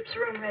 Zinthrop's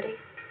room ready?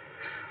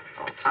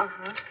 Oh,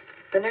 uh-huh.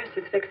 The nurse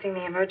is fixing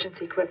the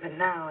emergency equipment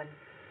now, and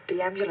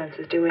the ambulance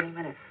is due any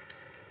minute.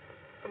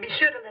 Be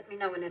sure to let me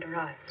know when it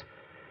arrives.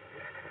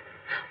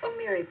 Oh,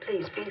 Mary,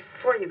 please,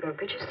 before you go,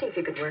 could you see if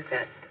you could work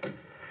that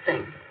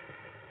thing?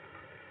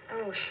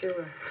 Oh,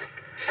 sure.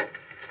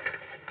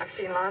 I've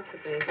seen lots of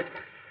these.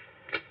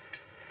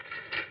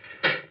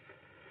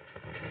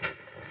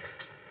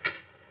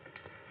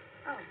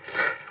 Oh,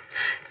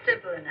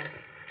 simple enough.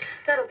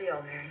 That'll be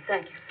all, Mary.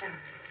 Thank you.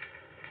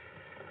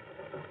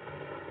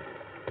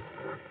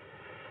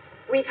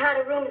 We've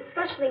had a room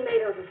especially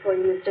made over for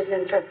you, Mr.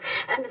 Zinthrop.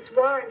 And Miss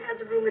Warren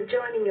has a room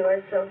adjoining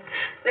yours, so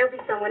there'll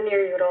be someone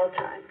near you at all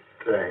times.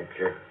 Thank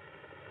you.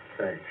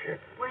 Thank you.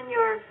 When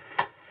you're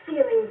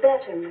feeling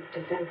better,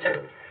 Mr.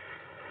 Zinthrop,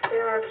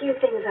 there are a few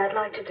things I'd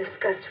like to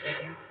discuss with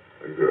you.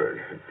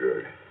 Good,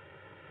 good.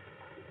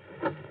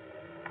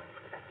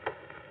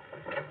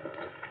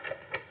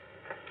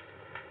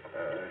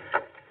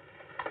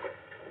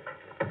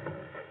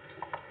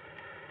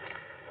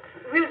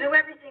 We'll do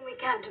everything we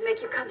can to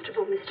make you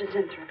comfortable, Mr.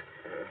 Zinthrop.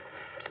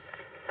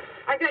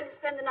 I'm going to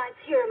spend the nights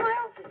here in my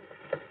office.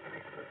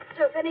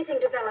 So if anything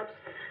develops,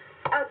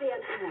 I'll be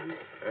on hand.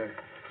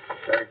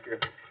 Thank you.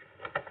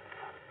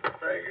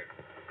 Thank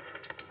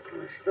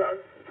you. Stop.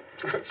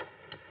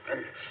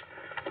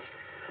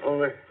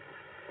 Only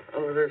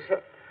there's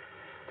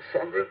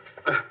something.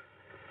 I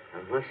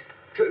must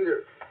tell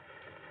you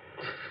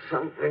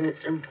something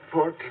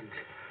important.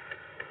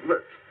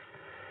 But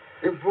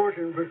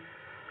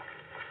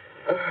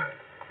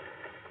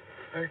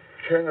I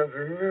cannot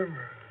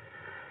remember.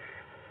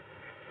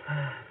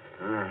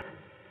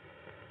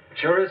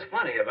 Sure is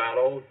funny about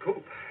old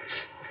Coop.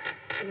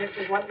 And this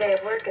is one day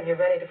at work and you're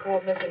ready to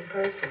call missing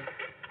person.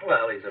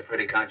 Well, he's a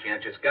pretty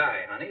conscientious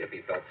guy, honey. If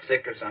he felt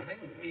sick or something,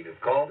 he'd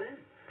have called in.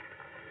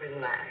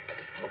 Relax.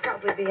 He'll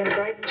probably be in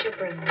bright and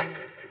chipper in the morning.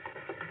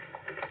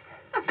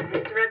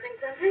 Interrupting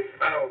something?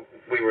 Oh,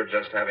 we were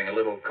just having a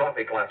little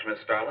coffee clutch, Miss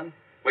Starlin.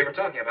 We were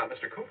talking about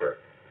Mr. Cooper.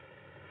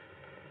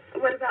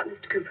 What about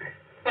Mr. Cooper?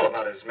 Well,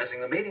 about his missing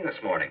the meeting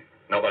this morning.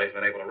 Nobody's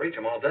been able to reach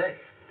him all day.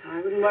 Oh,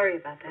 I wouldn't worry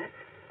about that.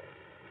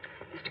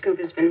 Mr.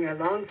 Cooper's been here a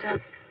long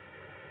time.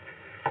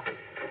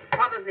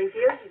 Probably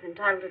feels he's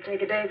entitled to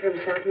take a day for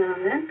himself now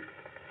and then.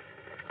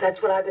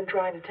 That's what I've been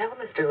trying to tell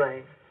Mr.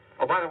 Lane.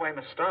 Oh, by the way,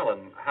 Miss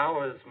Starlin,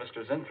 how is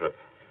Mr. Zinthrop?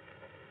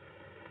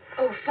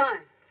 Oh, fine.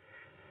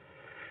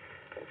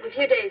 In a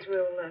few days,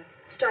 we'll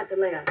start the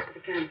layouts for the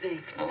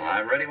campaign. Oh,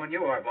 I'm ready when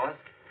you are, boss.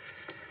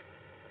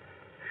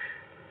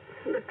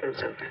 Look those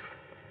over.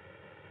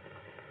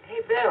 Hey,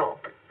 Bill.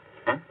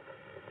 Huh?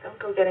 Don't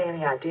go getting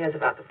any ideas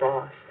about the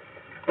boss.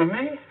 Well,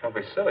 me? Don't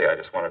be silly. I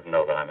just wanted to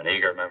know that I'm an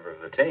eager member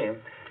of the team.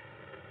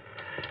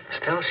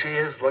 Still, she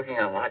is looking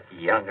a lot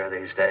younger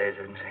these days,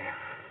 isn't she?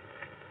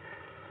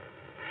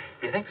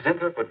 You think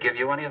Zinthrop would give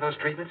you any of those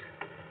treatments?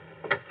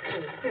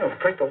 You know,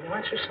 break the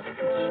watch or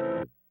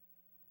something?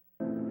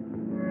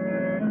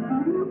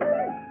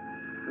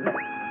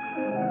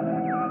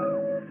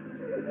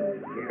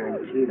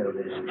 Guaranteed of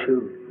this,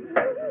 too.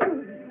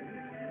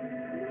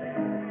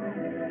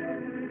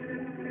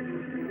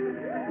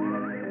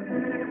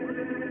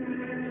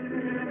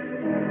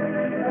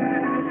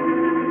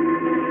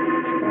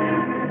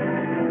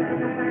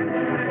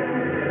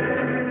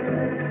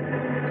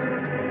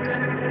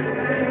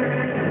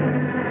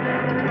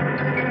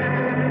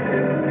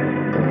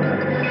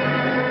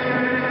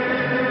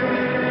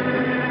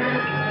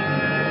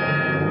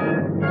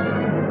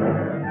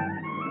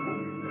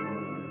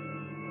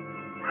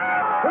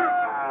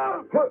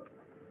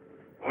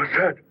 What's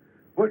that?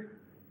 What?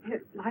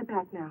 Here, lie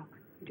back now.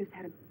 You just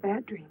had a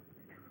bad dream.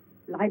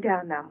 Lie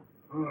down now.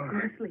 Oh,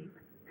 Go to sleep.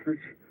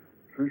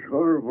 such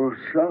horrible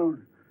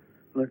sound.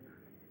 Like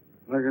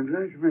a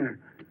nightmare.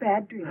 It's a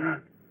bad dream.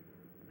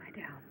 Lie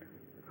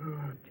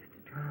down.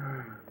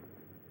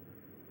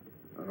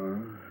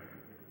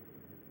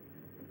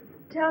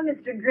 Tell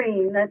Mr.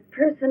 Green that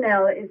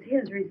personnel is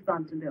his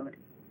responsibility.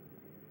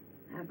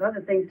 I have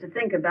other things to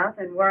think about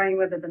than worrying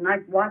whether the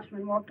night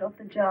watchman walked off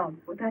the job.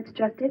 Well, that's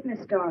just it,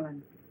 Miss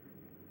Starlin.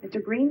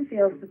 Mr. Green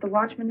feels that the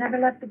watchman never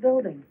left the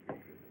building.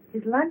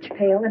 His lunch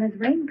pail and his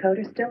raincoat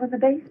are still in the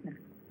basement.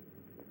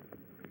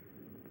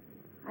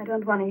 I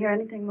don't want to hear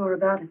anything more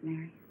about it,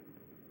 Mary.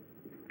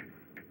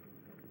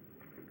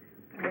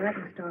 All right,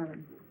 Miss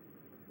Starlin.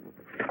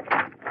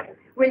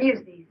 We'll use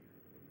these.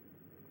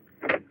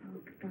 Oh,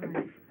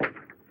 fine.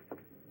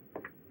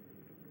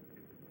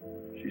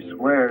 She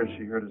swears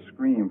she heard a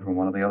scream from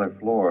one of the other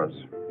floors.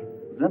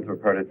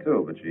 Zinthrop heard it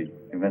too, but she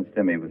convinced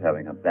him he was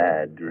having a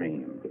bad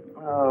dream.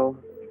 Oh,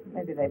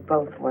 maybe they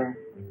both were.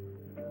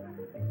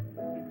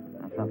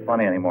 That's not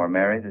funny anymore,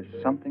 Mary. There's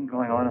something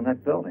going on in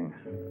that building.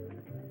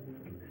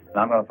 And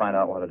I'm going to find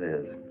out what it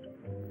is.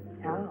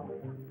 How?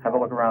 Have a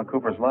look around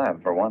Cooper's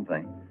lab, for one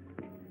thing.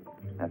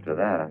 After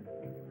that,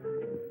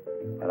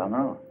 I don't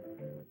know.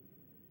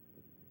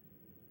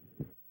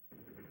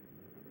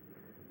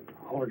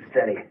 Hold it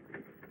steady.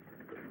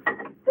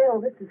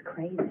 Bill, this is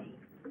crazy.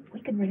 We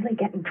could really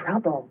get in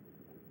trouble.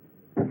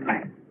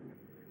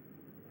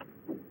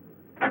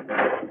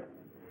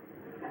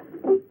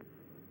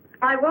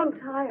 I won't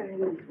tire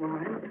him, Miss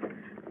Warren,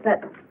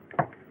 but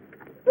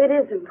it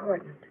is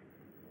important.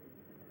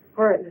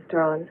 All right, Miss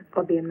Starlin.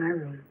 I'll be in my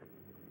room.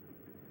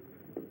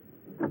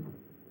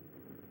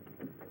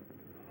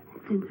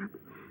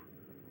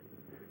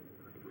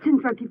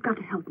 Zinthrop, you've got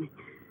to help me.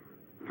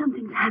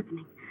 Something's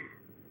happening.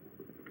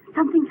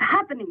 Something's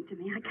happening to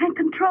me. I can't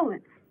control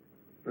it.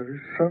 There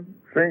is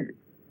something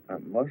I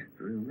must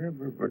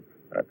remember, but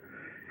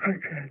I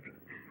can't.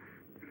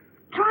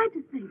 Try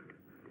to think.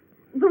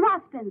 The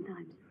Wasp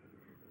enzymes.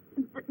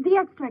 The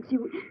extracts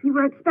you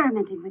were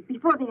experimenting with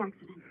before the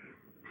accident.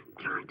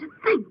 Try to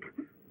think.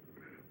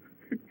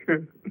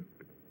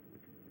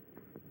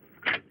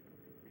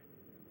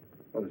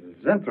 Well, this is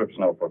Zinthrop's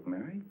notebook,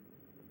 Mary.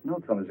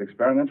 Notes on his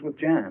experiments with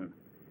Jan.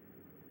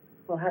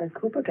 Well, how did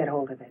Cooper get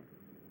hold of it?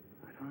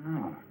 I don't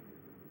know.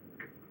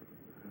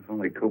 If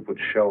only Coop would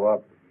show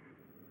up.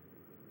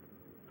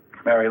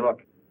 Mary,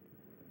 look.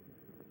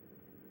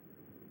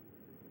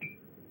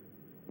 It's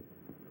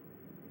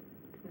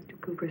Mr.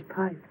 Cooper's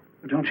pipe.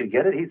 Well, don't you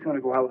get it? He's going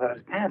to go out without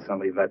his pants and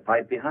leave that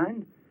pipe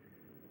behind.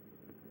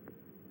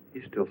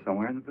 He's still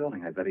somewhere in the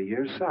building. I bet a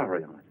year's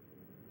salary on it.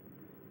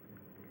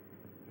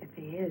 If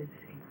he is.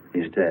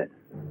 He's dead.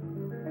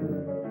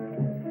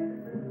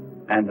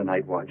 And the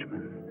night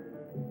watchman.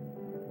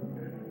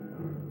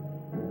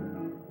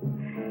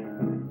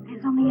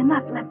 There's only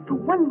enough left for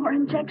one more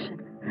injection.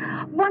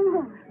 One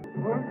more.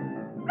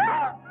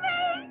 Help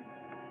me!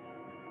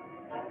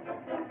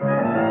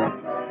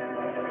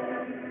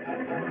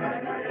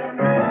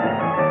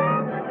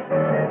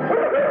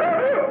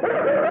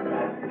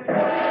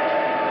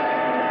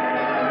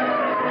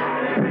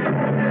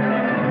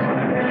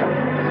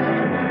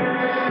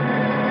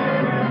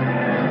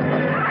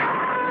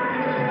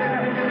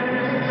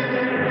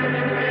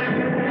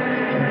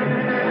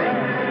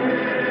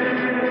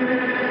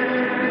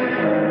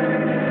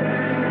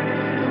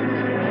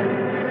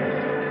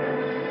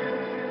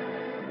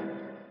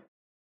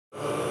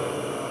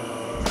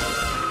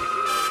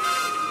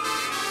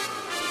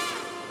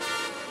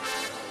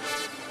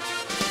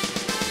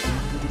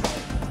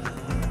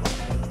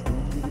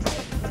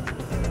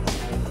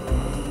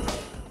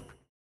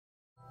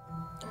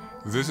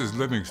 This is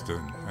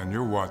Livingston, and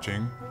you're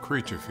watching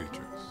Creature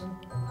Features.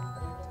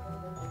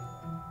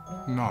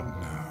 Not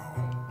now.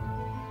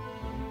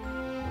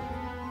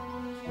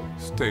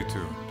 Stay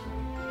tuned.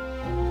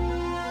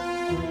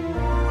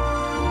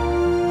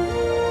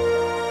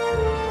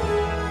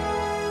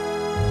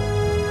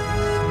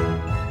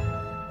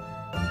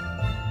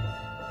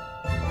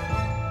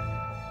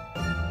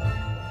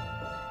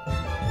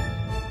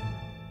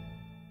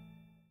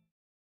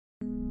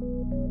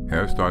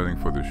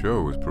 Hairstyling for the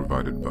show is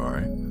provided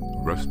by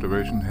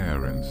Restoration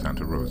Hair in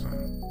Santa Rosa.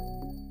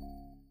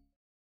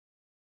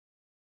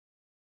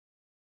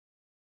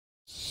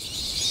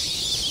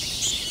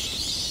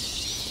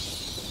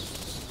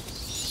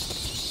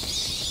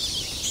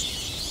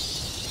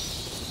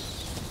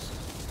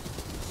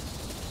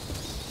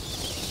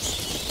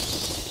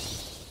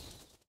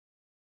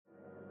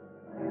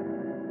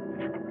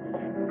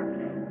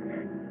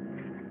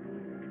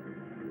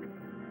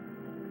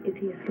 Is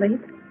he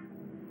asleep?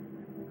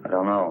 I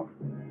don't know.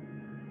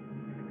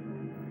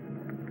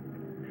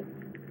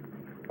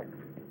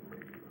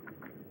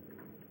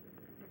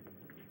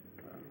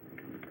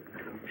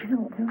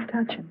 Don't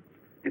touch him.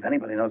 If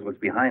anybody knows what's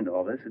behind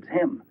all this, it's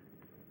him.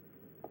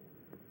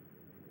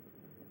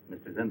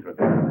 Mr. Zinthrop.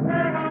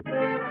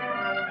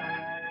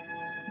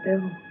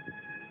 Bill.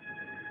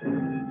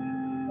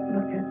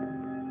 Look at...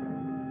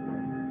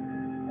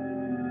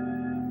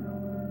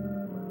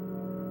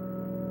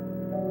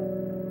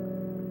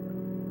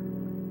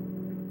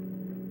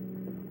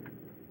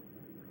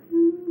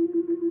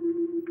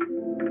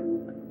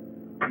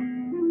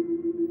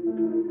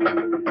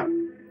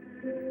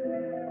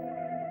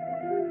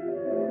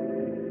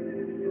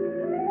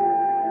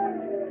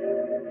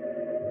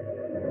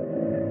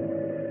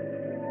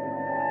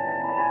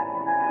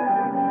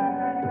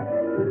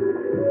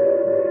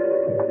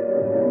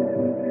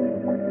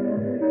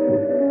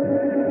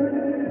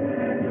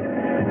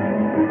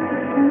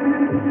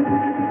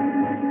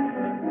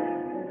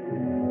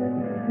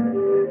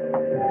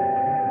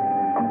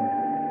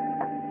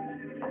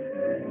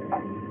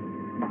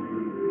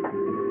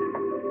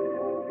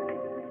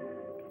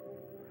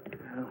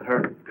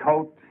 Her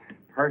coat,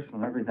 purse,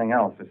 and everything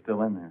else is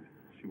still in there.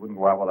 She wouldn't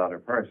go out without her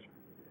purse.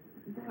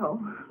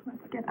 Bill,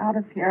 let's get out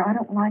of here. I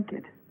don't like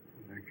it.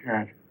 The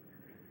cat.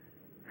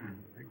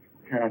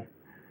 The cat.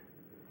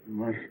 You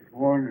must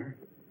warn her.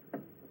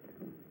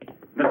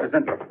 Mr.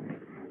 Zinthrop.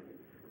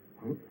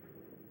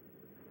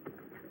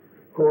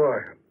 Who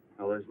are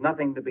Well, there's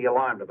nothing to be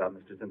alarmed about,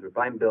 Mr. Zinthrop.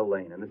 I'm Bill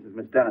Lane, and this is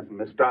Miss Dennison,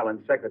 Miss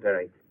Starlin's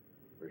secretary. you?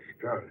 Miss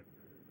Starlin.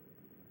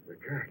 The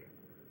cat.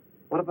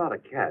 What about a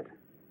cat?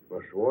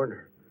 Must warn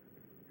her.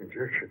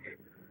 Injections.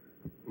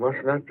 Must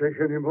not take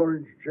any more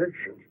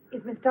injections.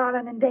 Is Miss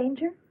Darlin in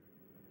danger?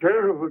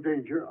 Terrible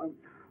danger.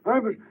 I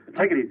must...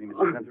 Take it easy,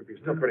 Mr. Zinthrop. You're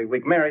still pretty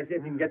weak. Mary, see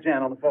if you can get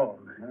Jan on the phone.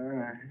 All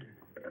right.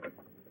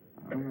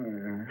 All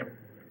right.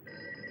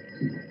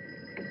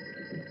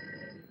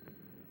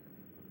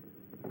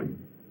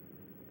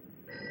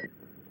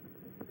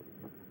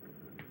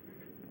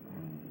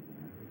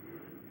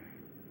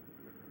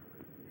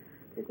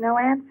 There's no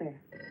answer.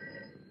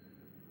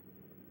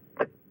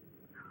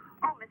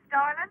 Oh, Miss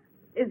Darlin?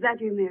 Is that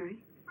you, Mary?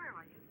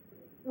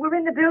 We're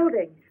in the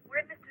building. We're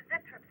in Mr.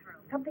 Zintrop's room.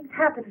 Something's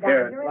happened down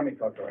Here, here. let me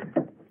talk to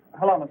her.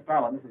 Hello, Miss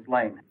Starlin. This is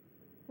Lane.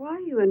 Why are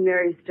you and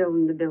Mary still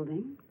in the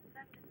building?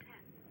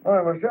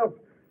 I must help.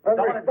 I Don't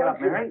must let it get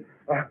up, Mary.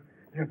 I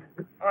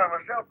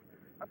must help.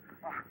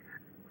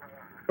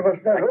 You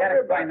must not I hold can't me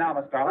explain back. now,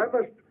 Miss Starlin.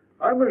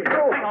 I must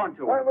go. Hang on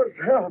to I her. must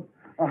help.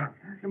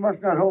 You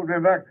must not hold me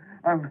back.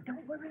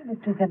 Don't worry,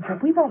 Mr.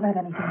 Zinthrop. We won't let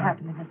anything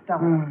happen to Miss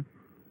Darlin.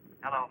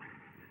 Hello.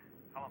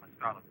 Hello, Miss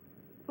Starlin.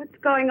 What's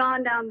going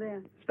on down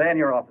there? Stay in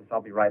your office.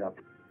 I'll be right up.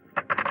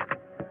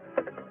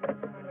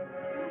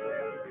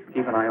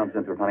 Keep an eye on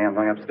Zinthrop, honey. I'm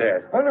going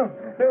upstairs. Oh, no.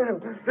 The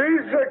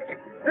insect.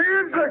 The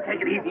insect.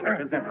 Take it easy,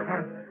 Mr.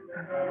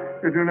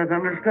 Zinthrop. You do not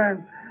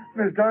understand.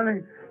 Miss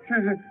Darling,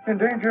 she's in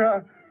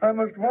danger. I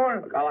must warn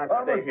her. Look, I'll have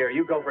to stay here.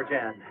 You go for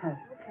Jan.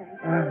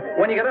 Okay.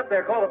 When you get up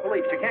there, call the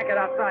police. You can't get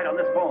outside on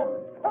this phone.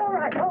 All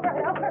right. I'll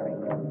hurry.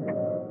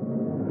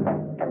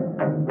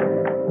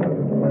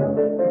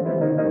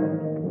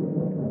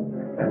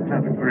 That's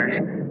not the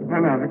police.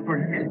 No, the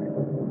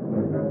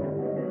police.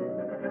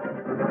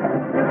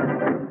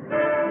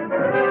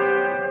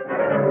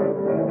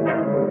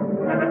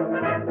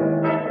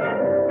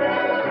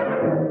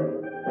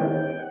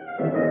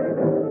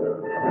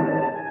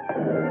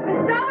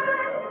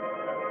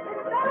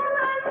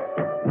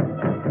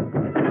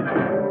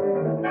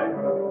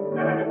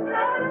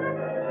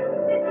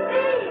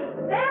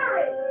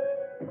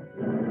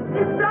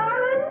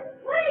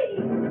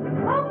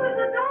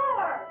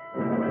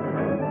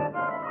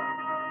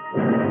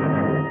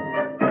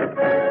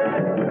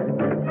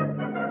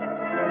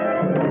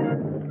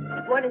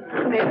 What is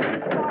this,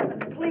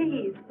 Mary?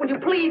 Please. Will you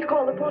please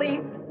call the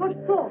police? What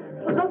for?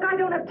 Well, look, I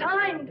don't have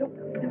time to...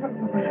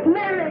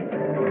 Mary!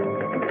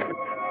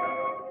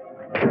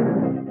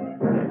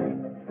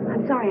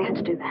 I'm sorry I had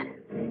to do that.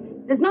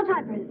 There's no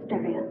time for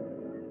hysteria.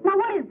 Now,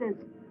 what is this?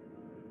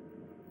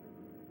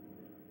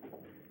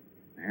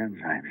 The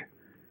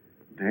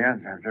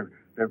enzymes.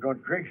 They've gone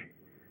crazy.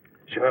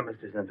 Sure,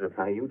 Mr. Zinthrop.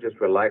 Now, you just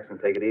relax and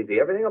take it easy.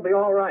 Everything will be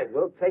all right.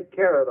 We'll take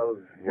care of those,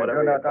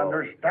 whatever You do not call them.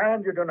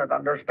 understand. You do not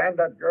understand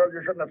that girl.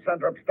 You shouldn't have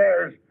sent her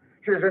upstairs.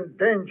 She's in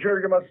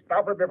danger. You must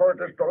stop her before it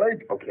is too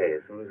late. Okay,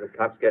 as soon as the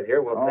cops get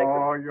here, we'll take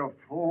her. Oh, you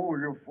fool,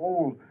 you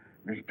fool.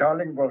 Miss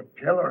Darling will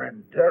kill her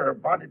and tear her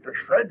body to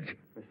shreds.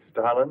 Miss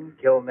Starlin,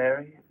 kill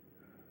Mary?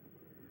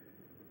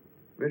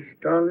 Miss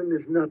Darling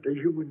is not a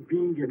human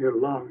being any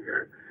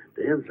longer.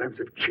 The enzymes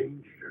have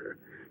changed her.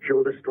 She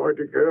will destroy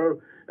the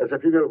girl as a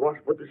female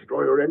wasp would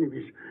destroy her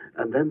enemies,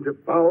 and then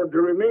devour the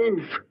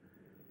remains.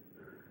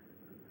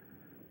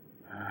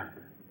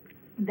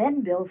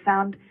 Then Bill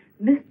found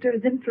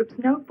Mr. Zinthrop's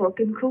notebook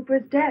in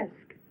Cooper's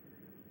desk.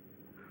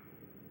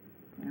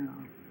 No,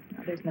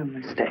 there's no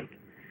mistake.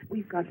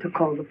 We've got to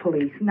call the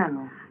police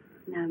now.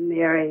 Now,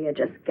 Mary, you're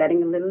just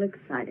getting a little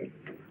excited.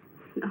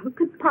 Who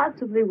could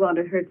possibly want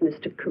to hurt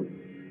Mr. Cooper?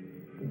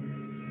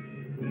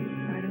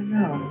 I don't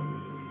know.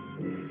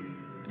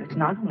 But it's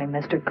not only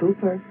Mr.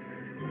 Cooper.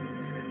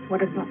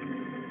 What about...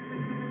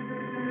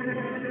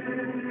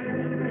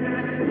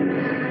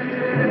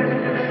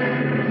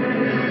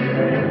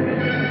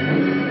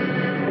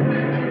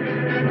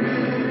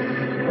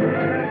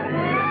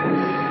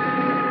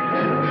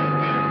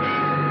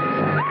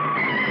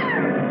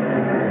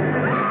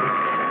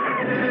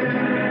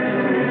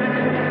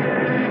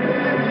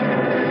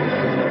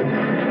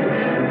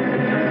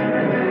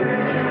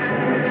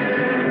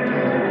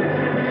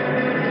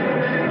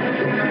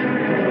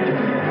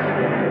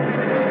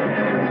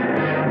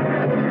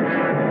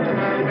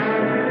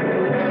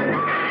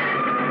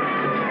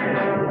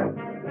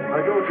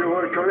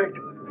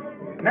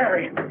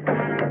 Mary! Wait!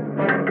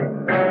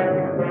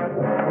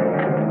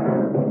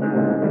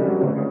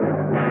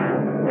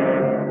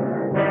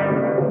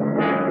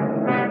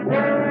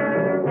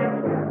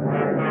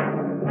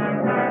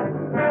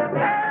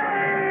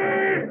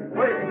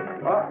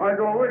 I'll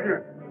go with you.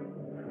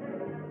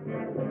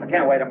 I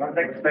can't wait. I'm going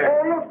to take the stairs.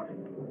 Oh, look!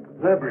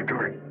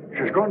 Laboratory.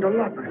 She's going to the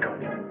laboratory.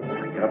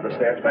 Get up the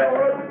stairs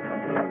fast.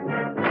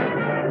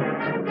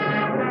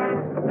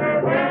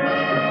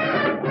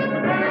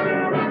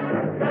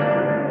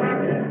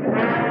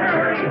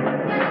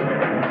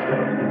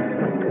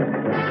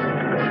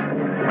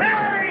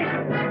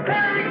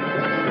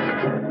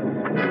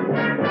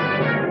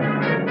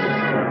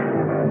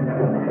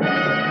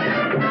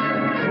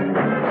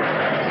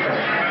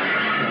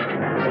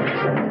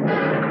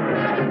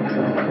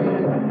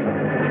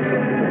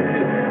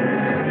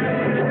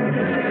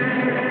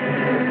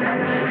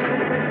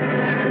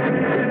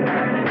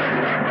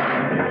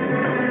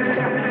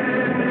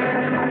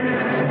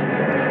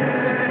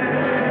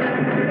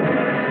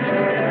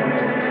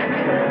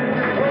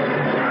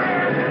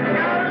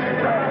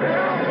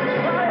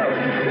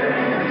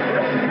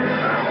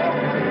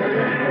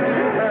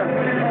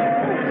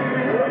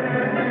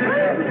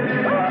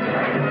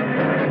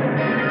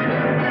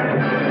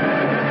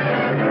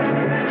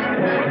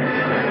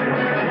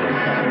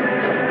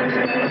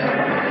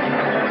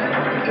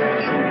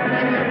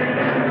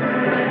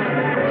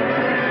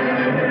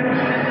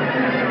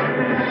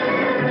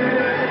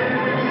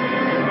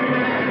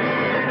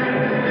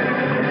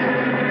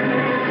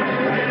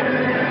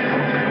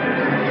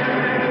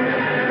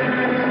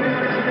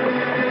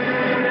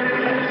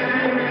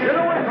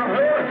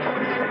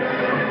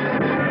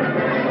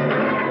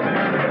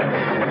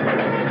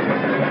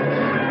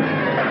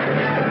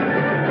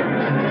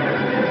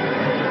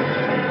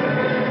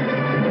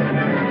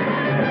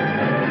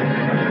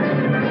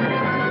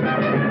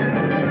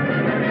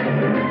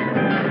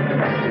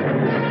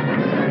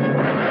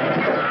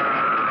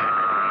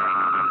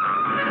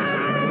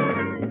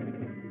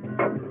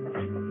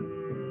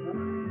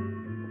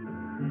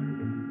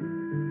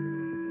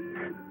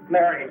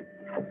 Mary.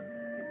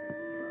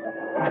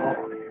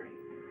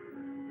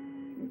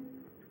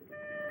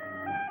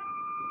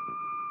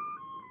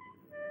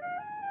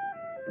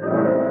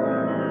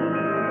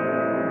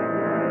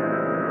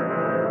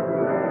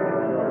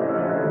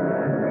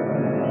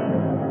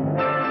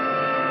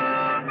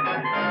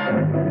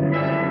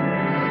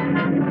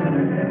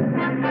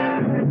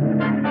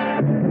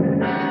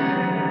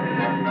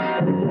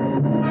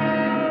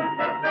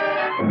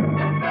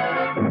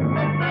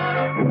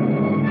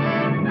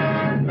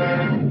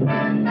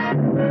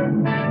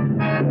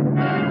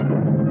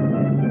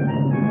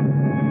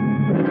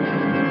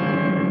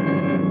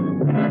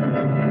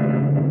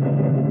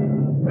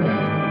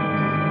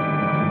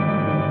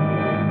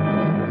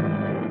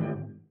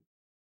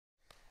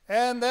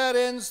 And that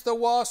ends The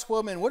Wasp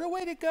Woman. What a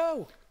way to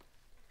go.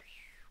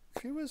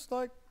 She was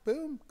like,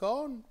 boom,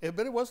 gone.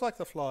 But it was like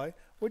The Fly.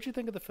 What do you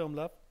think of the film,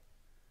 love?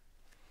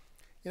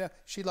 You know,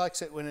 she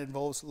likes it when it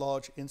involves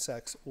large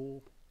insects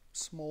or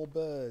small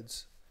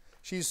birds.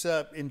 She's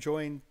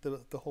enjoying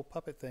the whole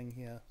puppet thing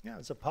here. Yeah,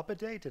 it's a puppet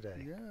day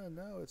today. Yeah,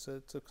 no,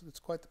 it's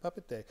quite the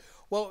puppet day.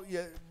 Well,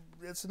 yeah,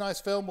 it's a nice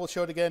film. We'll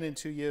show it again in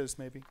 2 years,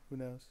 maybe. Who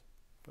knows?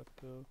 But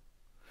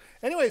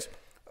anyways,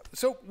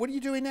 so what are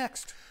you doing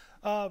next?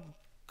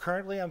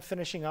 Currently, I'm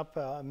finishing up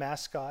a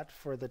mascot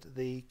for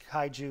the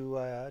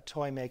kaiju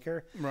toy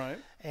maker. Right.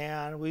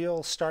 And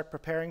we'll start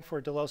preparing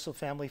for Deloso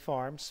Family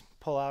Farms,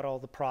 pull out all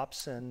the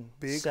props and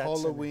big sets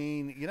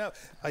Halloween. You know,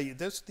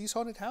 there's these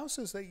haunted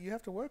houses that you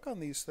have to work on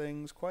these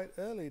things quite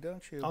early,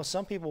 don't you? Oh,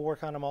 some people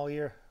work on them all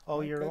year long.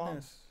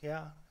 Goodness.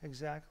 Yeah,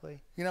 exactly.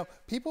 You know,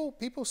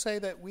 people say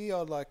that we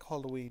are like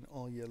Halloween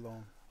all year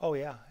long. Oh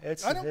yeah, I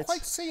don't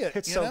quite see it.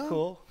 It's you so know?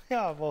 cool.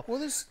 Yeah, well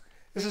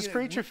this is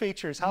Creature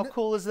Features. How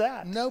cool is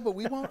that? No, but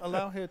we won't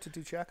allow her to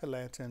do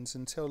jack-o'-lanterns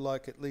until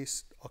like at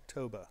least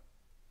October,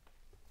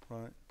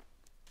 right?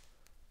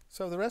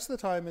 So the rest of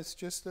the time it's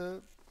just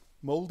a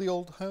moldy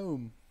old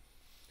home.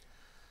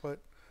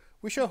 But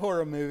we show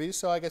horror movies,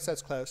 so I guess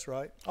that's close,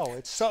 right?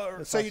 Oh,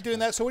 so you're doing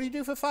that. So what do you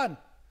do for fun?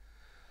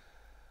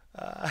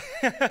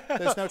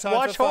 There's no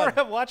time for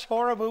fun. Watch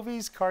horror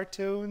movies,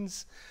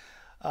 cartoons.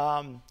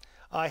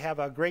 I have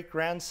a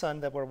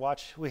great-grandson that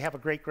we have a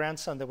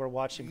great-grandson that we're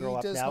watching grow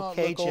up now,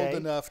 KJ. He does not look old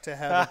enough to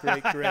have a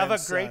great-grandson. Have a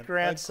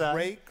great-grandson. A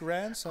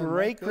great-grandson.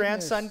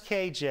 Great-grandson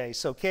KJ.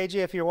 So KJ,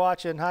 if you're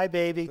watching, hi,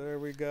 baby. There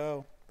we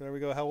go. There we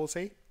go. How old is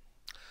he?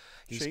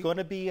 He's going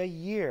to be a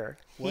year.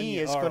 He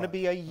is going to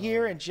be a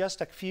year in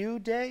just a few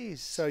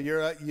days. So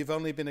you've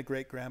only been a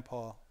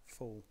great-grandpa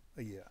for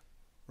a year,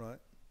 right?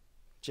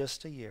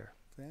 Just a year.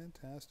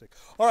 Fantastic.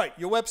 All right,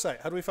 your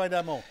website. How do we find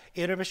out more?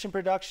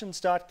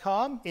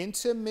 Intermissionproductions.com.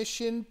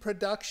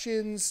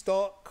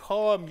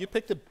 Intermissionproductions.com. You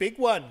picked a big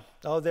one.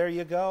 Oh, there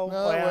you go.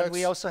 And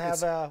we also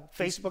have a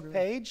Facebook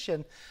page,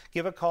 and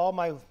give a call.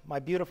 My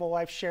beautiful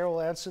wife Cheryl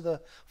will answer the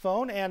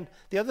phone. And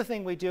the other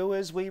thing we do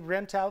is we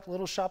rent out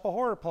Little Shop of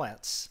Horror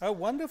plants. Oh,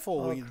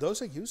 wonderful.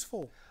 Those are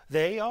useful.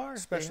 They are.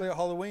 Especially at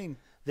Halloween.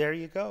 There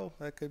you go.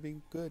 That could be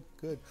good.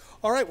 Good.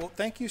 All right. Well,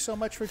 thank you so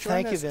much for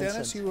joining us,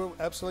 Dennis. You were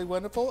absolutely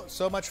wonderful.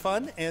 So much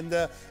fun. And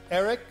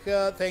Eric,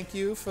 thank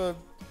you for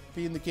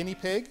being the guinea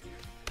pig.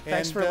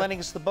 Thanks for lending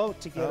us the boat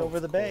to get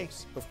over the bay.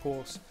 Of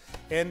course.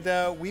 And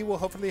we will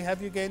hopefully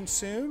have you again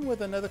soon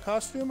with another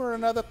costume or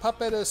another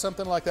puppet or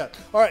something like that.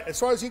 All right. As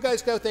far as you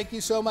guys go, thank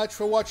you so much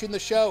for watching the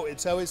show.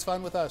 It's always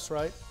fun with us,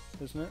 right?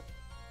 Isn't it?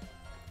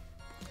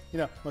 You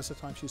know, most of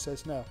the time she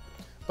says no.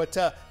 But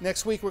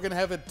next week we're going to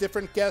have a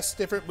different guest,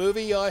 different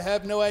movie. I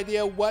have no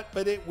idea what,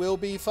 but it will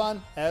be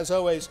fun. As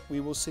always,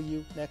 we will see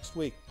you next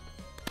week.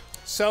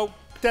 So,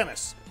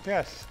 Dennis.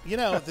 Yes. You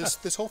know,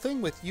 this whole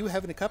thing with you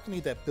having a company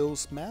that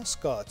builds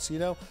mascots, you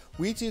know,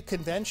 we do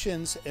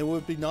conventions, and it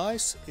would be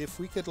nice if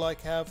we could,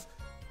 like, have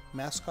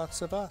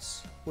mascots of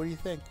us. What do you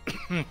think?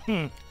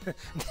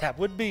 That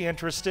would be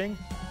interesting.